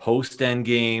something post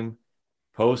Endgame,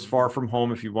 post Far From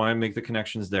Home, if you want to make the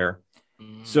connections there.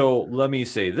 So let me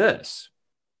say this.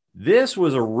 This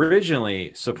was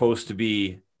originally supposed to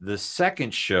be the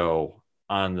second show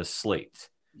on the slate.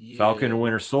 Falcon and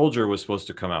Winter Soldier was supposed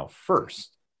to come out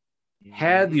first.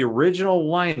 Had the original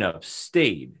lineup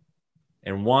stayed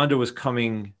and Wanda was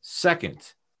coming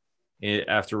second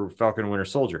after Falcon and Winter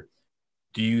Soldier,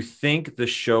 do you think the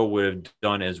show would have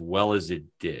done as well as it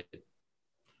did?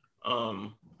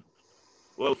 Well,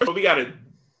 first we got to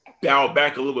dial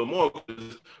back a little bit more.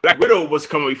 Black Widow was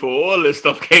coming before all this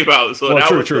stuff came out. So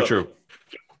that was true.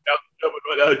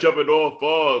 Jumping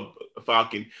off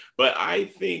Falcon. But I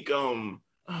think,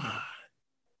 I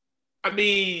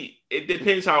mean, it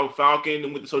depends how Falcon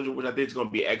and Winter Soldier, which I think is going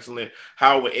to be excellent,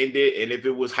 how it ended, and if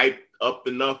it was hyped up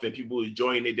enough and people were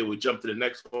enjoying it, they would jump to the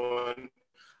next one.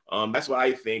 That's what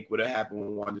I think would have happened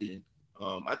with WandaVision.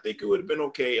 I think it would have been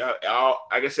okay.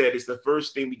 Like I said, it's the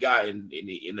first thing we got in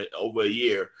over a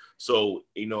year, so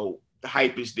the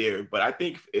hype is there. But I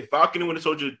think if Falcon and Winter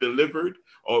Soldier delivered,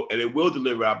 and it will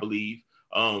deliver, I believe,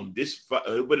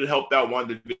 it would have helped out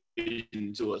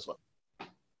WandaVision too as well.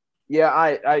 Yeah,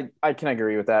 I can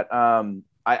agree with that.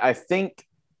 I think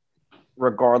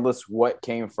regardless what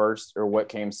came first or what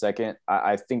came second,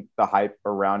 I think the hype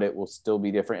around it will still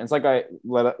be different. It's like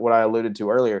what I alluded to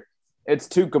earlier. It's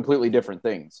two completely different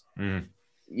things.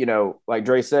 Like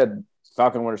Dre said,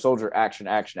 Falcon and Winter Soldier,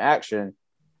 action.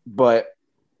 But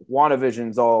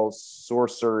WandaVision's all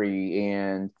sorcery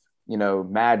and,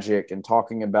 magic and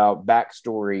talking about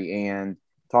backstory and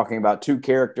talking about two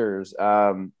characters,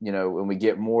 and we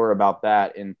get more about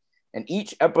that. And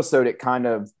each episode, it kind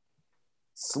of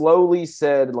slowly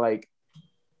said, like,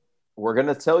 we're going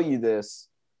to tell you this,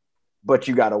 but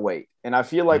you got to wait. And I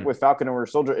feel like with Falcon and Winter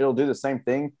Soldier, it'll do the same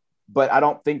thing, but I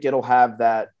don't think it'll have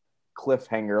that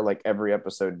cliffhanger like every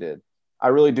episode did. I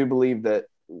really do believe that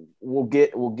we'll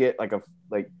get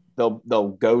they'll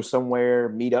go somewhere,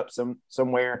 meet up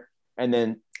somewhere, and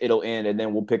then it'll end, and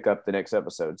then we'll pick up the next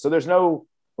episode. So there's no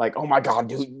like, oh my God,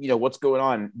 dude, what's going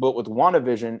on? But with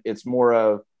WandaVision, it's more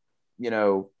of,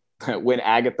 when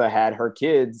Agatha had her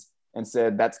kids and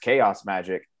said, that's chaos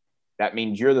magic, that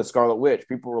means you're the Scarlet Witch.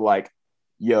 People were like,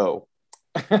 yo,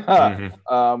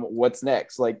 what's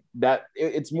next? Like that,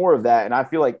 it's more of that. And I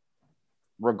feel like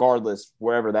regardless,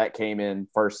 wherever that came in,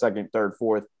 first, second, third,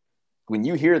 fourth, when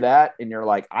you hear that and you're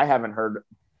like, I haven't heard,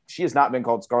 she has not been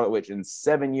called Scarlet Witch in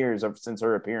 7 years since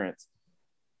her appearance.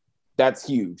 That's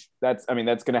huge. That's going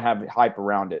to have hype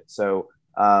around it. So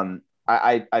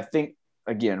I think,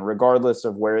 again, regardless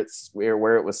of where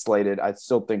it was slated, I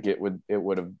still think it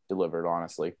would have delivered,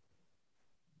 honestly.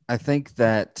 I think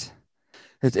that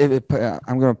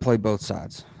I'm going to play both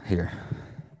sides here.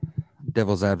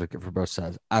 Devil's advocate for both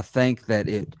sides. I think that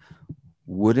it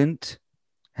wouldn't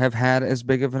have had as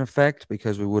big of an effect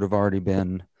because we would have already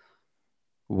been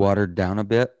watered down a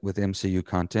bit with MCU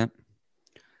content.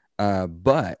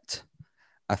 But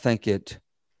I think it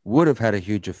would have had a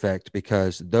huge effect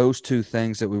because those two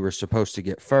things that we were supposed to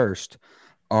get first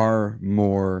are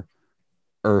more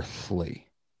earthly.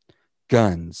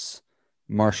 Guns,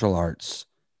 martial arts,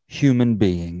 human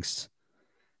beings,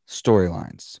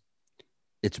 storylines.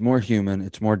 It's more human.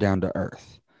 It's more down to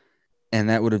earth. And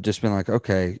that would have just been like,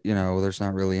 okay, there's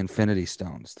not really Infinity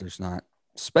Stones. There's not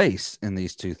space in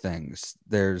these two things.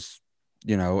 There's,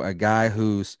 a guy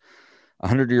who's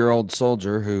 100-year-old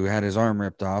soldier who had his arm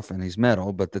ripped off and he's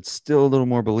metal, but that's still a little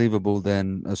more believable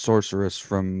than a sorceress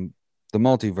from the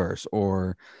multiverse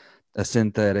or a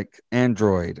synthetic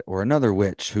android or another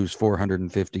witch who's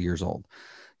 450 years old.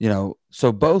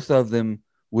 So both of them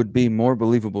would be more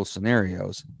believable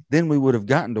scenarios. Then we would have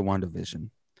gotten to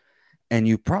WandaVision, and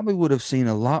you probably would have seen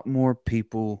a lot more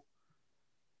people.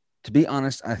 To be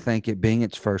honest, I think it being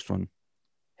its first one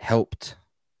helped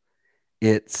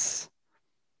its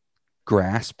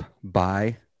grasp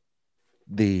by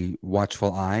the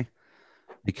watchful eye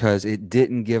because it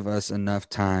didn't give us enough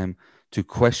time to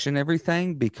question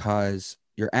everything, because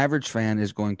your average fan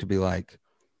is going to be like,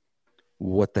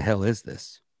 what the hell is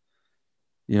this?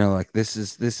 Like this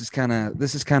is kind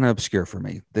of obscure for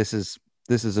me. This is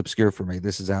obscure for me.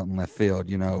 This is out in left field.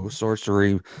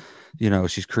 Sorcery,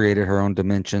 she's created her own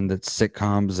dimension that's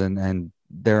sitcoms and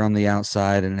they're on the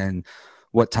outside. And then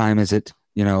what time is it?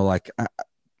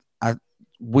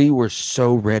 We were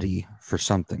so ready for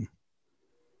something.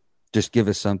 Just give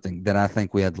us something that I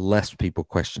think we had less people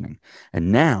questioning.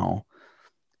 And now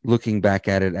looking back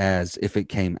at it as if it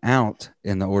came out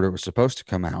in the order it was supposed to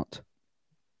come out,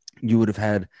 you would have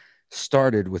had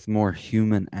started with more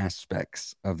human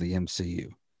aspects of the MCU,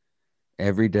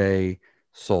 everyday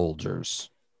soldiers,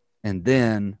 and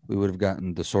then we would have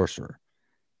gotten the Sorcerer.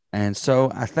 And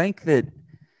so I think that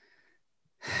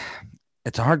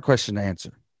it's a hard question to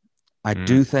answer. I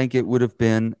do think it would have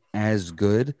been as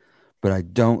good, but I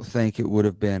don't think it would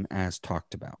have been as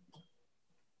talked about.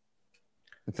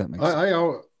 If that makes sense.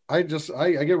 I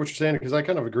get what you're saying, because I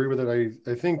kind of agree with it.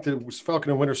 I think that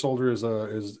Falcon and Winter Soldier is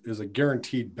a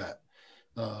guaranteed bet.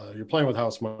 You're playing with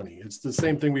house money. It's the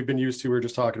same thing we've been used to. We were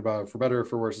just talking about, for better or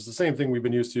for worse. It's the same thing we've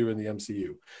been used to in the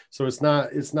MCU. So it's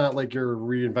not like you're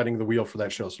reinventing the wheel for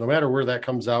that show. So no matter where that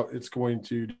comes out, it's going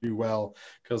to do well,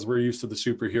 because we're used to the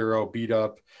superhero beat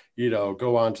up,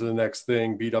 go on to the next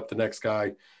thing, beat up the next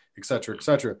guy, et cetera, et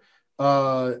cetera.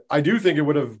 I do think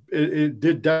it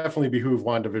did definitely behoove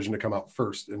WandaVision to come out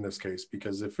first in this case,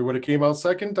 because if it would have came out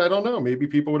second, I don't know, maybe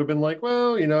people would have been like,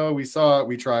 well, we saw it,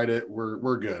 we tried it,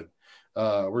 we're good.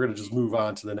 We're going to just move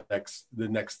on to the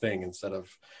next thing instead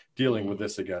of dealing with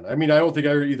this again. I mean, I don't think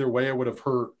either way it would have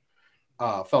hurt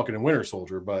Falcon and Winter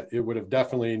Soldier, but it would have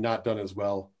definitely not done as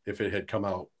well if it had come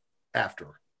out after.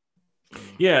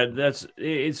 Yeah,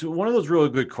 it's one of those really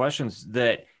good questions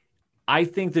that I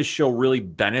think this show really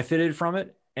benefited from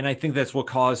it. And I think that's what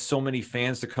caused so many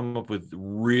fans to come up with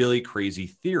really crazy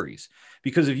theories.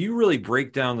 Because if you really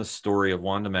break down the story of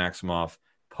Wanda Maximoff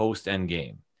post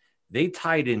Endgame, they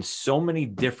tied in so many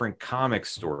different comic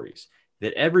stories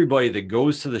that everybody that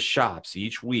goes to the shops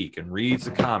each week and reads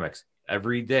the comics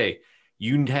every day,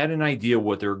 you had an idea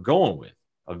what they're going with.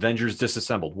 Avengers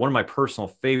Disassembled, one of my personal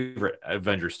favorite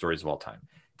Avengers stories of all time.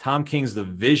 Tom King's The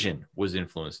Vision was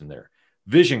influenced in there.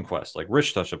 Vision Quest, like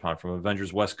Rich touched upon from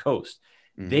Avengers West Coast.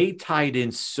 They tied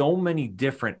in so many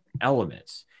different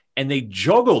elements and they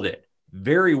juggled it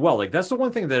very well. Like, that's the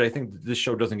one thing that I think this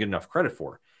show doesn't get enough credit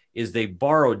for, is they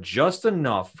borrowed just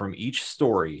enough from each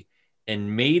story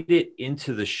and made it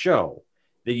into the show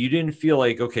that you didn't feel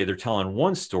like, okay, they're telling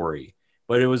one story,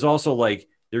 but it was also like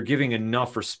they're giving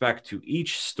enough respect to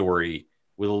each story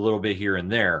with a little bit here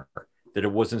and there that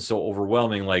it wasn't so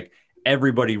overwhelming. Like,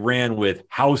 everybody ran with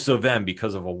House of M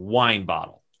because of a wine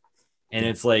bottle. And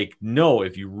it's like, no,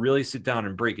 if you really sit down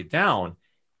and break it down,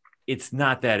 it's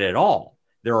not that at all.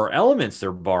 There are elements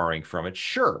they're borrowing from it,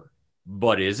 sure.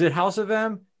 But is it House of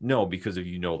M? No, because if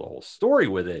you know the whole story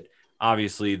with it,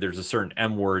 obviously there's a certain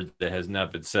M word that has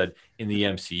not been said in the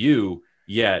MCU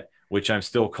yet, which I'm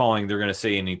still calling they're going to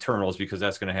say in Eternals, because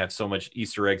that's going to have so much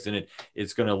Easter eggs in it.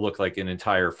 It's going to look like an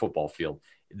entire football field.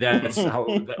 That's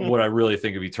what I really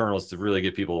think of Eternals, to really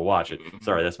get people to watch it.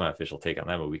 Sorry, that's my official take on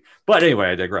that movie. But anyway,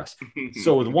 I digress.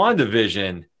 So with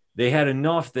WandaVision, they had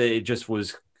enough that it just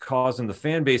was causing the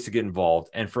fan base to get involved.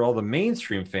 And for all the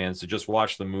mainstream fans to just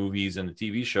watch the movies and the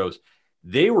TV shows,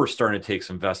 they were starting to take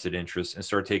some vested interest and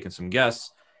start taking some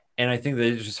guests. And I think that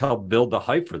it just helped build the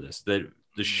hype for this, that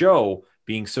the show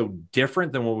being so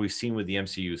different than what we've seen with the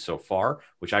MCU so far,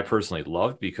 which I personally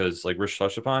loved, because like Rich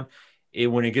touched upon,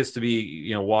 when it gets to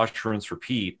be, wash, rinse,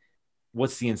 repeat,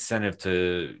 what's the incentive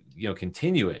to,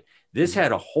 continue it? This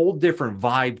had a whole different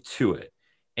vibe to it.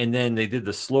 And then they did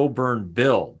the slow burn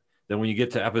build. Then when you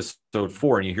get to episode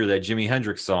 4 and you hear that Jimi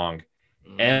Hendrix song,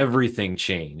 everything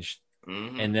changed.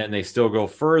 And then they still go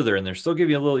further, and they're still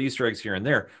giving you a little Easter eggs here and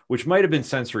there, which might have been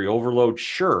sensory overload,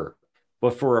 sure.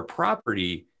 But for a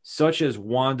property such as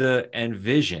Wanda and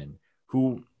Vision,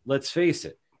 who, let's face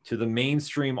it, to the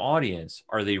mainstream audience,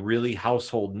 are they really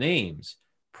household names?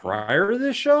 Prior to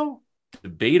this show,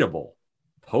 debatable.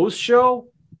 Post-show,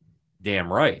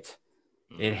 damn right.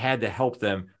 It had to help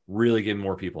them really get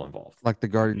more people involved. Like the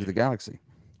Guardians of the Galaxy.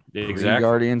 Exactly.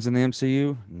 Guardians in the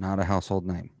MCU, not a household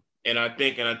name. And I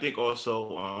think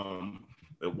also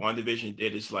what WandaVision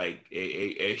did is like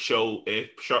a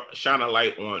shine a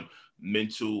light on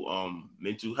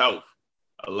mental health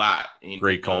a lot.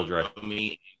 Great call, Dre. I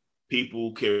mean,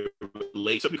 people can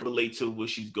relate. Some people relate to what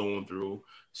she's going through.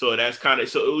 So that's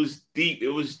so it was deep. It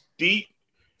was deep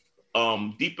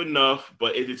enough,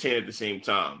 but entertaining at the same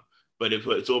time. But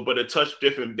it touched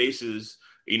different bases.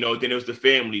 Then it was the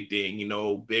family thing,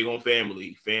 big on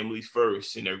families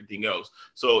first and everything else.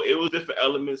 So it was different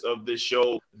elements of this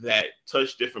show that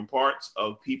touched different parts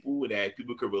of people that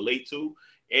people could relate to.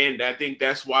 And I think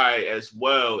that's why as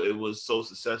well, it was so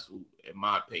successful, in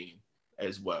my opinion,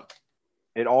 as well.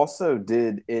 It also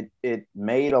did, it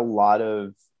made a lot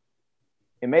of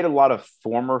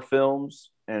former films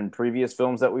and previous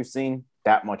films that we've seen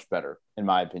that much better, in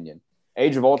my opinion.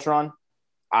 Age of Ultron,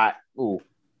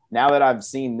 now that I've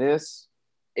seen this,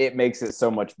 it makes it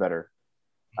so much better.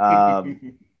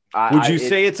 Would you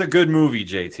say it's a good movie,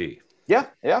 JT? Yeah.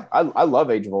 I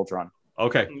love Age of Ultron.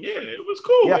 Okay. Yeah, it was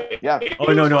cool. Yeah.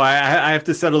 Oh no, I have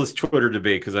to settle this Twitter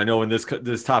debate because I know when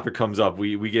this topic comes up,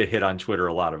 we get hit on Twitter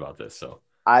a lot about this. So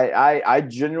I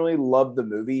genuinely love the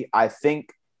movie. I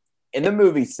think, in the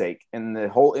movie's sake, in the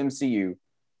whole MCU,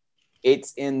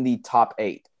 it's in the top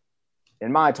 8,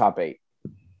 in my top 8.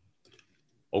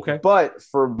 Okay. But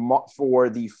for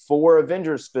the 4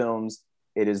 Avengers films,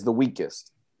 it is the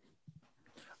weakest.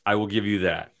 I will give you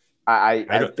that. I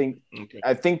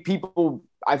think people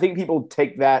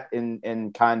take that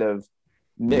and kind of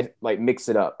mix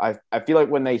it up. I feel like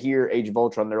when they hear Age of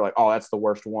Ultron, they're like, oh, that's the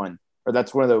worst one, or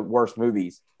that's one of the worst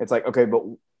movies. It's like, okay, but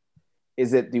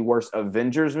is it the worst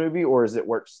Avengers movie, or is it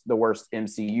the worst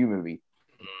MCU movie?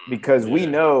 Because we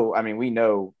know,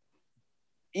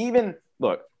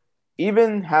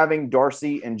 even having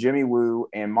Darcy and Jimmy Woo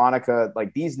and Monica,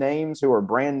 like these names who are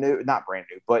not brand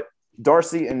new, but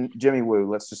Darcy and Jimmy Woo,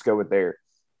 let's just go with there.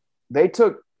 They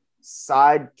took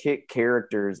sidekick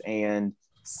characters and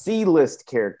C-list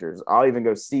characters. I'll even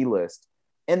go C-list.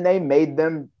 And they made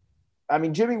them,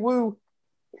 Jimmy Woo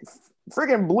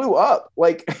freaking blew up.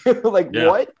 Like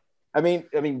what? I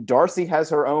mean, Darcy has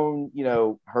her own,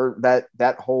 her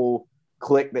that whole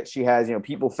clique that she has,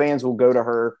 fans will go to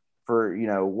her for,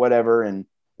 whatever, and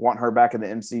want her back in the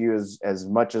MCU as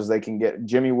much as they can get.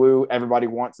 Jimmy Woo, everybody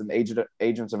wants an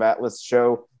Agents of Atlas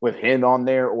show with him on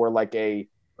there, or like a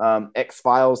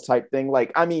X-Files type thing.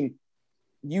 Like,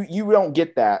 you don't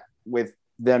get that with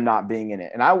them not being in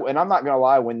it. And I'm not gonna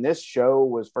lie, when this show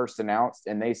was first announced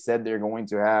and they said they're going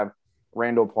to have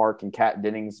Randall Park and Kat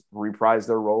Dennings reprise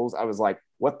their roles, I was like,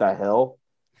 what the hell?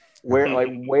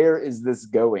 Where is this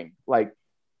going? Like,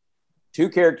 2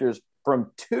 characters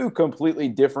from 2 completely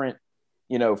different,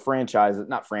 franchises,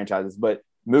 not franchises, but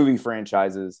movie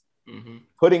franchises,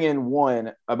 putting in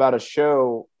one about a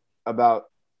show about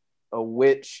a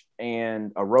witch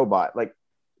and a robot. Like,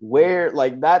 where,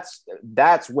 like, that's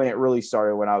when it really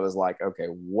started, when I was like, okay,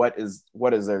 what is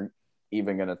there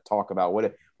even going to talk about?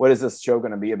 What is this show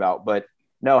going to be about? But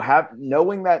no,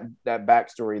 knowing that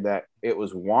backstory, that it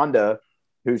was Wanda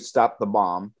who stopped the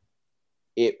bomb.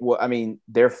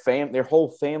 Their whole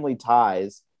family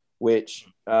ties, which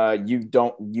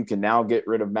you can now get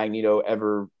rid of Magneto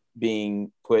ever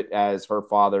being put as her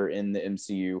father in the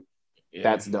MCU. Yeah.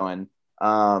 That's done.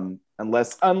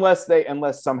 Unless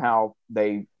somehow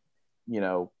they,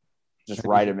 just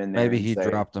write him in there. Maybe he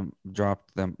dropped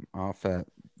them off at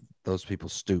those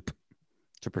people's stoop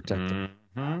to protect them.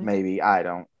 Maybe I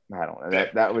don't know.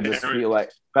 That would just feel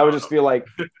like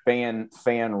fan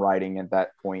writing at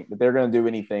that point. If they're going to do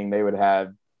anything, they would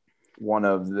have one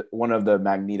of the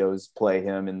Magnetos play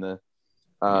him in the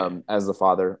as the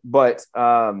father, but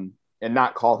and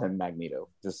not call him Magneto.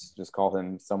 Just call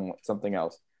him something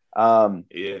else.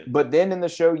 But then in the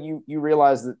show, you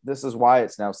realize that this is why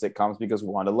it's now sitcoms, because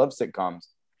Wanda loves sitcoms.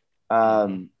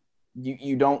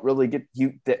 You don't really get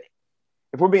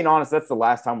if we're being honest, that's the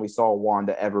last time we saw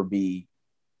Wanda ever be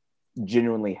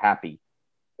genuinely happy,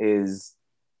 is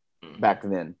back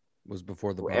then. Was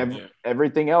before the bomb.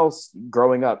 Everything else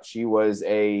growing up, she was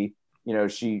she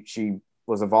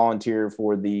was a volunteer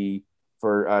for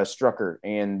Strucker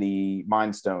and the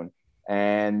Mind Stone,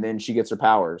 and then she gets her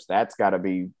powers. That's got to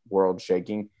be world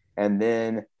shaking. And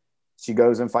then she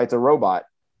goes and fights a robot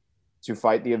to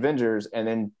fight the Avengers, and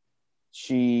then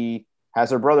she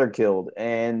has her brother killed,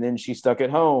 and then she's stuck at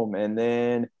home, and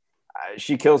then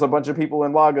she kills a bunch of people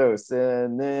in Lagos,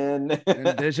 and then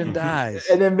Vision dies,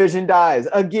 and then Vision dies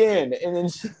again, and then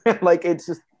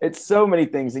it's so many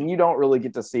things, and you don't really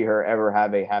get to see her ever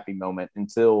have a happy moment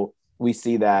until we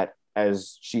see that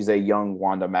as she's a young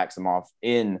Wanda Maximoff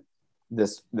in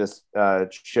this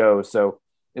show. So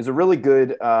it's a really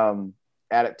good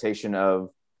adaptation of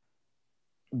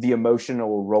the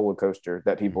emotional roller coaster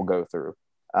that people go through.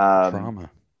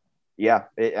 Trauma. Yeah,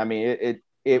 it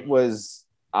was.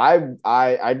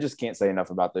 I just can't say enough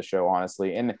about this show,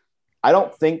 honestly, and I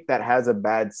don't think that has a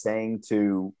bad saying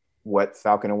to what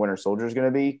Falcon and Winter Soldier is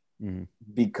going to be,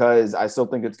 because I still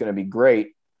think it's going to be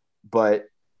great. But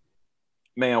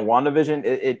man, WandaVision,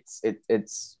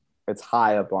 it's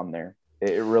high up on there.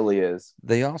 It really is.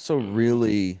 They also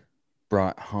really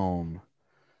brought home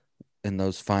in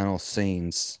those final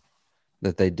scenes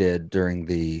that they did during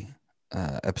the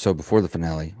episode before the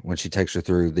finale, when she takes her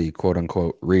through the quote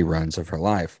unquote reruns of her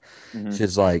life.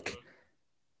 She's like,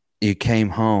 you came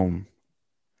home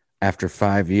after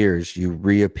 5 years, you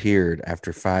reappeared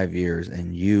after 5 years,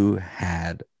 and you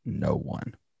had no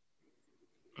one.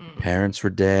 Parents were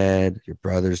dead, your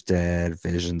brother's dead,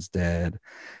 Vision's dead.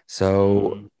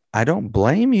 So I don't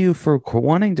blame you for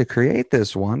wanting to create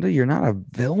this, Wanda. You're not a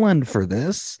villain for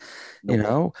this. You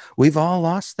know, we've all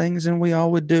lost things and we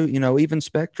all would do, you know, even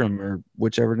Spectrum or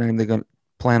whichever name they're going to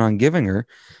plan on giving her,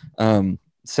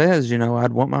 says, you know,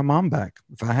 I'd want my mom back.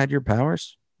 If I had your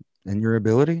powers and your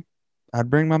ability, I'd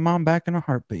bring my mom back in a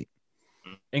heartbeat.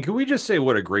 And can we just say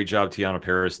what a great job Tiana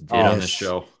Paris did on this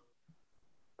show?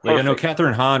 Like, I know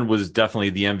Catherine Hahn was definitely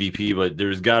the MVP, but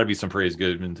there's got to be some praise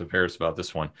given to Paris about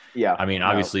this one. Yeah. I mean,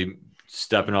 obviously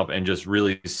stepping up and just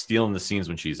really stealing the scenes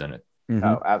when she's in it. Mm-hmm.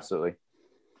 Oh, absolutely.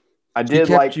 I She did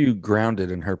kept like you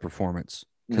grounded in her performance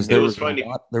because It was funny.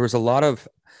 there was a lot of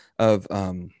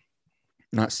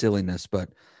not silliness but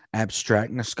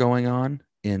abstractness going on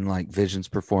in like Vision's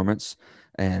performance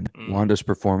and Wanda's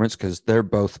performance, because they're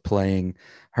both playing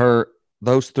her.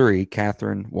 Those three,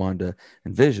 Catherine, Wanda,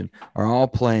 and Vision, are all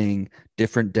playing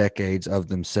different decades of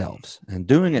themselves and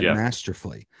doing it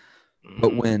masterfully.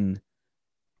 But when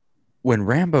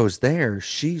Rambo's there,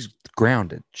 she's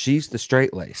grounded. She's the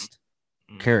straight-laced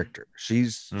character.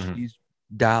 She's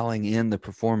dialing in the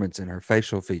performance in her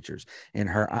facial features, in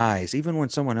her eyes. Even when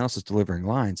someone else is delivering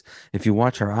lines, if you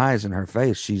watch her eyes and her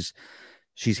face, she's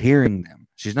hearing them.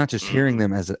 She's not just hearing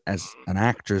them as an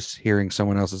actress hearing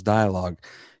someone else's dialogue.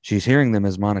 She's hearing them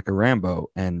as Monica Rambeau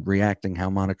and reacting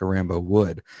how Monica Rambeau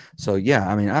would. So, yeah,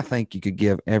 I mean, I think you could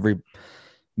give every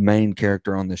main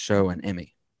character on the show an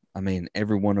Emmy. I mean,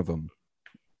 every one of them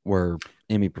were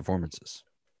Emmy performances.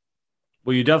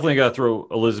 Well, you definitely got to throw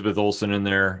Elizabeth Olsen in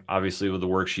there, obviously, with the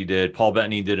work she did. Paul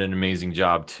Bettany did an amazing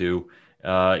job, too.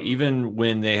 Even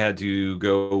when they had to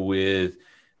go with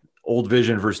old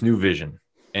Vision versus new Vision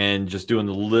and just doing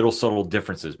the little subtle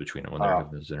differences between them when they're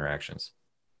having those interactions.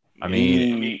 I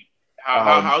mean,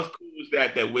 how cool was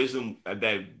that Wisdom,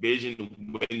 that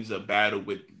Vision wins a battle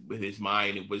with his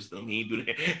mind and wisdom? He do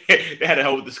that. They had a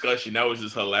whole discussion. That was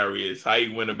just hilarious. How he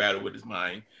win a battle with his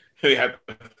mind. They had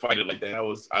to fight it like that.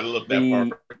 I love that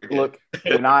part. Look,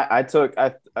 when I took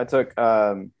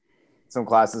some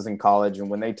classes in college,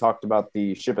 and when they talked about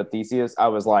the ship of Theseus, I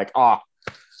was like,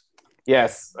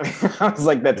 yes. I was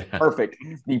like, that's perfect.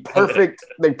 The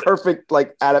perfect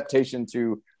like adaptation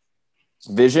to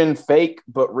Vision, fake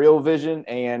but real Vision,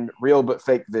 and real but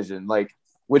fake Vision. Like,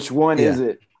 which one is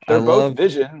it? They're both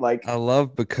Vision. Like, I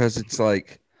love because it's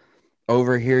like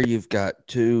over here you've got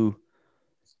two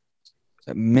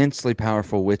immensely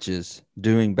powerful witches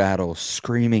doing battle,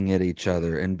 screaming at each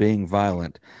other and being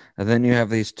violent, and then you have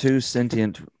these two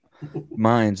sentient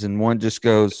minds, and one just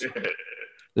goes,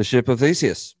 "The ship of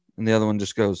Theseus," and the other one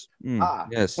just goes,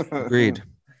 "Yes, agreed."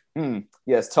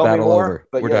 Yes, tell Battle me more. over.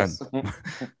 But We're yes. done.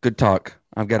 Good talk.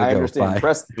 I've got to go. I understand. Bye.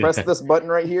 Press this button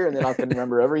right here, and then I can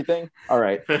remember everything. All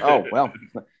right. Oh well.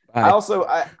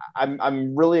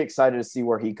 I'm really excited to see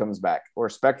where he comes back, or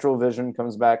Spectral Vision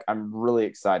comes back. I'm really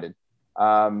excited.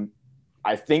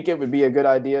 I think it would be a good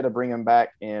idea to bring him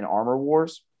back in Armor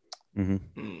Wars,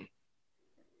 Mhm.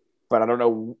 but I don't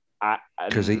know.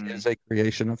 Because he is a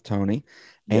creation of Tony.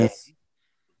 Yes.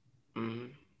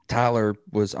 And Tyler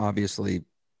was obviously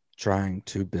trying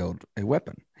to build a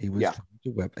weapon. He was trying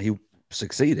to he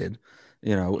succeeded,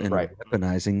 you know, in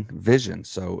weaponizing Vision.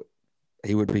 So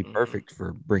he would be perfect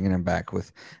for bringing him back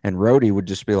with. And Rhodey would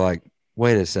just be like,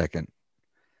 "Wait a second,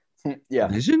 Yeah.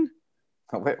 Vision?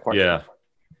 Why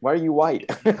are you white?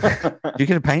 You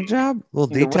get a paint job? A little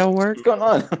detail work? What's going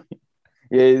on?"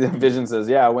 Yeah, Vision says,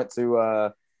 "Yeah, I went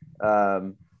to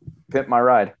pimp my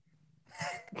ride."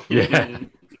 Yeah.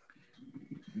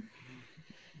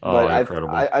 But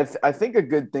incredible. I think a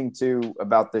good thing too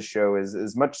about this show is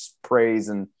as much praise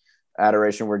and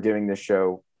adoration we're giving this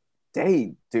show,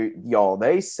 they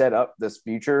set up this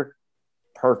future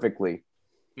perfectly.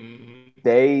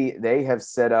 They have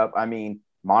set up. I mean,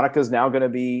 Monica's now going to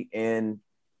be in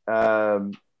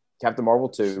Captain Marvel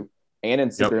 2 and in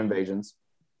Secret Invasions.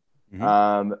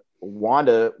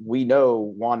 Wanda, we know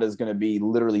Wanda's going to be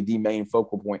literally the main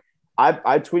focal point.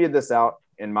 I tweeted this out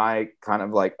in my kind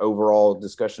of like overall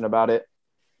discussion about it.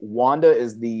 Wanda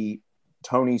is the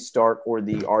Tony Stark or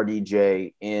the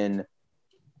RDJ in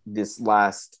this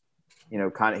last,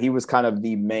 he was kind of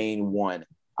the main one.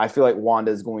 I feel like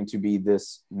Wanda is going to be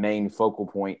this main focal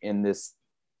point in this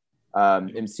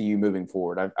MCU moving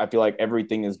forward. I feel like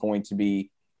everything is going to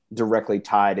be directly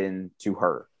tied in to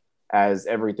her, as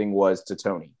everything was to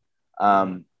Tony.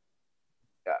 I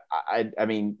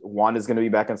mean, Wanda's going to be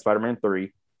back in Spider-Man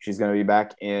 3. She's going to be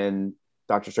back in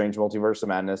Doctor Strange Multiverse of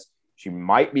Madness. She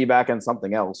might be back in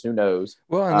something else. Who knows?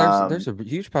 Well, and there's a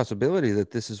huge possibility that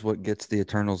this is what gets the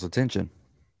Eternals' attention.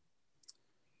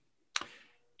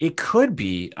 It could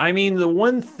be. I mean, the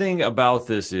one thing about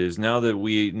this is now that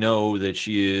we know that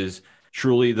she is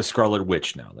truly the Scarlet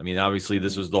Witch now. I mean, obviously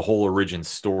this was the whole origin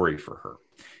story for her.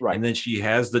 Right. And then she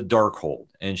has the Darkhold,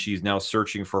 and she's now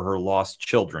searching for her lost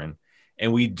children.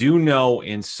 And we do know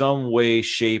in some way,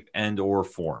 shape, and or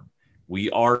form, we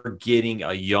are getting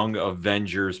a Young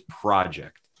Avengers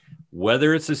project.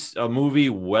 Whether it's a movie,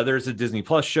 whether it's a Disney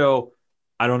Plus show,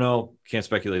 I don't know. Can't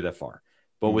speculate that far.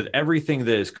 But with everything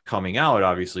that is coming out,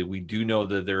 obviously, we do know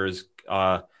that there is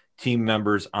team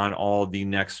members on all the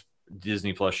next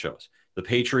Disney Plus shows. The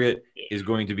Patriot is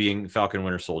going to be in Falcon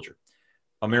Winter Soldier.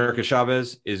 America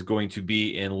Chavez is going to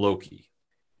be in Loki.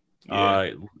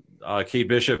 Kate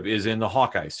Bishop is in the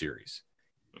Hawkeye series.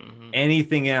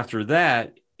 Anything after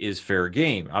that is fair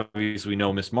game. Obviously, we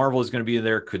know Miss Marvel is going to be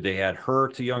there. Could they add her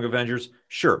to Young Avengers?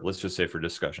 Sure. Let's just say for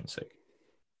discussion's sake.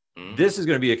 This is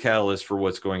going to be a catalyst for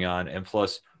what's going on. And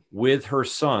plus, with her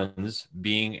sons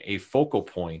being a focal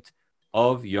point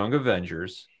of Young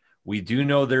Avengers, we do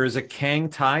know there is a Kang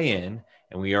tie-in,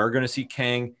 and we are going to see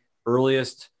Kang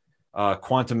earliest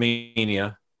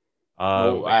Quantumania.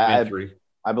 I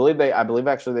believe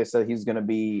actually they said he's going to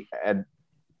be at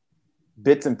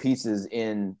bits and pieces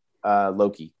in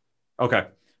Loki. Okay.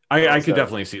 I could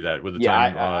definitely see that with the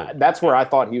time. That's where I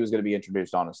thought he was going to be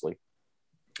introduced, honestly.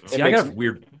 See, I got a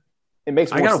weird. It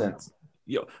makes more sense.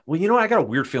 Well, you know, I got a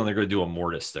weird feeling they're going to do a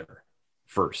Mortis there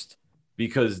first,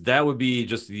 because that would be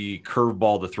just the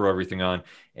curveball to throw everything on.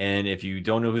 And if you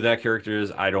don't know who that character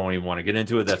is, I don't even want to get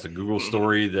into it. That's a Google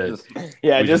story that we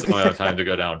just don't have time to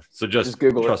go down. So just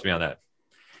Google trust me on that.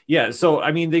 Yeah. So,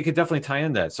 I mean, they could definitely tie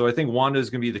in that. So I think Wanda is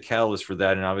going to be the catalyst for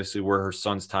that. And obviously where her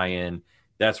sons tie in,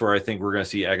 that's where I think we're going to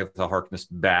see Agatha Harkness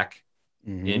back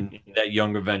in that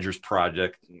Young Avengers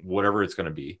project, whatever it's going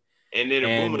to be. And then the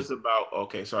rumors about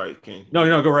sorry, Ken.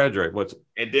 No, go right, Dre.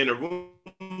 And then the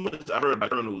rumors I heard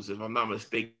about journals, if I'm not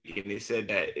mistaken, they said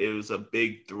that it was a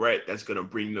big threat that's going to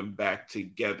bring them back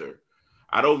together.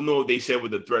 I don't know if they said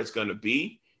what the threat's going to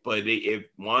be, but if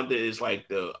Wanda is like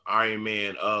the Iron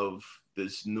Man of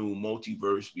this new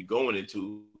multiverse we going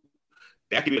into,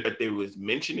 that could be what they was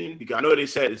mentioning, because I know they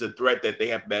said it's a threat that they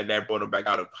have that brought them back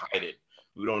out of hiding.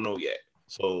 We don't know yet,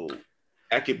 so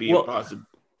that could be a possible.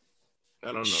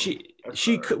 I don't know.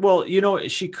 She could, well, you know,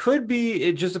 she could be.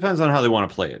 It just depends on how they want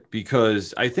to play it,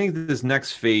 because I think that this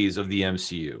next phase of the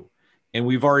MCU, and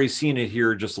we've already seen it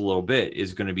here just a little bit,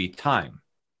 is going to be time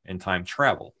and time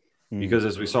travel. Because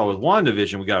as we saw with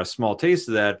WandaVision, we got a small taste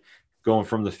of that going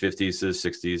from the 50s to the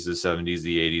 60s, the 70s,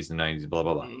 the 80s, the 90s, blah,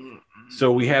 blah, blah.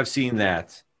 So we have seen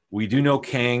that. We do know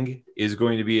Kang is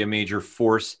going to be a major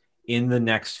force in the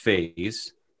next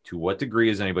phase. To what degree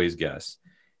is anybody's guess.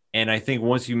 And I think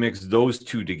once you mix those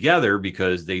two together,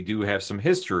 because they do have some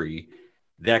history,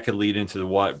 that could lead into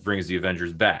what brings the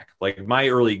Avengers back. Like my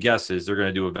early guess is they're going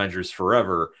to do Avengers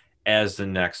Forever as the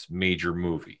next major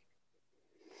movie.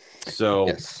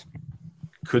 So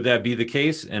could that be the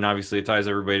case? And obviously it ties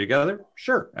everybody together.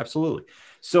 Sure. Absolutely.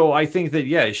 So I think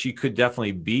that, she could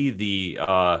definitely be the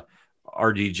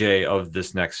RDJ of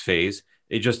this next phase.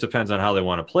 It just depends on how they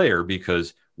want to play her,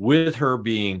 because with her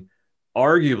being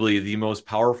arguably the most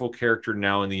powerful character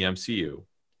now in the MCU,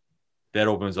 that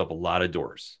opens up a lot of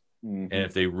doors. And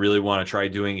if they really want to try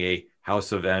doing a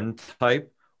House of M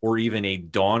type, or even a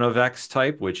Dawn of X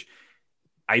type, which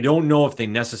I don't know if they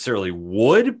necessarily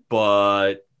would,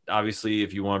 but obviously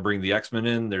if you want to bring the X-Men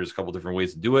in, there's a couple different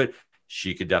ways to do it.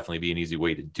 She could definitely be an easy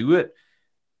way to do it.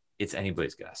 It's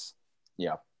anybody's guess.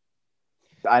 Yeah.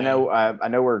 I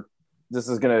know this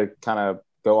is going to kind of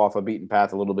go off a beaten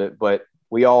path a little bit, but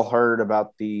we all heard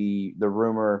about the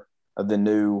rumor of the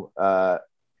new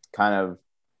kind of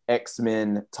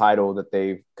X-Men title that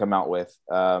they've come out with.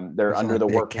 They're under the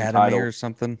working Academy title or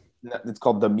something. It's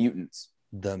called The Mutants.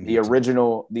 The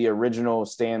original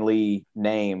Stan Lee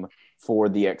name for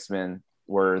the X-Men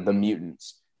were The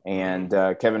Mutants, and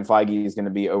Kevin Feige is going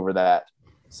to be over that.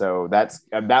 So that's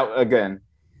about, again,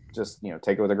 just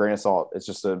take it with a grain of salt. It's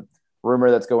just a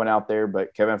rumor that's going out there,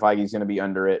 but Kevin Feige is going to be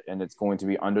under it, and it's going to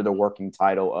be under the working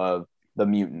title of The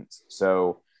Mutants.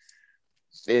 So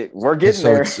we're getting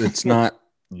there. It's not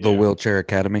the Wheelchair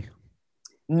Academy.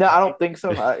 No, I don't think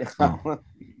so.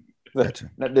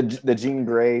 The Jean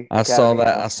Grey. I saw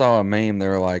that. I saw a meme. They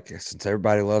were like, since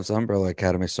everybody loves Umbrella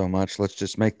Academy so much, let's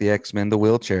just make the X-Men the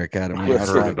Wheelchair Academy. I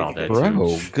heard about that,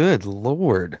 bro. Good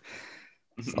Lord.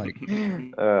 It's like,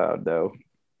 oh no.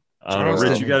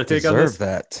 Rich, you got to take on this.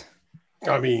 That.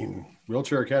 I mean,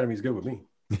 Wheelchair Academy is good with me.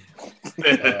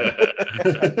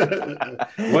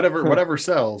 Whatever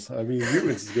sells. I mean,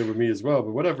 Mutants is good with me as well,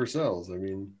 but whatever sells. I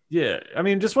mean,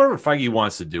 just whatever Feige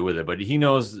wants to do with it. But he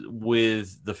knows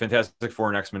with the Fantastic Four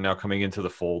and X-Men now coming into the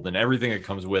fold and everything that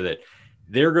comes with it,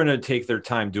 they're going to take their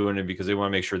time doing it because they want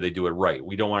to make sure they do it right.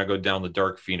 We don't want to go down the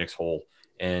Dark Phoenix hole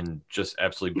and just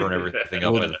absolutely burn everything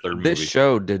up by the third This movie.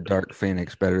 show did Dark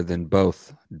Phoenix better than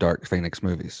both Dark Phoenix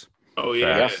movies. Oh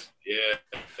yeah, Facts.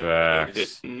 yeah.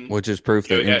 Facts. Which is proof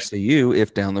that MCU,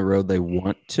 if down the road they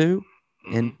want to,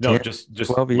 in 10, just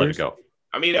 12 let years, it go.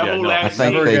 I mean, that whole last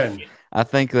I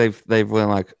think they've been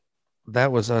like,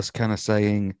 that was us kind of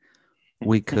saying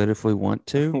we could if we want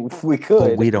to, we could,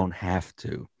 but we don't have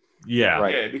to. Yeah,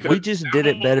 right. Because We just did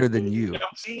it better than you.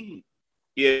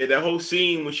 That whole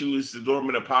scene when she was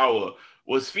absorbing the power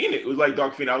was Phoenix. It was like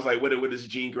Dark Phoenix. I was like, what is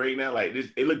Jean Grey now? Like this,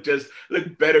 it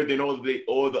looked better than all the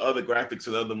other graphics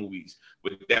of the other movies.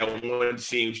 With that one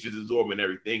scene, she was absorbing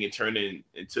everything and turning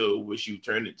into what she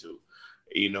turned into.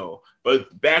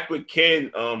 But back with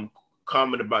Ken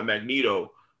comment about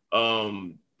Magneto, I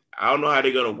don't know how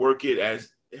they're gonna work it as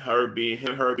her being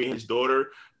his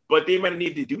daughter, but they might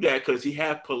need to do that because he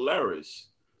have Polaris,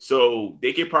 so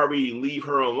they could probably leave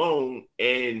her alone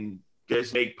and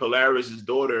just make Polaris his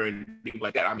daughter and things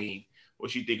like that. I mean,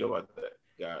 what you think about that,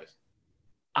 guys?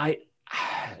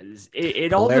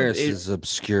 Polaris is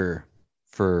obscure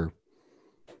for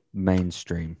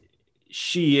mainstream.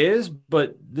 She is,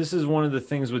 but this is one of the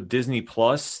things with Disney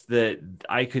Plus that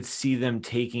I could see them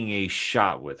taking a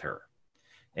shot with her.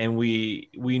 And we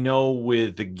know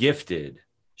with The Gifted,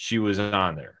 she was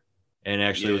on there. And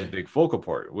actually it was a big focal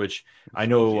part, which I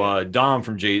know Dom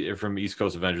from East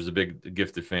Coast Avengers, a big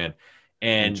Gifted fan.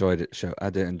 And enjoyed it show. I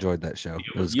did enjoyed that show.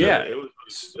 It was good. Good.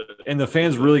 And the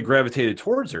fans really gravitated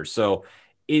towards her. So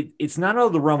it's not out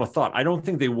of the realm of thought. I don't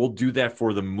think they will do that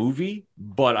for the movie,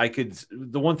 but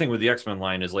the one thing with the X-Men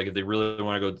line is like, if they really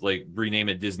want to go like rename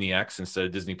it Disney X instead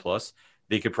of Disney Plus,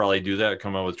 they could probably do that,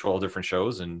 come out with 12 different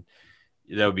shows, and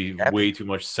that would be way too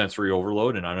much sensory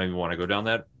overload. And I don't even want to go down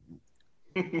that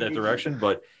direction,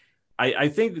 but I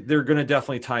think they're going to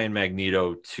definitely tie in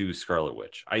Magneto to Scarlet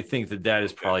Witch. I think that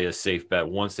is probably a safe bet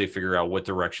once they figure out what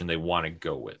direction they want to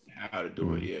go with. How to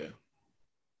do it, yeah.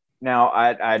 Now,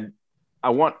 I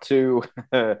want to,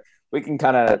 we can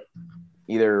kind of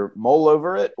either mull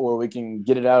over it or we can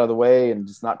get it out of the way and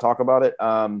just not talk about it.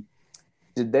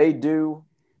 Did they do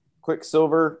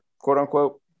Quicksilver, quote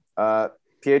unquote,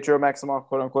 Pietro Maximoff,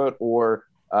 quote unquote, or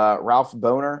Ralph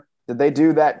Boner? Did they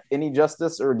do that any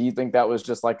justice, or do you think that was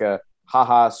just like a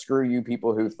haha, screw you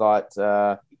people who thought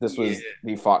this was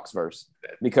the Foxverse?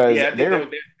 Because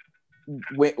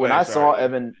when I saw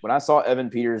Evan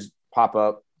Peters pop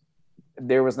up,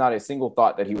 there was not a single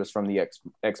thought that he was from the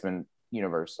X-Men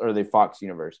universe or the Fox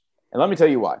universe. And let me tell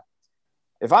you why.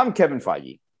 If I'm Kevin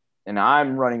Feige and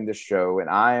I'm running this show and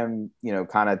I am,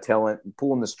 kind of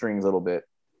pulling the strings a little bit,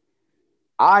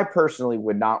 I personally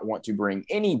would not want to bring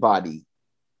anybody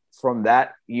from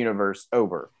that universe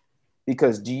over,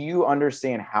 because do you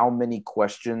understand how many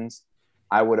questions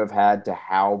I would have had to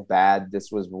how bad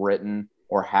this was written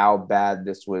or how bad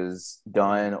this was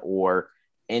done or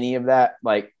any of that?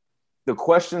 Like, the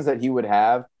questions that he would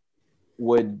have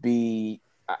would be,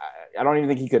 I don't even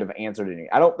think he could have answered any.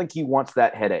 I don't think he wants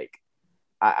that headache.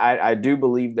 I do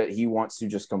believe that he wants to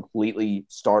just completely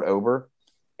start over.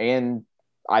 And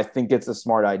I think it's a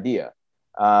smart idea.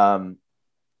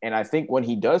 And I think when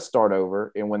he does start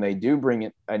over and when they do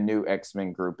bring a new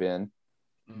X-Men group in,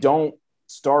 don't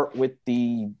start with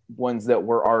the ones that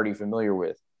we're already familiar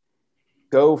with.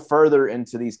 Go further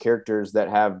into these characters that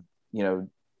have,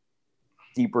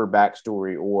 deeper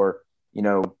backstory or,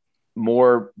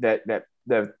 more that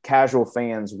the casual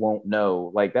fans won't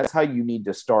know. Like, that's how you need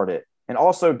to start it. And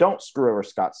also, don't screw over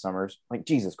Scott Summers. Like,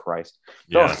 Jesus Christ.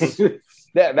 Yes.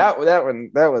 that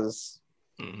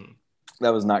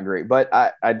was not great. But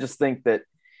I just think that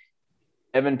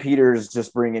Evan Peters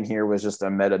just bringing here was just a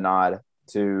meta nod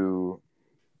to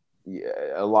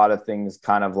a lot of things,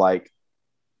 kind of like,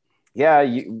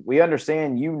 we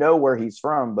understand, where he's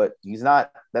from, but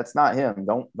that's not him.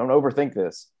 Don't overthink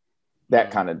this,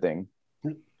 that kind of thing.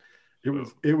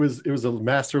 It was a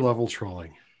master level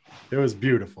trolling. It was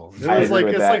beautiful. It was like,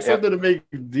 it's like something to make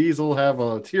Diesel have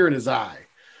a tear in his eye.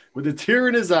 With a tear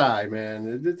in his eye,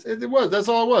 man. That's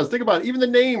all it was. Think about it. Even the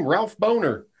name, Ralph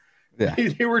Boner. Yeah.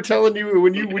 They were telling you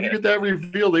when you get that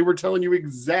reveal, they were telling you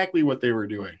exactly what they were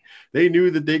doing. They knew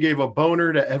that they gave a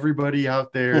boner to everybody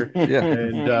out there,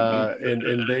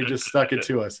 and they just stuck it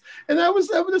to us. And that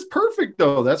was perfect,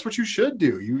 though. That's what you should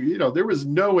do. There was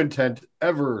no intent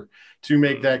ever to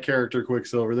make that character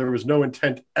Quicksilver. There was no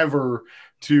intent ever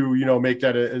to make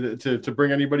that to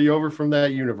bring anybody over from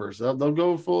that universe. They'll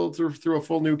go through a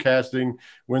full new casting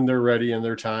when they're ready and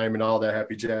their time and all that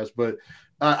happy jazz. But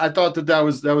I thought that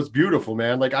was beautiful,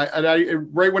 man. Like I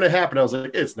right when it happened, I was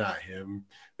like, it's not him.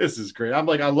 This is great. I'm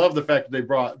like, I love the fact that they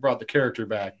brought the character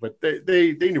back, but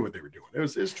they knew what they were doing. It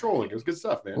was trolling. It was good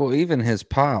stuff, man. Well, even his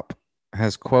pop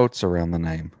has quotes around the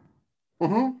name.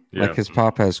 Mm-hmm. Like his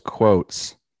pop has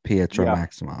quotes, Pietro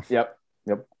Maximoff. Yep.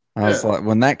 I was like,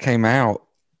 when that came out,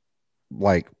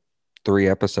 like 3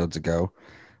 episodes ago,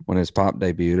 when his pop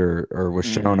debuted or was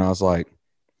shown, I was like,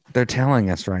 they're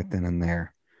telling us right then and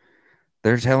there.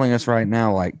 They're telling us right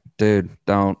now, like, dude,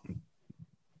 don't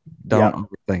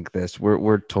overthink this.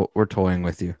 We're toying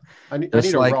with you. I need a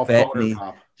Ralph Boner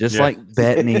pop. Just like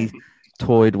Bettany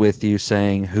toyed with you,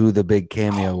 saying who the big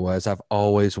cameo was. I've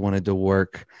always wanted to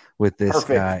work with this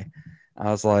guy. I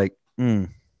was like, because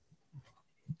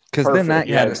then that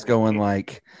had us going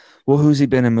like, well, who's he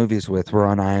been in movies with? We're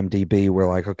on IMDb. We're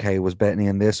like, okay, was Bettany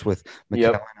in this with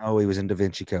McKellen? Oh, he was in Da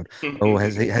Vinci Code. Oh,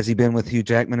 has he been with Hugh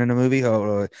Jackman in a movie?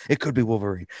 Oh, it could be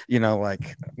Wolverine. You know,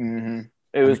 like.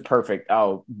 It was perfect.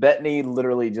 Oh, Bettany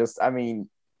literally just, I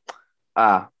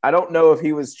don't know if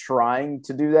he was trying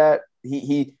to do that.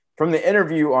 He from the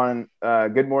interview on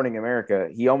Good Morning America,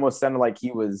 he almost sounded like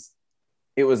it was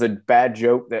a bad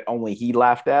joke that only he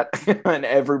laughed at and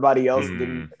everybody else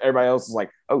didn't. Everybody else was like,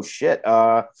 oh shit.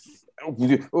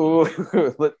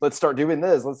 Let's start doing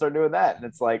this. Let's start doing that. And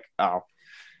it's like, oh,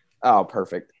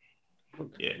 perfect.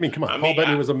 Yeah. I mean, come on. Paul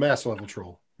Bettany was a master level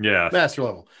troll. Yeah. Master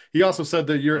level. He also said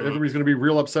that everybody's going to be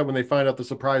real upset when they find out the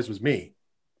surprise was me.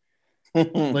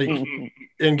 Like,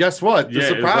 and guess what? The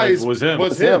surprise was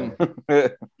him.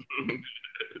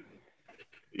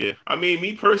 Yeah, I mean,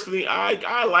 me personally,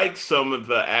 I like some of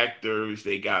the actors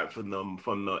they got from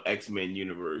the X-Men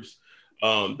universe,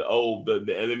 the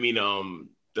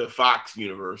Fox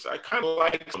universe. I kind of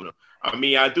like some of them. I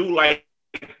mean, I do like.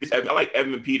 I like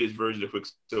Evan Peters' version of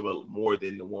Quicksilver more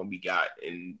than the one we got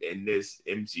in this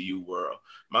MCU world,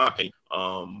 my opinion.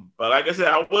 But like I said,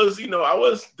 I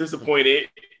was disappointed,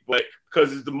 but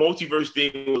because the multiverse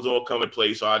thing was all coming to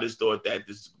play, so I just thought that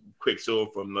this Quicksilver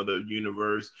from another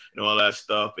universe and all that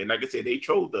stuff. And like I said, they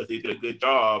trolled us. They did a good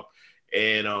job,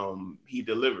 and he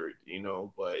delivered.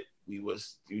 But we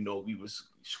was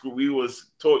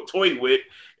toyed with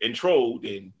and trolled,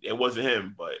 and it wasn't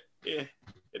him. But yeah,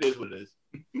 it is what it is.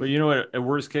 But you know what? At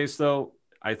worst case, though,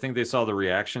 I think they saw the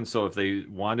reaction. So if they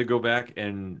want to go back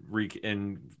and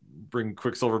bring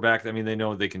Quicksilver back, I mean, they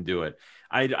know they can do it.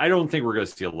 I don't think we're going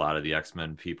to see a lot of the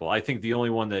X-Men people. I think the only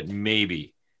one that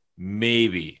maybe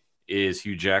is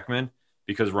Hugh Jackman,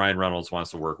 because Ryan Reynolds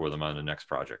wants to work with him on the next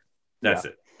project. That's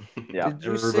it. Yeah.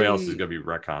 Everybody else is going to be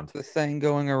retconned. The thing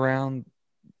going around,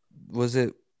 was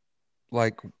it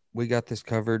like we got this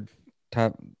covered?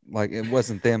 Like it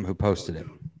wasn't them who posted it.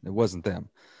 It wasn't them,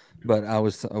 but I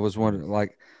was wondering,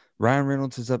 like, Ryan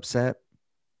Reynolds is upset.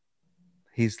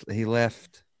 He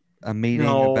left a meeting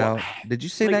about. Did you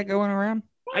see that going around?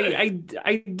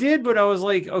 I did, but I was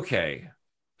like, okay,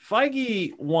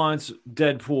 Feige wants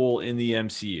Deadpool in the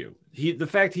MCU. The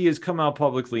fact he has come out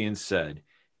publicly and said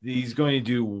he's going to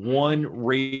do one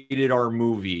rated R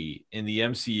movie in the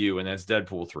MCU, and that's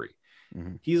Deadpool 3.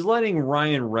 Mm-hmm. He's letting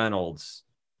Ryan Reynolds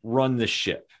run the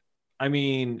ship. I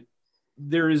mean,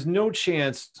 there is no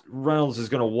chance Reynolds is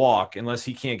going to walk unless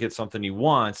he can't get something he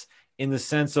wants, in the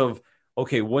sense of,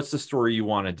 okay, what's the story you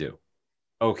want to do?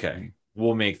 Okay,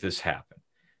 we'll make this happen.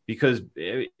 Because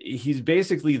he's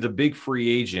basically the big free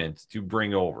agent to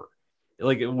bring over.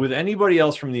 Like with anybody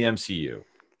else from the MCU,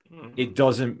 it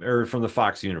doesn't, or from the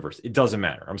Fox universe, it doesn't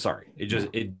matter. I'm sorry.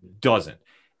 It doesn't.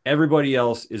 Everybody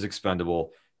else is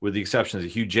expendable, with the exception of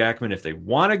Hugh Jackman if they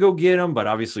want to go get him, but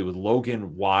obviously with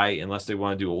Logan, why, unless they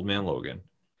want to do Old Man Logan,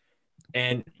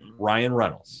 and Ryan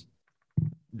Reynolds.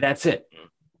 That's it.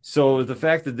 So the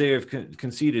fact that they have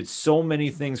conceded so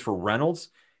many things for Reynolds,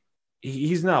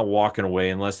 he's not walking away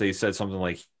unless they said something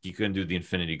like he couldn't do the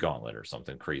Infinity Gauntlet or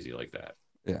something crazy like that.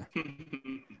 Yeah.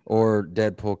 Or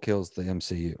Deadpool kills the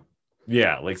MCU.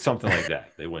 Yeah, like something like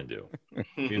that they wouldn't do.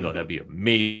 Even though that'd be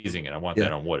amazing, and I want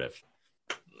that on What If.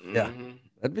 Yeah,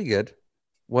 that'd be good.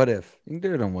 What If? You can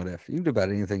do it on What If. You can do about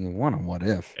anything you want on What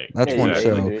If. That's one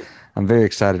show. I'm very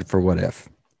excited for What If.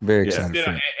 Very excited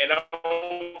for it.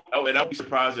 And I'll be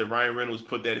surprised if Ryan Reynolds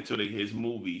put that into his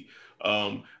movie.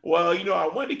 I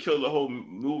wanted to kill the whole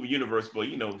movie universe, but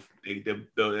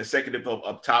the executive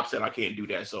up top said I can't do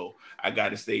that, so I got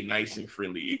to stay nice and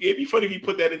friendly. It'd be funny if you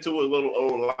put that into a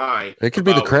little line. It could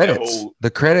be the credits.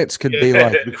 The credits could be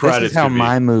like, this is how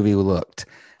my movie looked.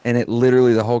 And it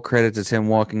literally, the whole credits is him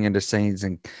walking into scenes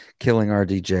and killing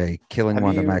RDJ, killing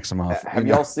Wanda Maximoff. Have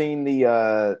y'all seen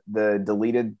the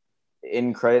deleted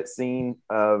end credit scene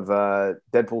of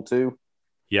Deadpool 2?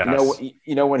 Yes.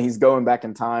 You know when he's going back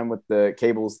in time with the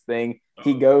Cables thing,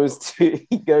 he goes to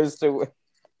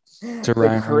To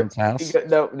Ryan Reynolds' house?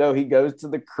 He goes to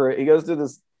the crib. He goes to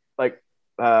this like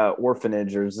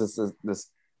orphanage or this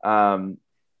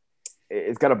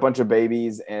it's got a bunch of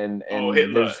babies and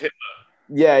Hitler.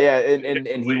 Yeah,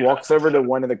 and he walks over to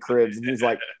one of the cribs and he's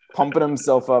like pumping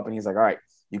himself up and he's like, all right,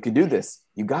 you can do this.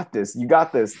 You got this. You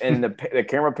got this. And the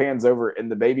camera pans over and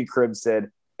the baby crib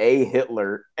said, "A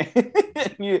Hitler."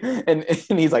 and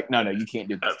he's like, no, you can't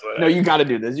do this. No, you got to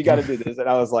do this. You got to do this. And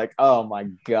I was like, oh my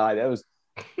God, that was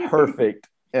perfect.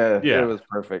 Yeah. It was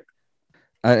perfect.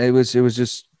 It was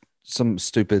just some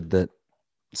stupid that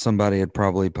somebody had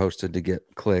probably posted to get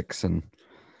clicks. And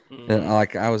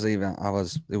like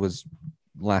it was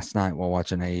last night while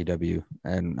watching AEW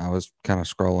and I was kind of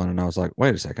scrolling and I was like,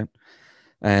 wait a second.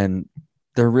 And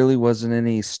there really wasn't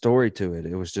any story to it.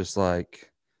 It was just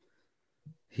like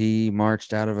he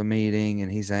marched out of a meeting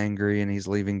and he's angry and he's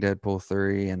leaving Deadpool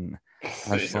 3. And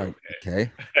I was like,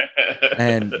 okay.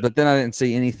 But then I didn't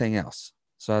see anything else.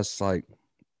 So I was like,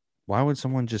 why would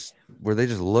someone were they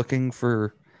just looking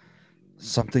for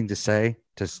something to say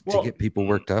to get people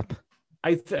worked up?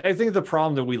 I think the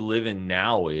problem that we live in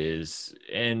now is,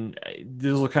 and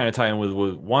this will kind of tie in with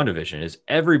WandaVision, is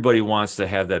everybody wants to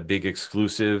have that big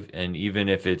exclusive. And even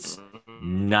if it's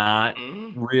not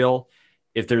real,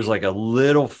 if there's like a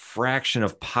little fraction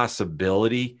of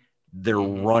possibility, they're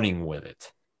running with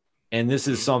it. And this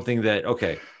is something that,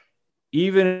 okay,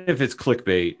 even if it's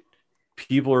clickbait,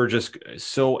 people are just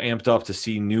so amped up to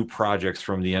see new projects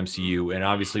from the MCU. And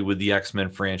obviously with the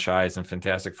X-Men franchise and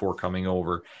Fantastic Four coming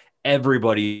over,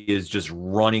 everybody is just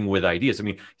running with ideas. I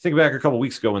mean, think back a couple of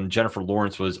weeks ago when Jennifer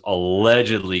Lawrence was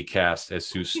allegedly cast as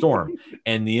Sue Storm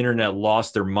and the internet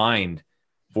lost their mind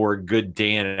for a good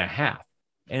day and a half.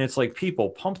 And it's like, people,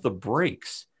 pump the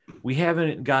brakes. We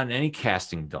haven't gotten any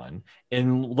casting done,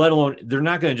 and let alone they're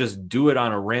not going to just do it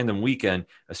on a random weekend,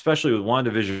 especially with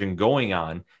WandaVision going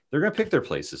on. They're going to pick their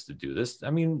places to do this.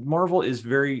 I mean, Marvel is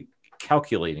very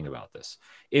calculating about this.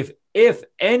 If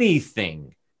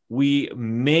anything, we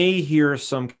may hear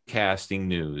some casting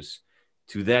news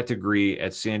to that degree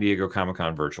at San Diego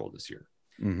Comic-Con virtual this year,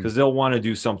 because they'll want to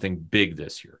do something big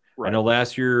this year. Right. I know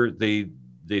last year they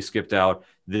skipped out.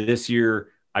 This year,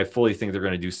 I fully think they're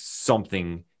going to do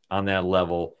something on that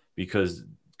level because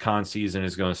con season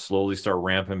is going to slowly start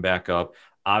ramping back up.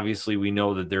 Obviously, we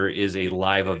know that there is a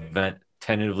live event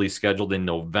tentatively scheduled in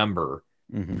November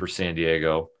for San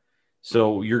Diego.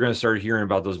 So you're going to start hearing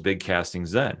about those big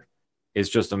castings then. It's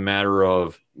just a matter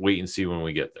of wait and see when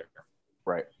we get there.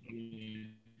 Right.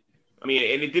 I mean,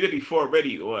 and it did it before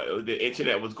already. The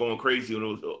internet was going crazy when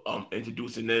it was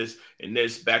introducing this and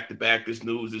this back to back, this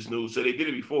news. So they did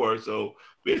it before. So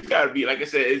it's got to be, like I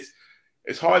said,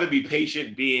 it's hard to be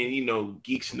patient being,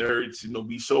 geeks, nerds,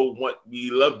 we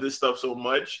love this stuff so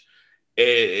much. And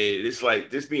it's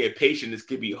like just being patient, this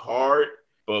could be hard,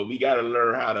 but we got to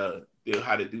learn how to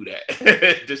do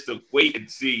that. Just to wait and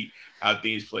see how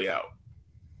things play out.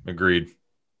 Agreed.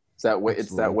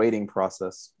 It's that waiting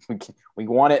process. We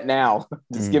want it now.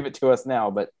 Just give it to us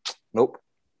now, but nope.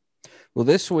 Well,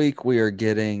 this week we are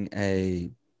getting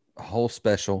a whole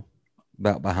special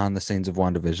about behind the scenes of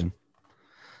WandaVision.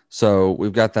 So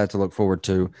we've got that to look forward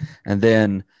to. And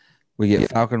then we get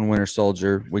Falcon and Winter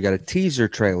Soldier. We got a teaser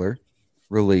trailer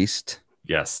released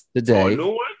today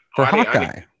for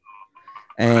Hawkeye.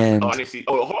 And Hawkeye,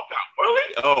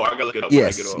 really? Oh, I gotta look it up.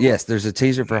 Yes, there's a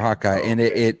teaser for Hawkeye, and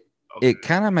it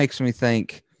kind of makes me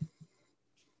think,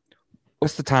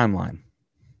 what's the timeline?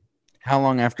 How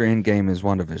long after Endgame is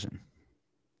WandaVision?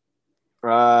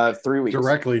 3 weeks.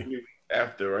 Directly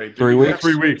after, right? 3 weeks?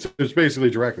 3 weeks. It's basically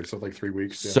directly, so like 3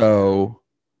 weeks. Yeah. So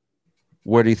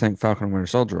what do you think Falcon and Winter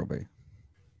Soldier will be?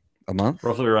 A month?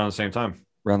 Roughly around the same time.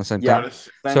 Around the same time?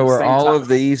 So are all of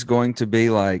these going to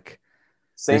be like...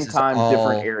 Same time,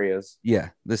 different areas. Yeah,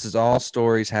 this is all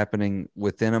stories happening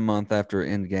within a month after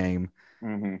Endgame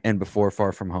and before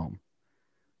Far From Home.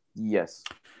 Yes,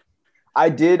 I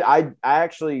did. I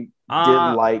actually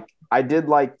did like. I did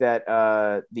like that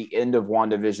the end of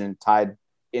WandaVision tied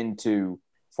into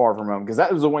Far From Home, because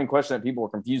that was the one question that people were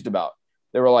confused about.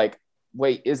 They were like,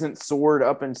 "Wait, isn't Sword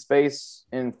up in space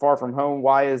in Far From Home?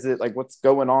 Why is it like what's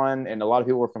going on?" And a lot of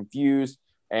people were confused.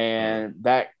 And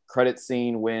that credit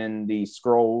scene when the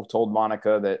Skrull told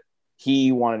Monica that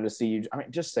he wanted to see you. I mean,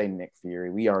 just say Nick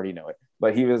Fury. We already know it.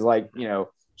 But he was like,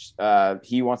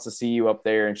 he wants to see you up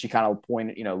there. And she kind of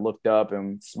pointed, looked up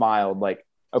and smiled like,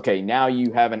 okay, now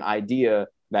you have an idea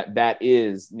that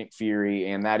is Nick Fury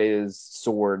and that is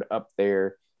Sword up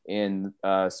there in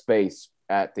space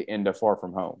at the end of Far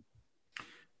From Home.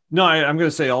 No, I'm going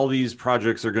to say all these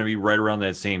projects are going to be right around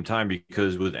that same time,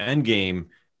 because with Endgame,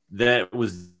 that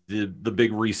was the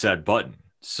big reset button.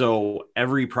 So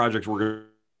every project we're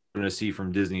going to see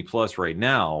from Disney Plus right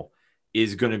now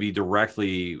is going to be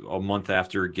directly a month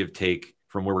after, give take,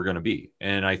 from where we're going to be.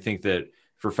 And I think that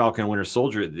for Falcon and Winter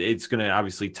Soldier, it's going to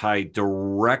obviously tie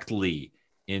directly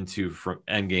into from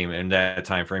Endgame and that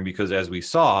time frame, because as we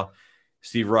saw,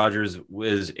 Steve Rogers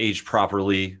was aged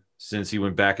properly since he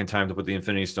went back in time to put the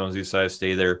Infinity Stones. He decided to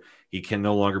stay there. He can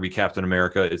no longer be Captain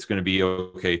America. It's going to be,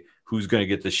 okay, who's going to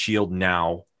get the shield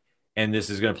now? And this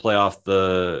is going to play off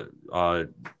the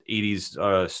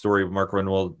 80s story of Mark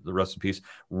Ruffalo, the rest in peace,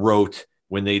 wrote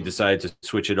when they decided to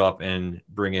switch it up and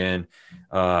bring in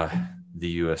the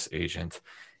U.S. agent.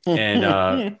 And,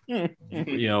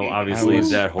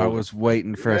 obviously I was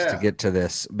waiting for us to get to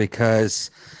this, because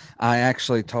I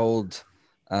actually told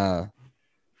my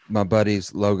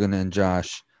buddies Logan and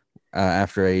Josh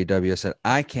after AEW, I said,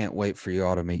 I can't wait for you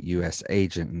all to meet U.S.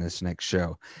 Agent in this next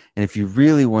show. And if you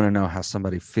really want to know how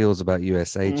somebody feels about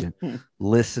U.S. Agent,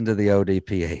 listen to the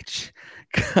ODPH,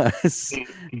 because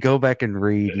go back and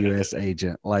read U.S.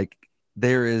 Agent. Like,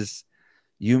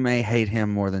 you may hate him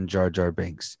more than Jar Jar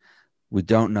Binks. We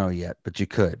don't know yet, but you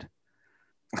could.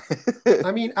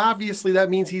 I mean, obviously that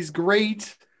means he's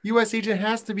great. U.S. Agent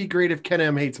has to be great if Ken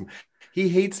M hates him. He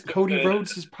hates Cody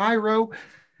Rhodes' pyro.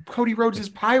 Cody Rhodes'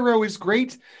 pyro is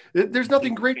great. There's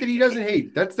nothing great that he doesn't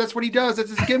hate. That's what he does. That's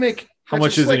his gimmick. How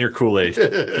much is in your Kool-Aid?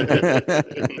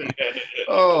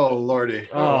 Oh, Lordy.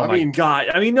 Oh, my God.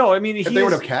 I mean, no, I mean, if they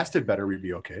would have casted better, we'd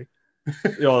be okay.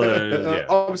 Yeah.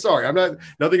 I'm sorry. I'm not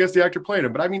nothing against the actor playing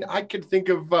him, but I mean, I could think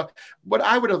of what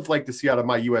I would have liked to see out of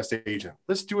my U.S. agent.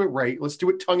 Let's do it right. Let's do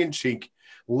it tongue in cheek.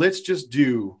 Let's just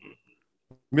do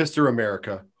Mr.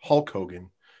 America, Hulk Hogan.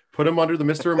 Put him under the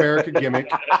Mr. America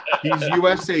gimmick. He's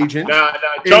U.S. agent.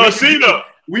 John Cena.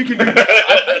 We can do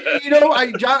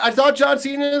I thought John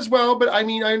Cena as well, but I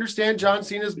mean, I understand John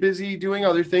Cena's busy doing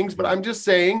other things, but I'm just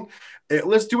saying,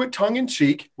 let's do it tongue in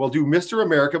cheek. We'll do Mr.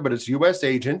 America, but it's U.S.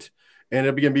 agent. And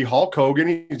it'll be Hulk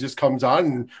Hogan. He just comes on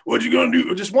and what you gonna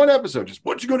do? Just one episode. Just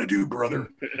what you gonna do, brother?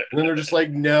 And then they're just like,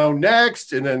 no,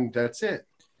 next, and then that's it.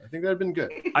 I think that'd been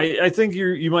good. I think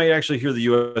you might actually hear the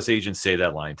U.S. agent say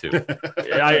that line too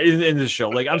in this show.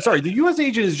 Like, I'm sorry, the U.S.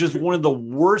 agent is just one of the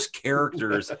worst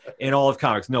characters in all of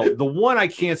comics. No, the one I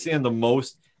can't stand the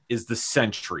most is the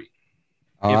Sentry.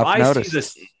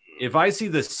 If I see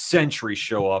the Sentry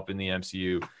show up in the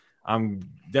MCU,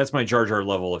 that's my Jar Jar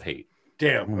level of hate.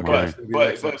 Damn. Okay.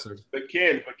 But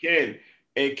Ken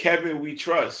and Kevin, we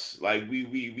trust. Like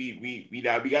we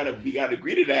gotta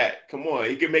agree to that. Come on,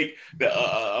 it can make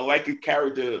a liked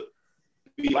character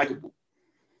be likable.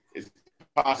 It's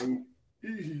possible.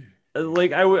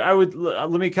 Like I would let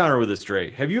me counter with this,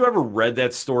 Dre. Have you ever read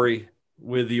that story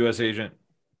with the U.S. agent?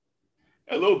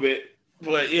 A little bit,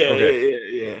 but yeah,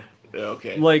 okay. Yeah.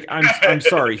 Okay. Like I'm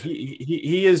sorry.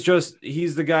 He's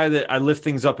the guy that I lift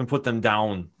things up and put them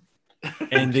down.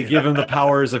 And they give him the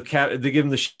powers of they give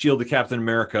him the shield of Captain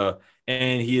America,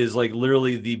 and he is like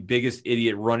literally the biggest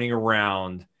idiot running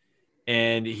around,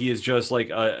 and he is just like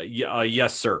a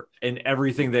yes sir in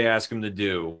everything they ask him to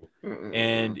do,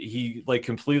 and he like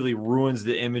completely ruins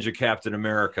the image of Captain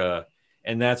America,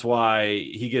 and that's why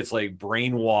he gets like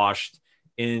brainwashed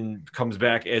and comes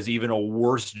back as even a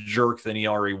worse jerk than he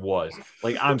already was.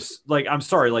 I'm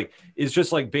sorry. Like, it's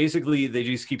just like basically they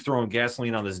just keep throwing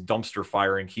gasoline on this dumpster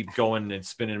fire and keep going and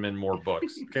spinning him in more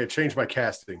books. Okay, change my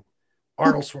casting.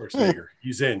 Arnold Schwarzenegger,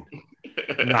 he's in.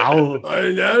 Now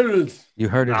you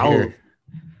heard it here.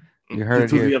 You heard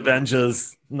it here. The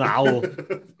Avengers now.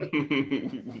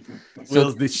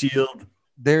 Where's the shield?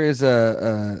 There is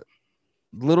a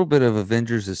little bit of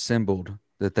Avengers Assembled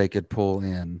that they could pull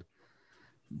in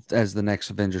as the next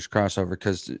Avengers crossover,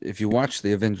 because if you watch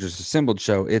the Avengers Assembled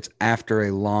show, it's after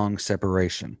a long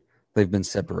separation. They've been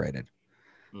separated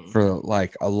for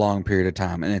like a long period of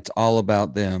time, and it's all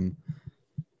about them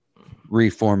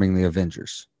reforming the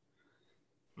Avengers.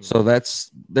 So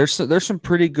there's some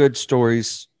pretty good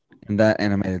stories in that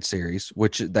animated series,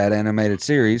 which that animated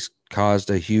series caused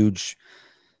a huge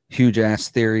ass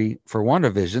theory for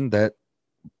WandaVision that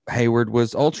Hayward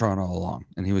was Ultron all along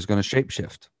and he was going to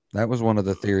shapeshift. That was one of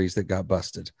the theories that got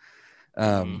busted.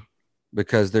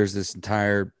 Because there's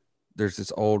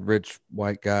this old rich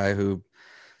white guy who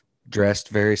dressed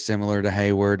very similar to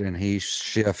Hayward, and he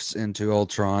shifts into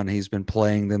Ultron. He's been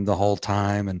playing them the whole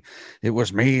time, and it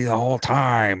was me the whole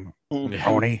time,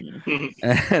 Tony.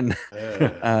 And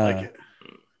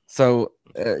so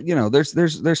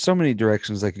there's so many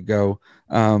directions they could go.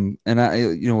 And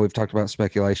we've talked about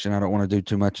speculation. I don't want to do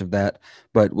too much of that,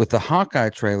 but with the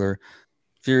Hawkeye trailer,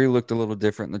 Fury looked a little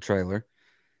different in the trailer.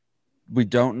 We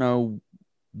don't know.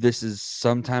 This is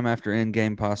sometime after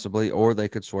Endgame, possibly, or they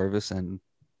could swerve us and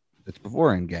It's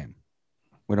before Endgame.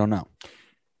 We don't know.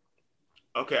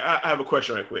 Okay, I have a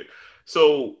question right quick.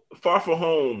 So Far From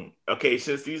Home, okay,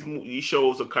 since these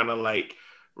shows are kind of like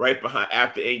right behind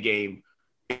after Endgame,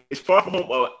 is Far From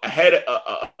Home ahead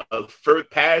of further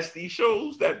past these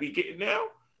shows that we getting now?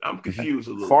 I'm confused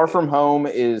a little. Far From Home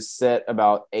is set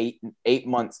about eight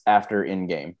months after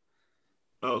Endgame.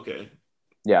 Okay.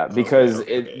 Yeah, because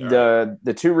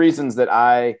the two reasons that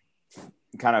I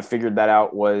kind of figured that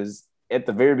out was at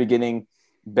the very beginning,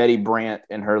 Betty Brant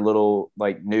and her little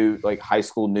high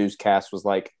school newscast was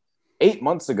like 8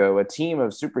 months ago, a team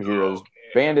of superheroes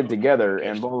banded together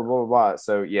and blah, blah, blah, blah.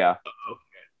 So, yeah.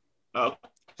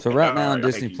 So right now on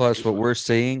Disney Plus, what we're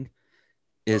seeing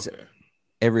is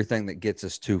everything that gets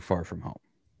us too Far From Home.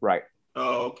 Right.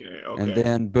 Oh, okay. And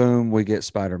then, boom, we get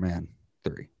Spider-Man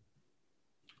 3.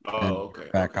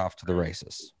 Back off to the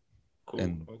races. Cool.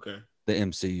 And the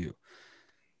MCU.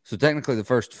 So technically the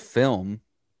first film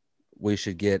we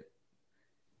should get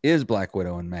is Black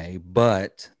Widow in May,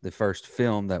 but the first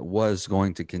film that was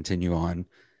going to continue on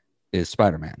is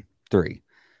Spider-Man 3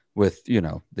 with,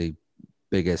 the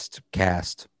biggest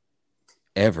cast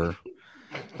ever.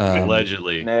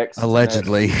 Allegedly. Next.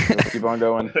 Keep on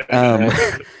going.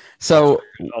 So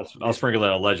I'll sprinkle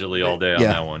that allegedly all day on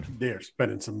that one. They're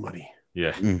spending some money.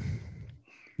 Yeah.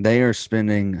 They are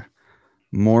spending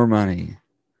more money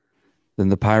than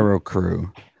the Pyro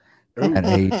Crew at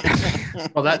 8.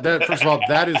 Well, that first of all,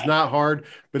 that is not hard.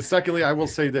 But secondly, I will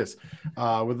say this: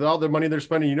 with all the money they're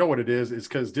spending, you know what it is? It's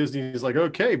because Disney is like,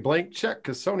 okay, blank check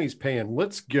because Sony's paying.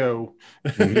 Let's go.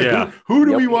 Yeah. Who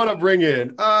do we want to bring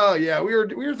in? Oh, yeah, we were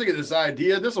thinking of this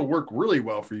idea. This will work really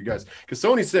well for you guys because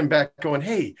Sony's sitting back going,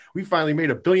 hey, we finally made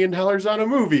 $1 billion on a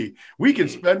movie. We can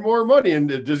spend more money, and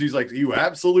Disney's like, you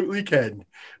absolutely can.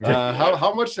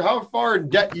 How far in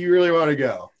debt do you really want to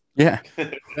go? Yeah.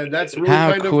 And that's really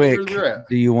how kind quick of where they're at.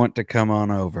 do you want to come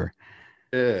on over?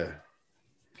 Yeah.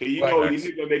 Okay, you're gonna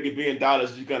make $1 billion.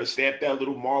 You're gonna stamp that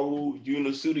little Marvel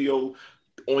Studio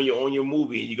on your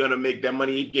movie, and you're gonna make that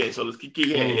money again. So let's keep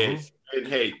and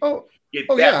hey, get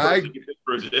this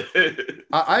person.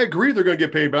 I agree they're gonna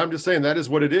get paid, but I'm just saying that is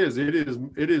what it is. It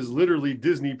is literally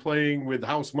Disney playing with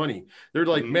house money. They're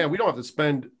like, man, we don't have to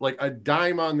spend like a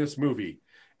dime on this movie,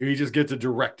 and you just get to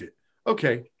direct it.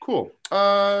 Okay, cool.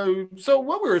 So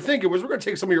what we were thinking was we're going to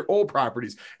take some of your old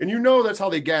properties, and that's how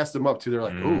they gassed them up too. They're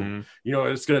like, oh,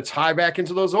 it's going to tie back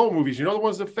into those old movies. The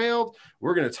ones that failed,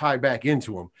 we're going to tie back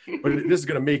into them. But this is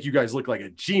going to make you guys look like a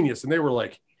genius. And they were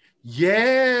like,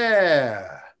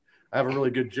 yeah. I have a really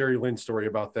good Jerry Lynn story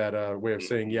about that way of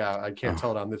saying, yeah, I can't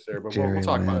tell it on this air, but we'll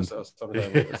talk about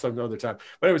it some other time.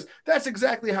 But anyways, that's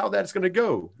exactly how that's going to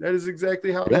go. That is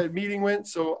exactly how that meeting went.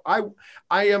 So I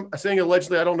am saying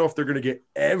allegedly, I don't know if they're going to get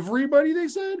everybody they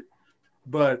said,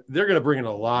 but they're going to bring in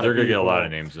a lot. They're going to get a lot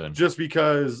of names in just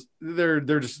because they're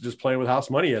just playing with house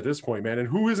money at this point, man. And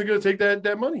who isn't going to take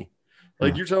that money?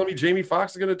 Like you're telling me Jamie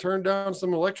Foxx is going to turn down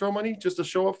some Electro money just to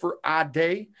show up for a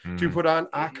day to put on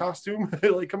a costume?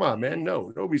 Like, come on, man.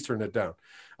 No, nobody's turning it down.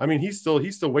 I mean, he's still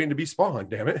waiting to be Spawn,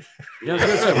 damn it. Yeah,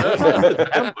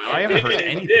 I haven't heard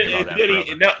anything about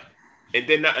that. And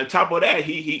then on top of that,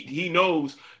 he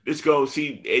knows this goes.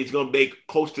 It's going to make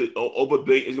close to over $1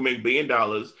 billion. It's going to make $1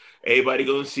 billion. Everybody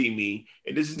going to see me,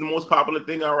 and this is the most popular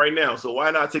thing out right now. So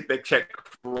why not take that check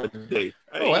for a day?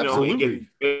 Absolutely.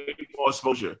 Get more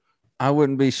exposure. I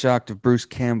wouldn't be shocked if Bruce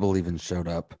Campbell even showed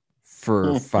up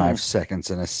for 5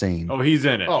 seconds in a scene. Oh, he's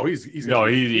in it. Oh, he's in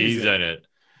it.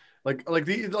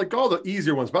 Like all the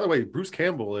easier ones. By the way, Bruce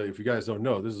Campbell, if you guys don't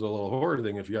know, this is a little horror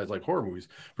thing. If you guys like horror movies,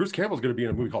 Bruce Campbell's going to be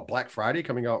in a movie called Black Friday,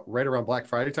 coming out right around Black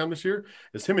Friday time this year.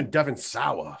 It's him and Devon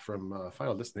Sawa from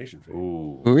Final Destination fame.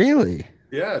 Ooh, really?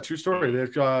 Yeah, true story.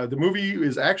 The movie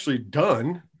is actually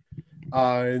done.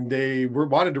 And they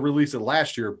wanted to release it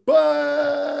last year,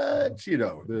 but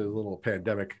the little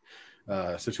pandemic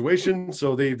situation.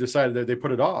 So they decided that they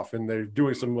put it off, and they're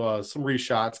doing some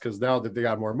reshots because now that they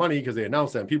got more money, because they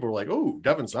announced that, and people were like, "Oh,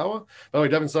 Devon Sawa." By the way,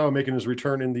 Devon Sawa making his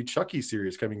return in the Chucky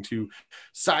series, coming to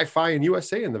Sci-Fi and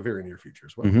USA in the very near future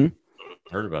as well. Mm-hmm.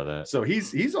 Heard about that. So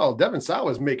Devon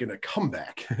Sawa is making a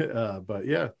comeback, but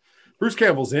yeah. Bruce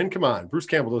Campbell's in. Come on. Bruce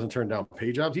Campbell doesn't turn down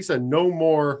pay jobs. He said no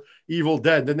more Evil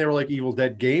Dead. Then they were like Evil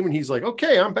Dead game. And he's like,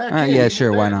 okay, I'm back. Yeah,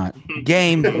 sure. Why not?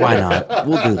 Game. Why not?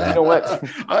 We'll do that. You know what?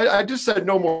 I just said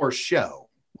no more show.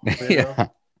 Yeah.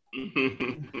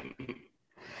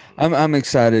 I'm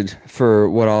excited for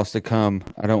what else to come.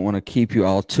 I don't want to keep you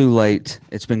all too late.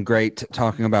 It's been great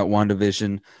talking about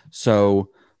WandaVision. So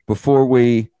before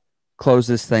we close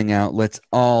this thing out, let's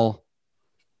all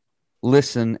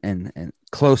listen and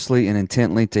closely and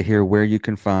intently to hear where you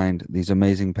can find these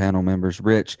amazing panel members.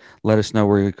 Rich, let us know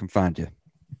where you can find you.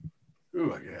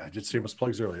 Ooh, yeah, I did shameless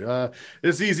plugs earlier.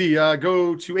 It's easy.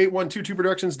 Go to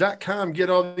 8122productions.com. Get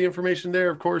all the information there.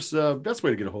 Of course, best way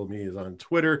to get a hold of me is on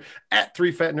Twitter at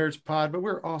 3FatNerdsPod, but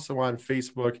we're also on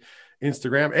Facebook,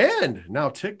 Instagram, and now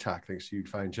TikTok, thanks to you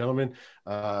fine gentlemen.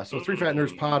 So 3 Fat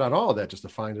Nerds Pod on all of that just to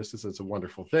find us. It's a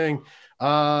wonderful thing. 3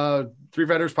 Fat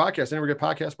Nerds Podcast. Anywhere get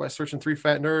podcasts by searching 3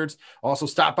 Fat Nerds. Also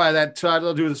stop by that.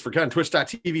 I'll do this for Ken,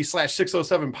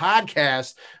 twitch.tv/607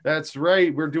 podcast. That's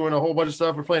right. We're doing a whole bunch of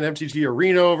stuff. We're playing MTG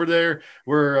Arena over there.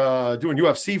 We're doing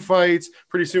UFC fights.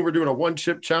 Pretty soon we're doing a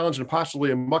one-chip challenge and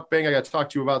possibly a mukbang. I got to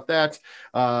talk to you about that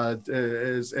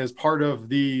as part of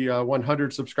the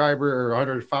 100 subscriber or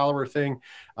 100 follower thing.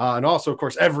 And also, of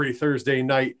course, every Thursday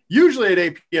night, usually at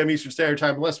 8 p.m. Eastern Standard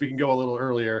Time, unless we can go a little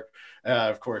earlier.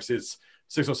 Of course, it's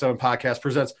 607 Podcast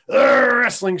presents The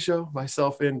Wrestling Show.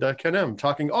 Myself and Ken M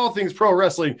talking all things pro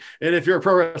wrestling. And if you're a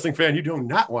pro wrestling fan, you do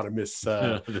not want to miss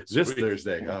this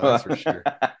Thursday. That's for sure.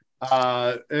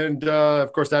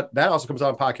 Of course, that also comes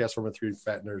on podcast from the 3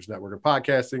 Fat Nerds Network of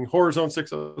Podcasting. Horror Zone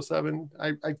 607.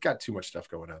 I got too much stuff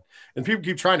going on. And people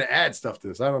keep trying to add stuff to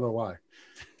this. I don't know why.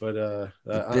 But the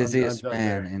busiest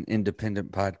man in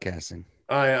independent podcasting.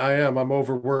 I am. I'm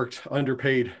overworked,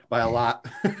 underpaid by a lot.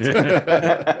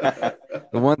 The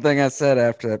one thing I said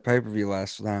after that pay-per-view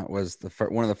last night was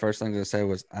one of the first things I said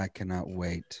was, I cannot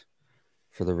wait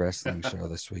for the wrestling show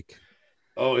this week.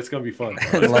 Oh, it's gonna be fun.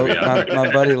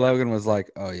 my buddy Logan was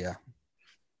like, "Oh yeah,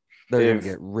 they're gonna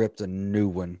get ripped a new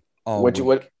one."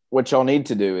 What y'all need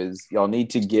to do is y'all need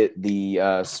to get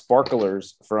the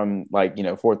sparklers from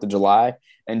 4th of July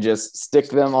and just stick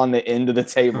them on the end of the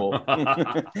table.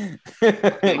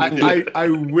 I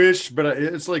wish, but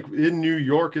it's like in New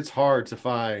York, it's hard to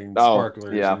find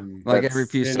sparklers. Yeah, like every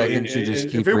few seconds, you just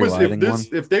keep relighting one.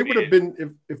 If they would have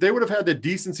been, if they would have had the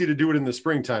decency to do it in the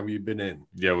springtime, we've been in.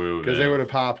 Yeah, we would, because they would have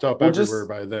popped up everywhere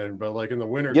by then. But like in the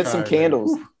winter, get some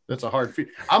candles. That's a hard feat.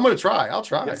 I'm gonna try. I'll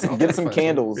try. Get some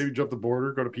candles. Maybe jump the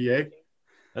border, go to PA.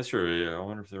 That's true. Yeah, I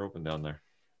wonder if they're open down there.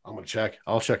 I'm gonna check.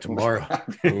 I'll check tomorrow.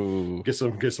 Get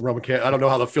some Roman can. I don't know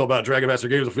how they'll feel about Dragon Master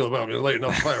Games. Will feel about me lighting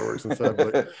up fireworks and stuff.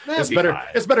 But it's better.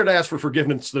 It's better to ask for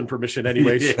forgiveness than permission,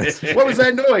 anyways. What was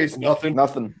that noise? Nothing.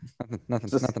 Nothing.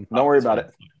 Don't worry about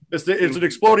it. It's an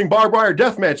exploding barbed wire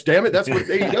death match. Damn it! That's what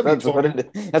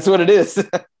AEW. That's what it is.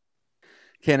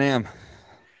 Ken Am,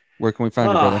 where can we find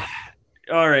you, brother?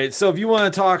 All right. So if you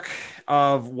want to talk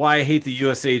of why I hate the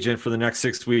U.S. agent for the next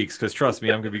 6 weeks, because trust me,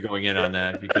 I'm going to be going in on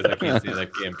that because I can't see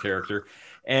that damn character.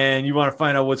 And you want to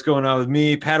find out what's going on with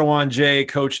me, Padawan J,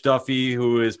 Coach Duffy,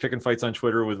 who is picking fights on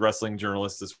Twitter with wrestling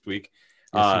journalists this week.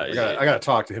 I got to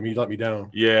talk to him. He let me down.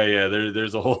 Yeah.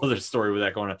 There's a whole other story with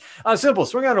that going on. Simple.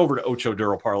 Swing on over to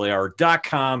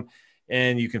OchoDuroParlayHour.com.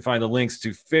 And you can find the links to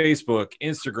Facebook,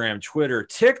 Instagram, Twitter,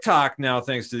 TikTok now,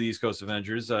 thanks to the East Coast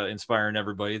Avengers, inspiring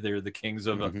everybody. They're the kings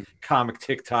of comic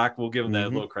TikTok. We'll give them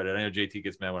that little credit. I know JT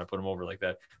gets mad when I put him over like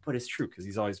that, but it's true because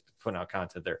he's always putting out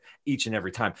content there each and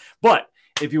every time. But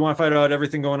if you want to find out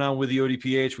everything going on with the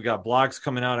ODPH, we got blogs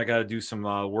coming out. I got to do some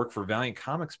work for Valiant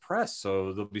Comics Press,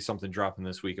 so there'll be something dropping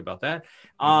this week about that.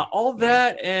 All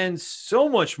that and so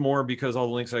much more, because all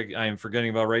the links I am forgetting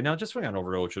about right now, just swing on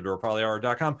over to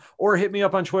OchoDuroParlayHour.com or hit me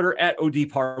up on Twitter at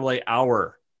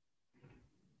ODParlayHour.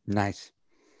 Nice.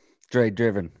 Dre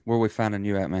Driven, where we finding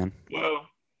you at, man? Well,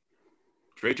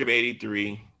 Dre Driven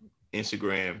 83,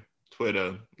 Instagram,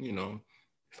 Twitter,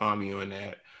 find me on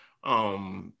that.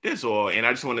 That's all. And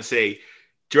I just want to say,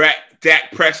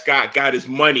 Dak Prescott got his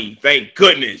money. Thank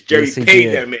goodness. Jerry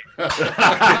paid that man.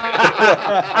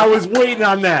 I was waiting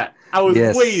on that. I was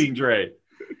waiting, Dre.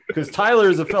 Because Tyler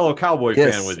is a fellow Cowboy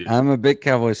fan with you. I'm a big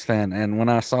Cowboys fan. And when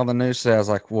I saw the news today, I was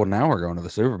like, well, now we're going to the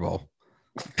Super Bowl.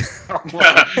 Wow.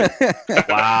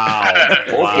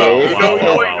 Okay.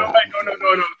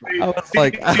 No. See,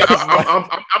 I'm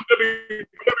gonna be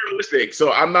realistic,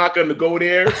 so I'm not gonna go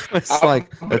there. It's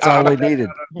like that's all we needed.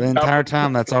 The entire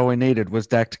time, that's all we needed was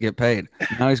Dak to get paid.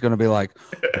 Now he's gonna be like,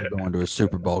 we're going to a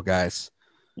Super Bowl, guys.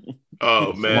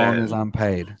 Oh man, as long as I'm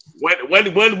paid. When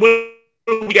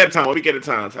we get a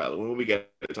time, Tyler. When we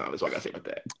get a time, that's all I gotta say about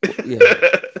that. Yeah.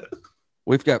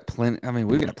 We've got plenty. I mean,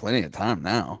 we've got plenty of time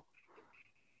now.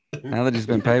 Now that he's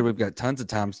been paid, we've got tons of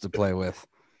times to play with.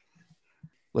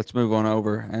 Let's move on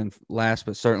over. And last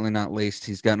but certainly not least,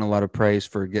 he's gotten a lot of praise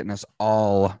for getting us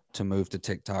all to move to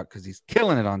TikTok because he's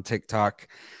killing it on TikTok.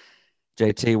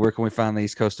 JT, where can we find the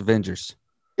East Coast Avengers?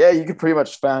 Yeah, you can pretty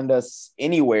much find us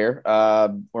anywhere.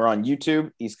 We're on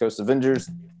YouTube, East Coast Avengers.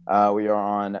 We are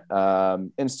on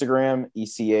Instagram,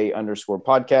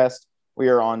 ECA_podcast. We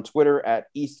are on Twitter at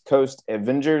East Coast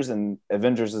Avengers, and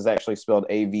Avengers is actually spelled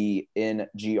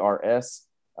AVNGRS.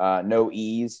 No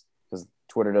E's, because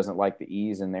Twitter doesn't like the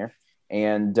E's in there.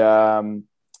 And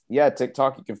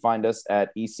TikTok, you can find us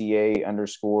at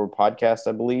ECA_podcast,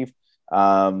 I believe.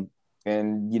 And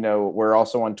we're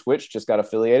also on Twitch, just got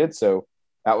affiliated, so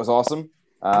that was awesome.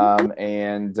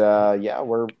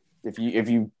 If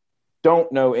you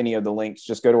don't know any of the links,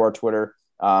 just go to our Twitter,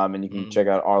 and you can check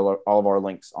out all of our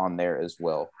links on there as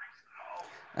well.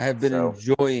 I have been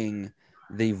enjoying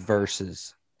the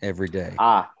verses every day.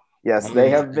 Yes, they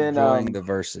have been enjoying the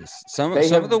verses. Some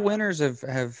of the winners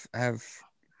have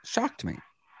shocked me.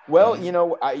 Well, you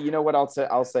know what I'll say.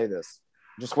 I'll say this: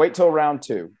 just wait till round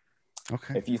 2.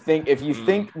 Okay. If you think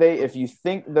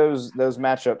those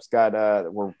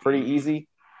matchups were pretty easy,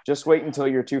 just wait until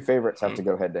your 2 favorites have to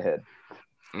go head to head.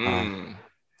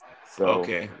 So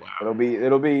okay, wow.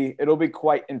 It'll be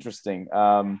quite interesting.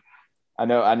 I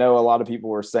know a lot of people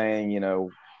were saying,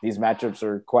 these matchups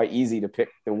are quite easy to pick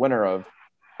the winner of.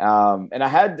 And I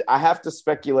have to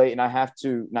speculate, and I have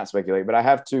to not speculate, but I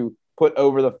have to put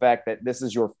over the fact that this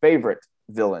is your favorite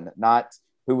villain, not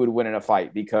who would win in a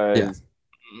fight, because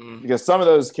some of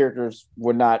those characters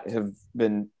would not have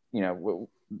been,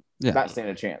 not stand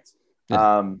a chance.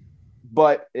 Yeah.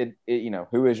 But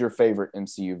who is your favorite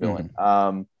MCU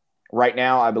villain? Right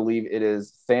now, I believe it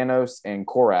is Thanos and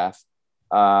Korath.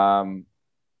 I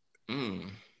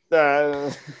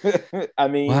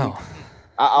mean, wow.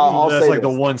 I'll that's say like this. the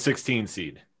 116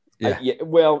 seed.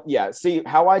 Yeah. See,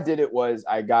 how I did it was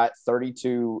I got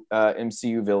 32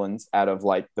 MCU villains out of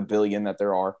like the billion that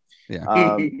there are.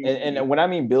 Yeah. And when I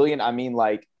mean billion, I mean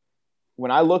like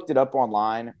when I looked it up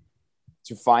online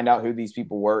to find out who these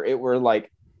people were, it were like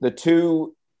the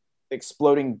 2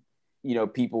 exploding,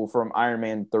 people from Iron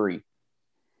Man 3.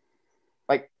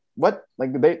 Like what?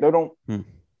 Like they don't. So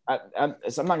I'm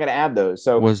not going to add those.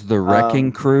 So was the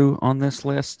Wrecking Crew on this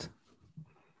list?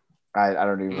 I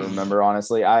don't even remember,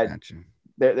 honestly.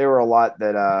 There were a lot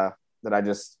that I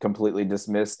just completely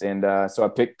dismissed, and so I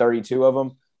picked 32 of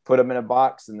them, put them in a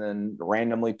box, and then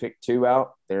randomly picked 2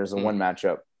 out. There's one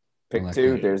matchup. Pick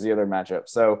 2. There's the other matchup.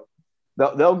 So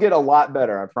they'll get a lot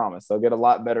better. I promise. They'll get a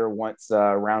lot better once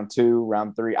round 2,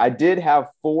 round 3. I did have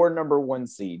 4 number 1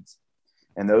 seeds,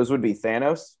 and those would be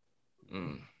Thanos,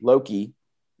 Loki,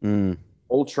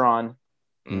 Ultron,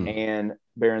 and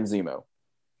Baron Zemo.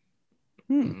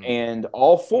 And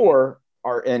all 4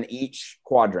 are in each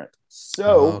quadrant.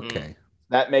 So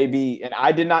that may be, and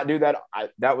I did not do that.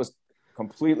 That was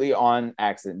completely on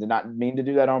accident. Did not mean to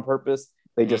do that on purpose.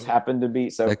 They just happened to be.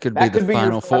 So that could be the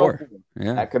final 4.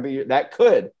 Yeah, that could be. It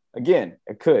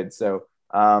could. So,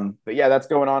 but yeah, that's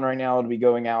going on right now. It'll be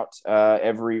going out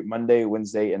every Monday,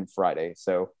 Wednesday, and Friday.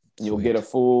 So you'll get a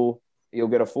full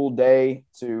day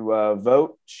to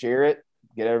vote, share it,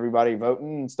 get everybody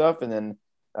voting and stuff, and then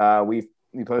we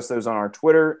post those on our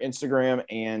Twitter, Instagram,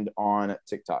 and on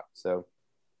TikTok. So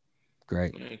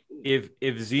great. If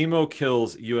Zemo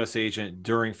kills U.S. Agent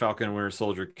during Falcon and Winter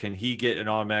Soldier, can he get an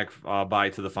automatic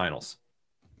bye to the finals?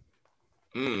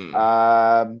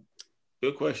 Good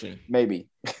question. Maybe.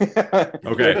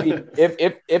 Okay.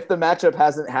 If the matchup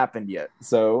hasn't happened yet,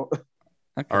 so.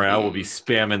 All right, I will be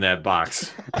spamming that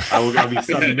box. I'll be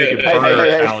making burner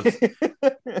accounts.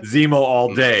 Zemo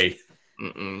all day.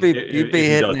 You'd be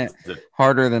hitting it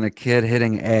harder than a kid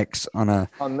hitting X on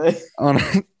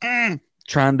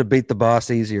trying to beat the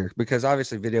boss easier, because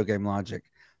obviously video game logic,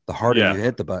 the harder you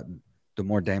hit the button, the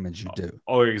more damage you do.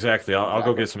 Oh, exactly. I'll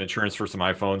go get some insurance for some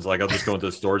iPhones. Like I'll just go into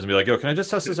the stores and be like, "Yo, can I just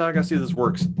test this out? I gotta see if this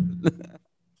works."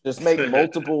 Just make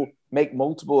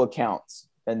multiple accounts,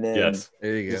 and then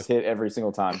there you go. Just hit every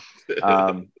single time.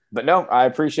 But no, I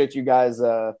appreciate you guys.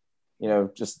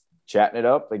 Just chatting it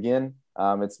up again.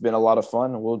 It's been a lot of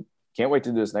fun. Can't wait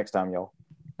to do this next time, y'all.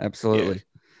 Absolutely.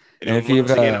 Yeah. And if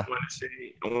you've, I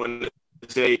want to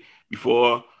say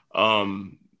before,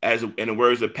 in the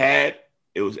words of Pat,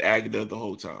 it was Agatha the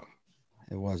whole time.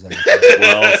 It was.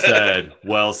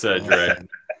 Well said, Dre.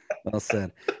 Well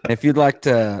said. And if you'd like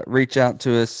to reach out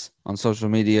to us on social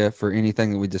media for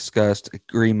anything that we discussed,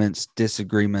 agreements,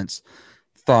 disagreements,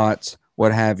 thoughts,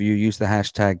 what have you, use the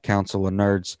hashtag Council of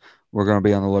Nerds. We're going to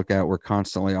be on the lookout. We're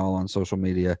constantly all on social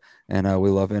media, and we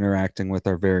love interacting with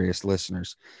our various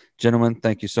listeners. Gentlemen,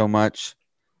 thank you so much.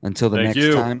 Until the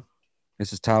next time,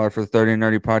 this is Tyler for the 30 and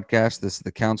Nerdy Podcast. This is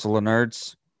the Council of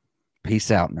Nerds.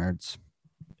 Peace out, nerds.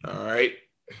 All right.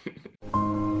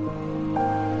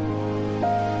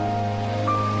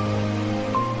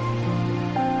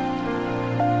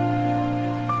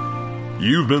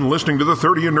 You've been listening to the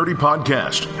 30 and Nerdy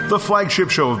Podcast, the flagship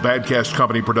show of Badcast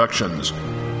Company Productions.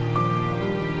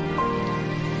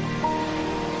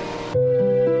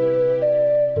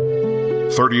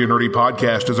 30 and Nerdy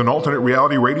Podcast is an alternate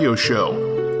reality radio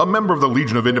show, a member of the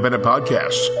Legion of Independent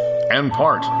Podcasts, and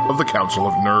part of the Council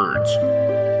of Nerds.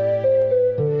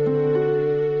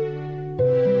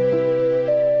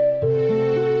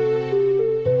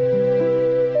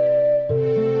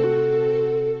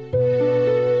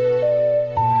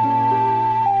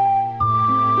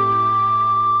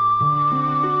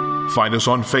 Find us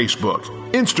on Facebook,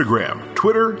 Instagram,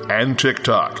 Twitter, and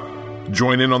TikTok.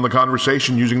 Join in on the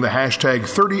conversation using the hashtag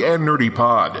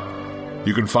 30andNerdyPod.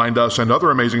 You can find us and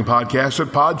other amazing podcasts at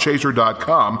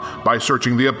podchaser.com by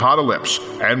searching The Apocalypse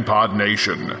and Pod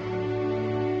Nation.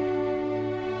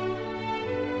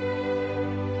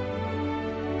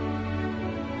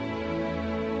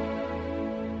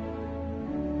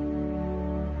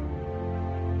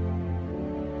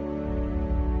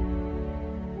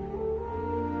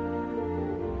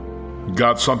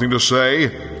 Got something to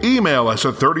say? Email us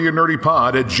at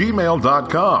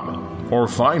 30andnerdypod@gmail.com or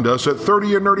find us at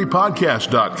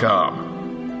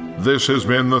 30andnerdypodcast.com. This has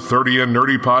been the 30 and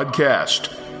Nerdy Podcast.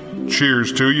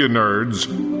 Cheers to you, nerds.